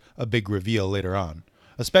to have a big reveal later on,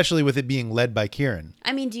 especially with it being led by Kieran.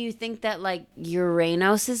 I mean, do you think that, like,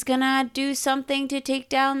 Uranos is going to do something to take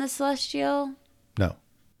down the Celestial? No.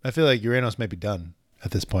 I feel like Uranos might be done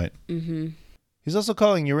at this point. Mm-hmm. He's also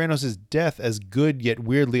calling Uranos' death as good yet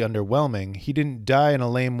weirdly underwhelming. He didn't die in a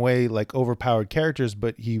lame way like overpowered characters,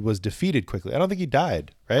 but he was defeated quickly. I don't think he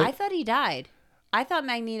died, right? I thought he died. I thought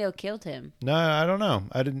Magneto killed him. No, I don't know.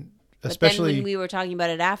 I didn't. But Especially then when we were talking about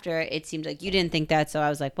it after, it seemed like you didn't think that. So I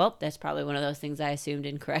was like, well, that's probably one of those things I assumed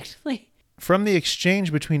incorrectly. from the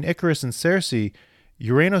exchange between Icarus and Cersei,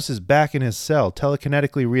 Uranos is back in his cell,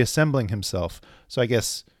 telekinetically reassembling himself. So I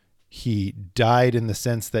guess he died in the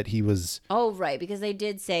sense that he was... Oh, right. Because they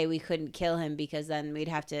did say we couldn't kill him because then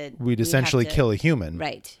We'd essentially kill a human.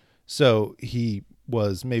 Right. So he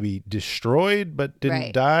was maybe destroyed but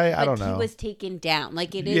didn't die. I don't know. He was taken down.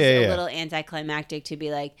 Like, it is a little anticlimactic to be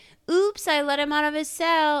like, oops, I let him out of his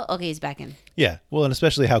cell. Okay, he's back in. Yeah. Well, and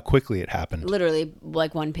especially how quickly it happened. Literally,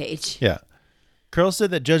 like, one page. Yeah. Curl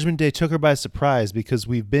said that Judgment Day took her by surprise because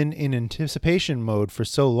we've been in anticipation mode for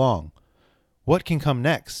so long. What can come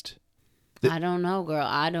next? I don't know, girl.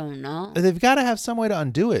 I don't know. They've got to have some way to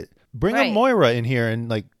undo it. Bring a Moira in here and,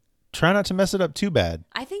 like, try not to mess it up too bad.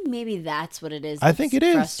 I think maybe that's what it is. I think it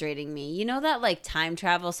is frustrating me. You know that, like, time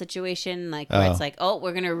travel situation, like, where it's like, oh,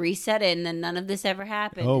 we're gonna reset it, and then none of this ever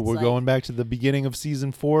happened. Oh, we're going back to the beginning of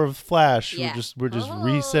season 4 of Flash. Yeah. We're just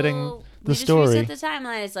resetting the story. We just reset the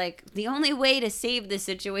timeline. It's like the only way to save this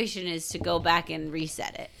situation is to go back and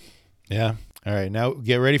reset it. Yeah. All right, now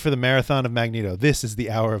get ready for the marathon of Magneto. This is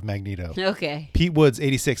the hour of Magneto. Okay. Pete Woods,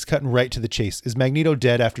 86, cutting right to the chase. Is Magneto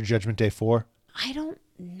dead after Judgment Day 4? I don't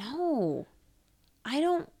know. I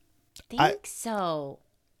don't think so.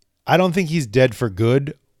 I don't think he's dead for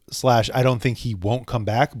good, / I don't think he won't come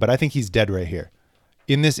back, but I think he's dead right here.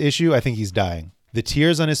 In this issue, I think he's dying. The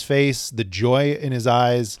tears on his face, the joy in his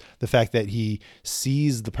eyes, the fact that he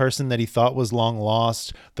sees the person that he thought was long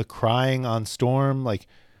lost, the crying on Storm, like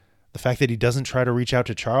the fact that he doesn't try to reach out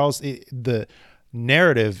to Charles, the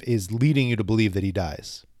narrative is leading you to believe that he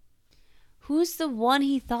dies. Who's the one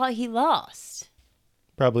he thought he lost?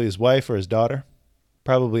 Probably his wife or his daughter.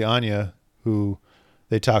 Probably Anya, who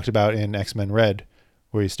they talked about in X-Men Red,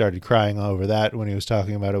 where he started crying over that when he was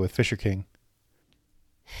talking about it with Fisher King.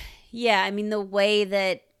 Yeah, I mean, the way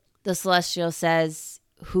that the Celestial says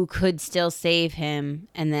who could still save him,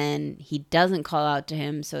 and then he doesn't call out to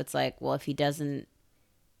him, so it's like, well, if he doesn't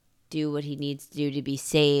do what he needs to do to be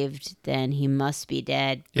saved, then he must be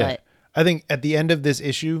dead. Yeah. But I think at the end of this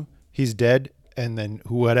issue, he's dead, and then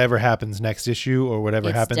whatever happens next issue or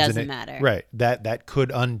whatever happens in it doesn't matter. Right. That could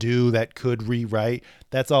undo, that could rewrite.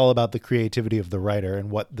 That's all about the creativity of the writer and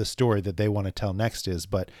what the story that they want to tell next is,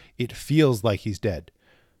 but it feels like he's dead.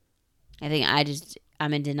 I think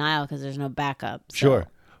I'm in denial because there's no backup. So. Sure.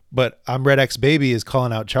 But I'm Red X Baby is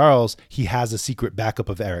calling out Charles. He has a secret backup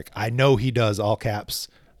of Eric. I know he does, all caps.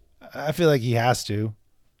 I feel like he has to.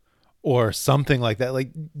 Or something like that.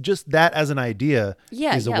 Like, just that as an idea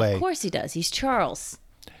is a way. Of course he does. He's Charles.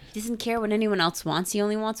 He doesn't care what anyone else wants. He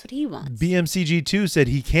only wants what he wants. BMCG2 said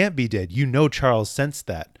he can't be dead. You know Charles sensed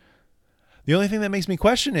that. The only thing that makes me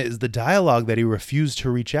question it is the dialogue that he refused to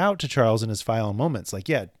reach out to Charles in his final moments. Like,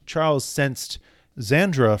 yeah, Charles sensed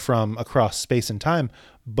Xandra from across space and time,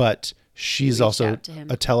 but she's also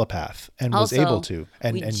a telepath and was able to.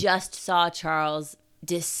 And we just saw Charles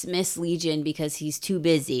dismiss Legion because he's too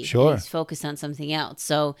busy. Sure. He's focused on something else.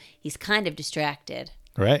 So he's kind of distracted.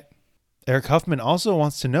 Right. Eric Huffman also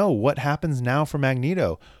wants to know what happens now for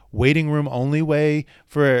Magneto. Waiting room only way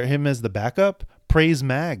for him as the backup? Praise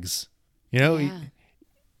Mags. You know? Yeah.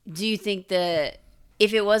 Do you think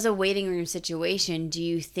if it was a waiting room situation, do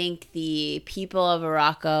you think the people of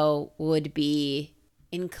Morocco would be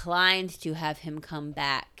inclined to have him come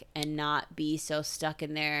back and not be so stuck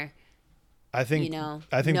in their... I think no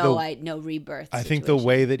rebirth. I think the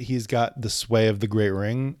way that he's got the sway of the Great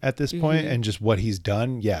Ring at this point and just what he's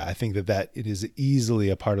done, yeah, I think that it is easily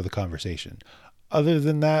a part of the conversation. Other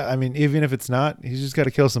than that, I mean, even if it's not, he's just got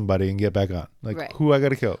to kill somebody and get back on. Like, who I got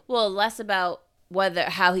to kill? Well, less about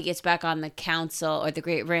how he gets back on the council or the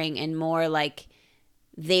Great Ring, and more like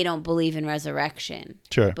they don't believe in resurrection.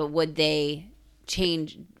 Sure. But would they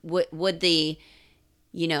change? Would the,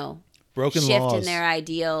 Broken shift laws. in their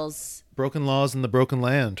ideals. Broken laws in the broken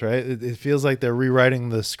land, right? It feels like they're rewriting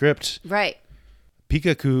the script. Right.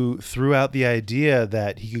 Pikachu threw out the idea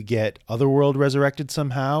that he could get Otherworld resurrected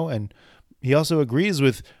somehow, and he also agrees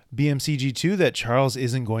with BMCG2 that Charles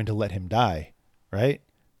isn't going to let him die, right?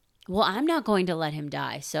 Well, I'm not going to let him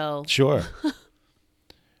die, so... Sure.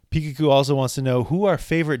 Pikachu also wants to know who our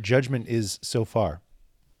favorite judgment is so far.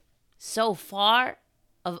 So far,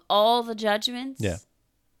 of all the judgments... Yeah.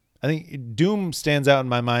 I think Doom stands out in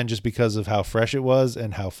my mind just because of how fresh it was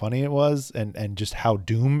and how funny it was and just how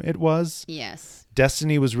Doom it was. Yes.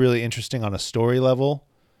 Destiny was really interesting on a story level.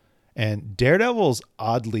 And Daredevil's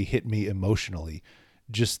oddly hit me emotionally.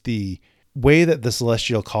 Just the way that the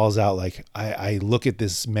Celestial calls out, like, I look at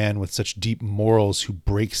this man with such deep morals who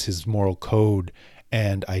breaks his moral code,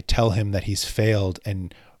 and I tell him that he's failed,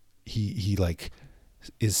 and he like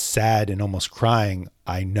is sad and almost crying,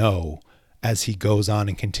 I know, as he goes on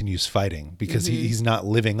and continues fighting, because he's not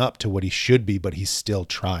living up to what he should be, but he's still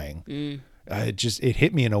trying. It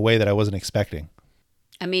hit me in a way that I wasn't expecting.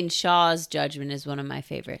 I mean, Shaw's judgment is one of my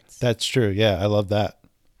favorites. That's true. Yeah, I love that.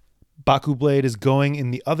 Baku Blade is going in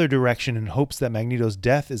the other direction in hopes that Magneto's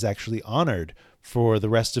death is actually honored for the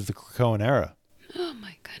rest of the Krakoan era. Oh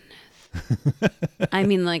my goodness. I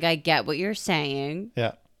mean, like, I get what you're saying.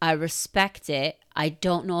 Yeah. I respect it. I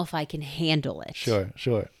don't know if I can handle it. Sure.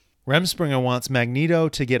 Remspringer wants Magneto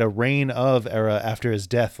to get a reign of era after his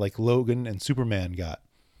death like Logan and Superman got.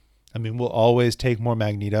 I mean, we'll always take more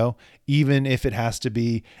Magneto, even if it has to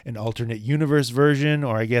be an alternate universe version,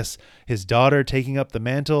 or I guess his daughter taking up the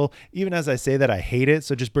mantle. Even as I say that, I hate it.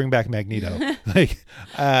 So just bring back Magneto.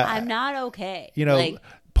 I'm not okay. You know, like,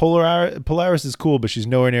 Polaris is cool, but she's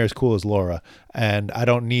nowhere near as cool as Laura. And I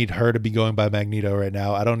don't need her to be going by Magneto right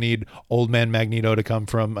now. I don't need old man Magneto to come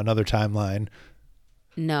from another timeline.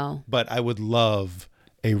 no. But I would love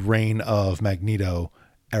a reign of Magneto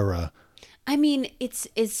era. I mean, it's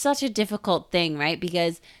such a difficult thing, right?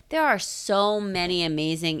 Because there are so many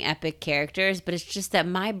amazing epic characters, but it's just that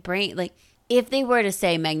my brain, like, if they were to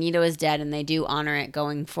say Magneto is dead and they do honor it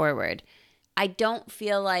going forward, I don't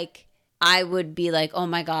feel like I would be like, oh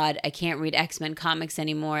my God, I can't read X-Men comics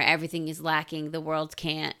anymore. Everything is lacking. The world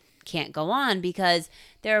can't go on, because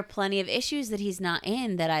there are plenty of issues that he's not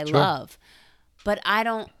in that I love. But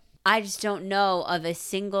I just don't know of a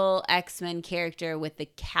single X-Men character with the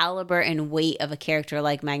caliber and weight of a character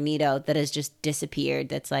like Magneto that has just disappeared.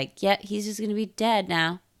 That's like, yeah, he's just going to be dead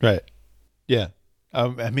now. Right. Yeah.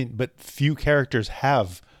 I mean, but few characters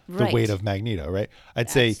have the Right. weight of Magneto, right? I'd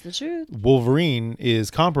That's say the truth. Wolverine is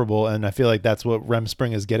comparable, and I feel like that's what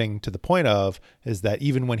Remspring is getting to the point of, is that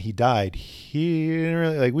even when he died, he didn't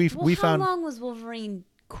really, like, we How found. long was Wolverine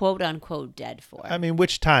quote unquote dead for? I mean,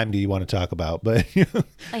 which time do you want to talk about? But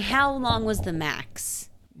Like, how long was the max?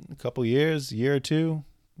 a couple years, year or two,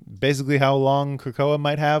 basically how long Krakoa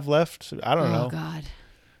might have left. I don't know. Oh God,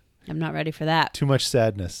 I'm not ready for that. Too much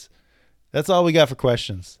sadness. That's all we got for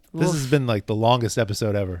questions. This Oof. has been like the longest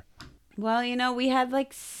episode ever. Well, you know, we had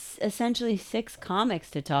like essentially 6 comics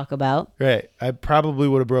to talk about. Right. I probably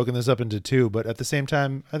would have broken this up into 2, but at the same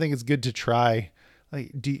time, I think it's good to try.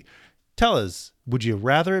 Like, tell us, would you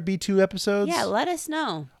rather it be 2 episodes? Yeah, let us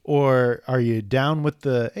know. Or are you down with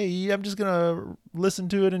the, hey, I'm just going to listen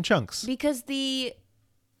to it in chunks? Because the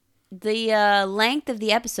length of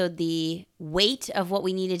the episode, the weight of what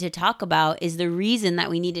we needed to talk about is the reason that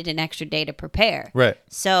we needed an extra day to prepare. Right.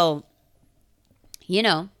 So, you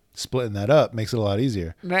know. Splitting that up makes it a lot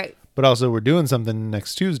easier. Right. But also, we're doing something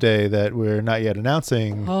next Tuesday that we're not yet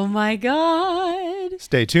announcing. Oh my God.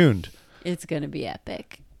 Stay tuned. It's going to be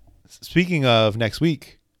epic. Speaking of next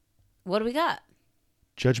week, What do we got?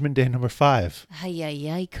 Judgment Day number 5. Ay, ay,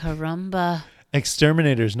 ay, caramba.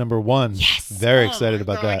 Exterminators number 1. Yes. Very excited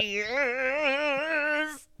about that.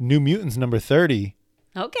 Yes. New Mutants number 30.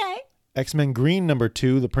 Okay. X-Men Green number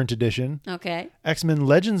 2, the print edition. Okay. X-Men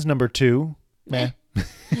Legends number 2. Meh.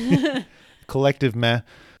 Collective meh.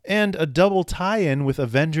 And a double tie-in with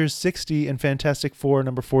Avengers 60 and Fantastic Four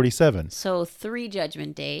number 47. So 3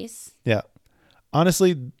 Judgment Days. Yeah.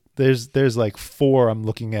 Honestly, there's like 4 I'm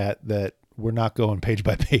looking at that we're not going page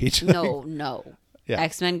by page. No. Yeah.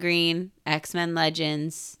 X-Men Green, X-Men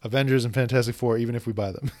Legends. Avengers and Fantastic Four, even if we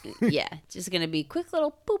buy them. Yeah, just going to be quick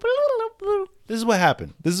little boop, boop, boop, boop. This is what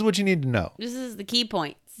happened. This is what you need to know. This is the key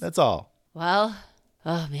points. That's all. Well,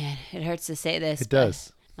 oh man, it hurts to say this. It but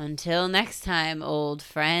does. Until next time, old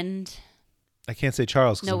friend. I can't say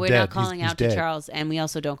Charles because No, I'm we're dead. not calling He's out to dead. Charles, and we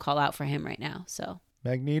also don't call out for him right now. So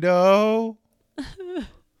Magneto.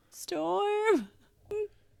 Storm.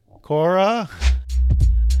 Cora.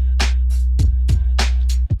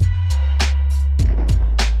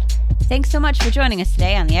 Thanks so much for joining us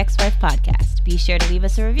today on the Ex-Wife Podcast. Be sure to leave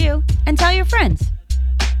us a review and tell your friends.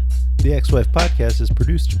 The Ex-Wife Podcast is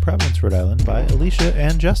produced in Providence, Rhode Island by Alicia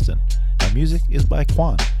and Justin. Our music is by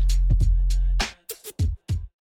Quan.